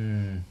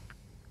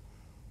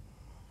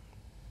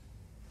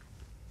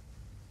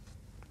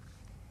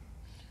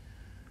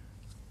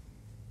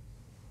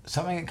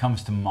 Something that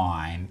comes to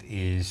mind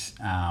is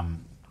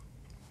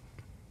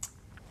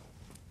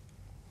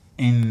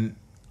in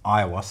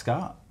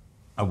ayahuasca,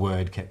 a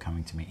word kept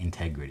coming to me,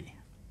 integrity.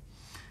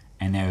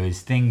 And there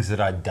was things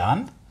that I'd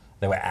done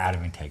that were out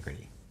of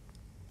integrity.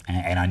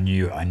 And I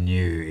knew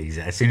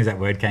exactly, as soon as that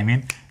word came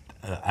in,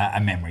 a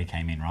memory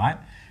came in, right?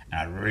 And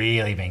I'd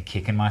really been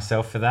kicking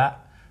myself for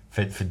that,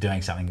 for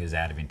doing something that was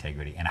out of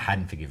integrity. And I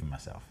hadn't forgiven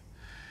myself.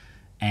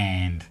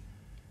 And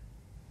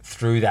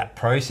through that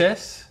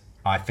process,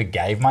 I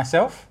forgave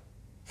myself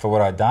for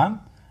what I'd done.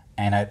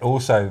 And it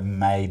also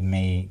made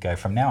me go,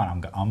 from now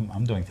on,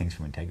 I'm doing things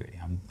from integrity.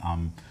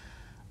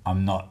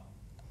 I'm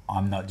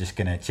not just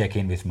going to check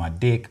in with my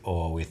dick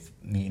or with,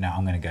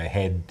 I'm going to go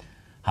head,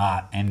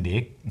 heart and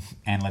dick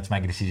and let's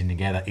make a decision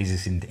together. Is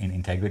this in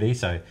integrity?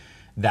 So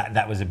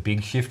that was a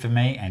big shift for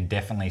me, and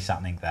definitely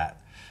something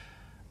that,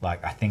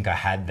 like, I think I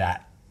had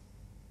that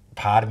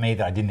part of me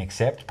that I didn't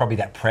accept. Probably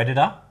that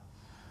predator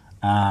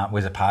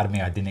was a part of me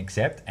I didn't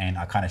accept, and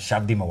I kind of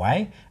shoved him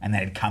away, and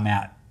then it'd come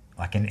out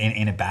like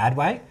in a bad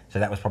way. So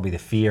that was probably the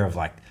fear of,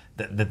 like,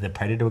 the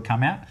predator would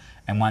come out.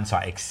 And once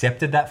I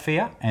accepted that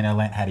fear and I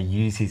learned how to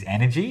use his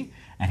energy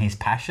and his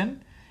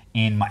passion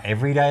in my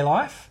everyday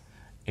life,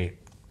 it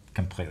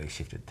completely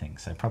shifted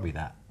things. So probably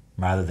that.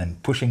 Rather than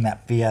pushing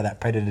that fear,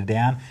 that predator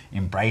down,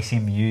 embrace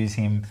him, use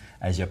him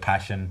as your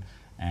passion,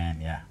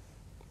 and yeah.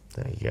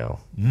 There you go.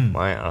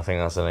 Right, I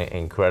think that's an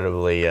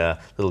incredibly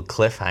little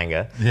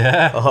cliffhanger,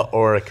 yeah,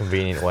 or a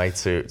convenient way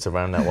to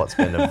round out what's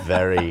been a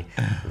very,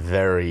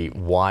 very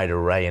wide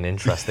array and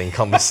interesting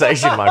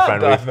conversation, my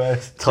friend.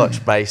 We've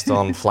touched based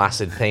on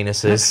flaccid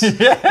penises,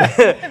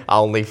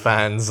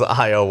 OnlyFans,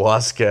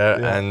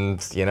 ayahuasca,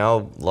 and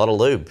a lot of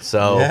lube.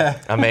 So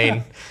I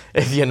mean,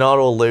 if you're not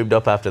all lubed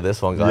up after this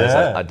one, guys,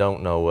 I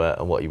don't know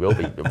what you will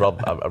be.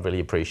 Rob, I really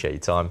appreciate your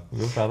time.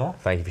 Good brother.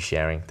 Thank you for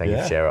sharing. Thank you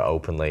for sharing it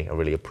openly. I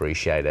really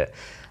appreciate it.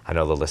 I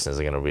know the listeners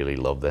are going to really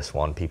love this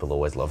one. People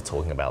always love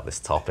talking about this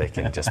topic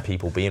and just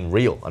people being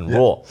real and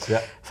raw.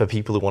 Yeah. For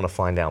people who want to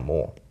find out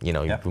more, we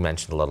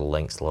mentioned a lot of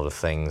links, a lot of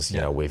things,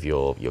 with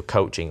your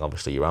coaching,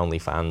 obviously your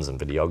OnlyFans and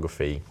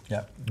videography.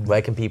 Yeah.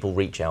 Where can people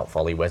reach out,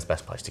 Folly? Where's the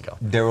best place to go?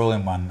 They're all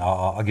in one.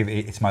 I'll give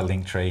it. It's my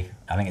link tree.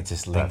 I think it's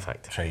just link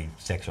Perfect. tree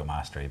sexual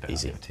mastery. But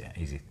Easy. I'll give it to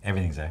you. Easy.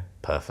 Everything's there.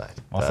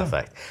 Perfect. Awesome.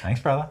 Perfect. Thanks,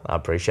 brother. I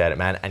appreciate it,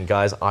 man. And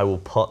guys, I will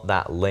put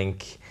that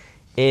link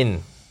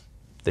in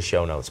the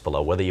show notes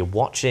below. Whether you're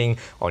watching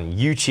on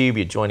YouTube,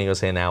 you're joining us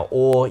here now,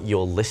 or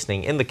you're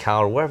listening in the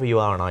car, or wherever you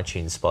are on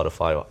iTunes,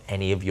 Spotify, or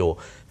any of your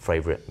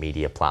favorite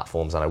media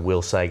platforms. And I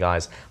will say,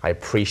 guys, I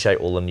appreciate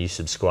all the new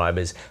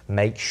subscribers.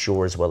 Make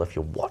sure as well, if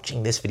you're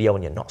watching this video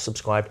and you're not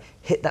subscribed,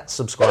 hit that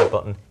subscribe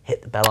button,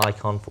 hit the bell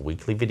icon for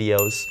weekly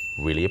videos.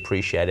 Really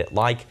appreciate it.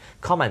 Like,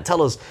 comment,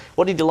 tell us,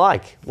 what did you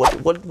like?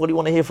 What do you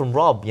want to hear from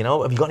Rob?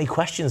 Have you got any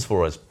questions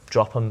for us?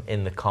 Drop them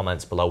in the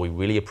comments below. We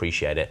really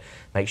appreciate it.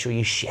 Make sure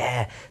you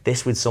share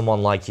this with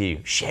someone like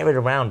you. Share it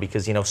around,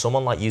 because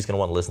someone like you is going to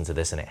want to listen to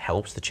this, and it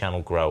helps the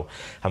channel grow.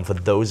 And for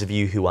those of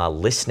you who are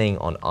listening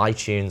on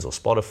iTunes or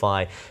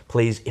Spotify,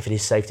 please, if it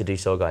is safe to do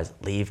so, guys,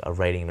 leave a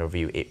rating and a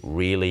review. It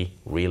really,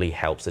 really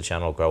helps the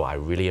channel grow. I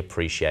really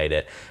appreciate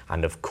it.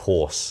 And of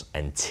course,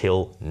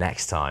 until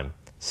next time,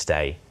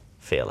 stay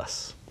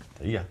fearless.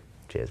 Yeah.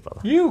 Cheers,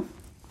 brother. You.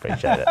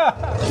 Appreciate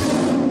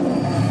it.